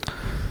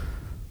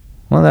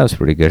 Well, that was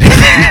pretty good.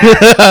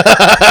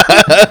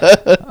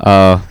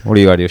 What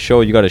do you got? Your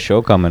show? You got a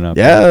show coming up?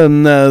 Yeah,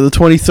 and the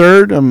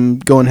 23rd, I'm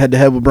going head to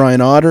head with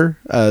Brian Otter.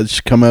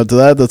 Just come out to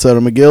that. That's out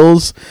of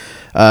McGill's.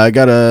 I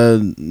got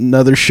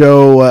another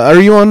show.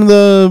 Are you on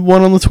the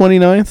one on the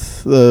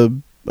 29th? The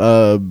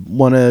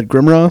one at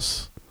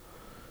Grimross?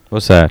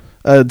 What's that?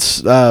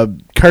 It's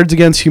Cards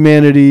Against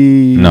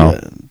Humanity. No.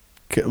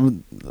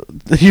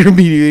 You're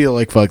immediately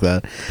like, fuck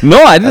that.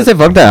 No, I didn't say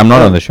fuck that. I'm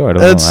not on the show. I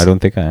don't know. I don't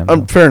think I am.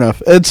 No. Fair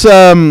enough. It's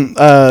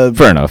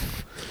fair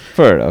enough.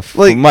 Fair enough.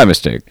 Like my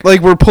mistake.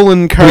 Like we're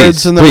pulling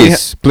cards and then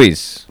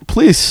please.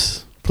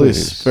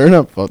 Fair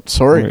enough. Oh,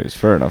 sorry. Please,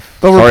 fair enough.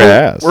 But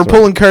we're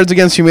pulling Cards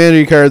Against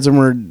Humanity cards, and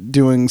we're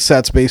doing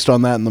sets based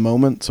on that in the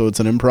moment. So it's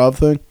an improv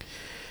thing.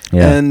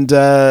 Yeah. And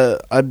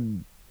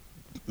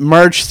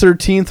March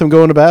 13th, I'm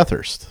going to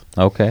Bathurst.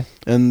 Okay.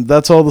 And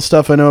that's all the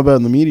stuff I know about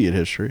in the immediate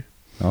history.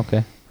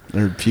 Okay.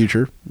 Or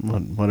future,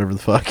 whatever the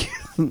fuck.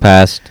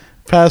 Past,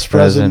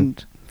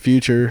 present,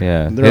 future.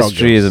 Yeah.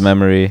 History is a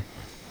memory.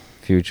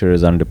 Future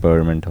is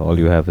undetermined. All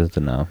you have is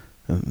the now.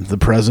 The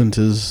present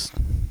is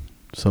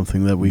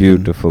something that we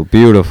beautiful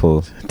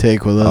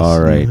take with us. All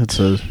right. It's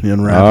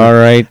unwrap. All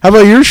right. How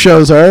about your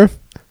shows, Arif?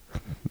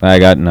 I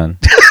got none.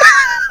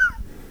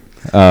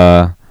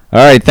 All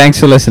right. Thanks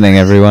for listening,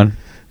 everyone.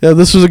 Yeah,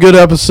 this was a good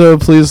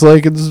episode. Please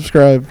like and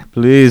subscribe.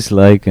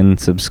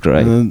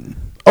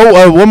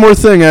 One more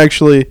thing,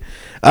 actually.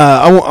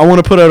 I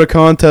want to put out a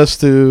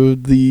contest to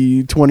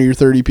the 20 or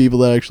 30 people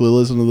that actually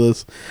listen to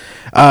this.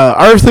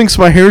 Arif thinks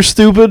my hair's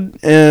stupid,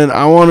 and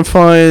I want to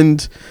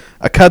find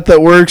a cut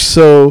that works.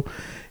 So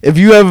if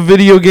you have a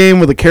video game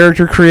with a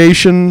character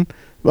creation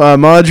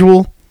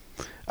module,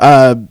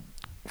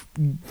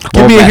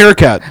 give me a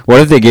haircut.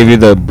 What if they give you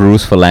the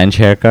Bruce Falange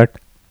haircut?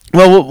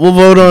 Well, we'll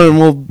vote on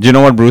it. Do you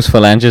know what Bruce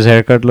Falange's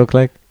haircut looked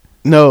like?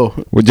 No.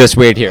 We'll just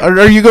wait here.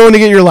 Are you going to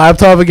get your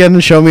laptop again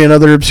and show me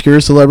another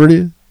obscure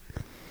celebrity?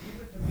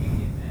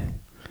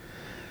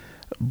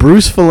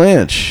 Bruce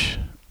Falange.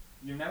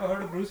 You've never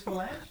heard of Bruce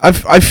Falange?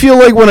 I feel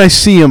like when I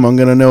see him, I'm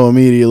gonna know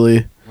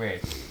immediately.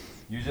 Wait,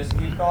 you just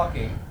keep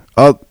talking.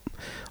 I'll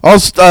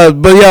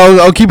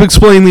keep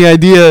explaining the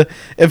idea.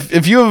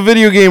 If you have a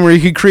video game where you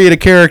could create a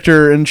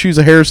character and choose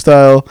a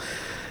hairstyle,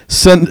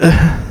 send.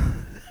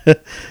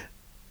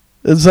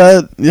 Is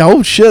that?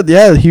 Oh shit!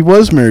 Yeah, he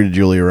was married to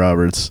Julia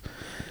Roberts.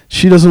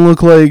 She doesn't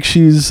look like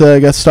she's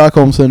got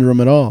Stockholm syndrome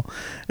at all.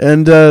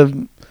 And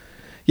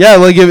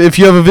like if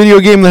you have a video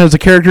game that has a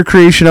character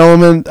creation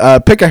element,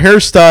 pick a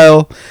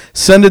hairstyle,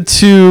 send it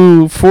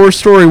to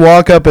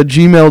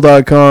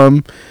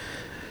 4storywalkup@gmail.com.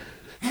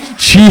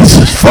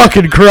 Jesus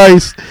fucking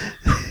Christ!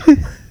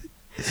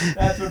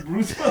 That's what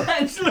Bruce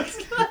Falange looks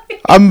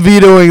like. I'm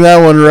vetoing that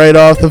one right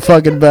off the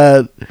fucking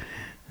bat.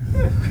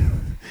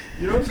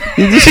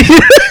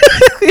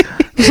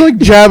 It's like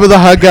Jabba the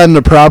Hutt got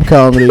into prop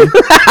comedy.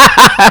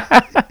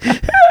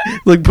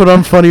 Like put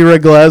on funny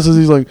red glasses.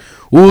 He's like,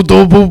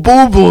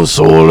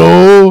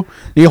 solo.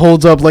 He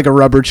holds up like a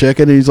rubber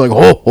chicken. And he's like,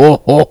 ho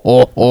ho ho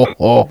ho ho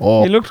ho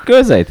ho. He looks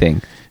good, I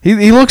think.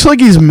 He looks like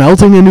he's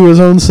melting into his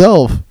own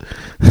self.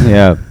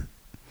 Yeah.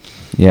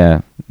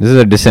 This is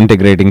a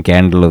disintegrating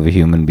candle of a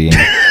human being.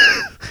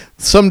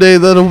 Someday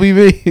that'll be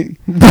me.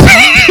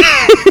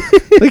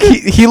 Like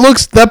he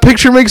looks. That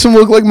picture makes him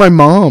look like my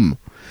mom.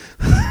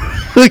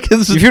 Like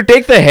if you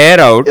take the hair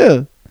out,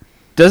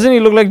 Doesn't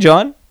he look like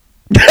John?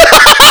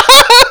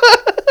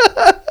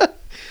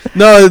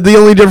 No, the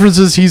only difference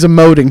is he's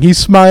emoting. He's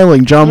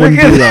smiling. John wouldn't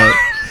do that.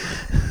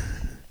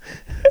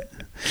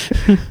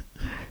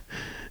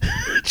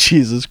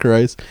 Jesus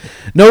Christ.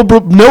 No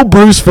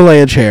Bruce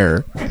Valanche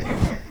hair.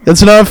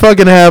 It's not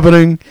fucking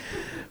happening.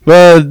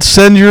 But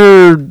send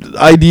your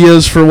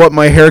ideas for what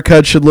my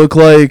haircut should look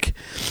like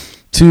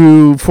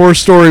to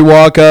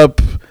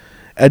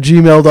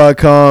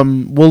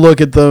 4storywalkup@gmail.com. We'll look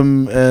at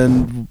them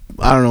and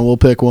I don't know, we'll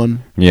pick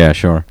one. Yeah,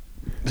 sure.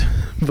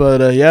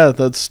 But yeah,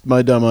 that's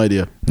my dumb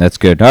idea. That's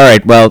good. All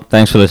right. Well,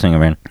 thanks for listening,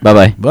 man.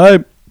 Bye-bye.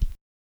 Bye.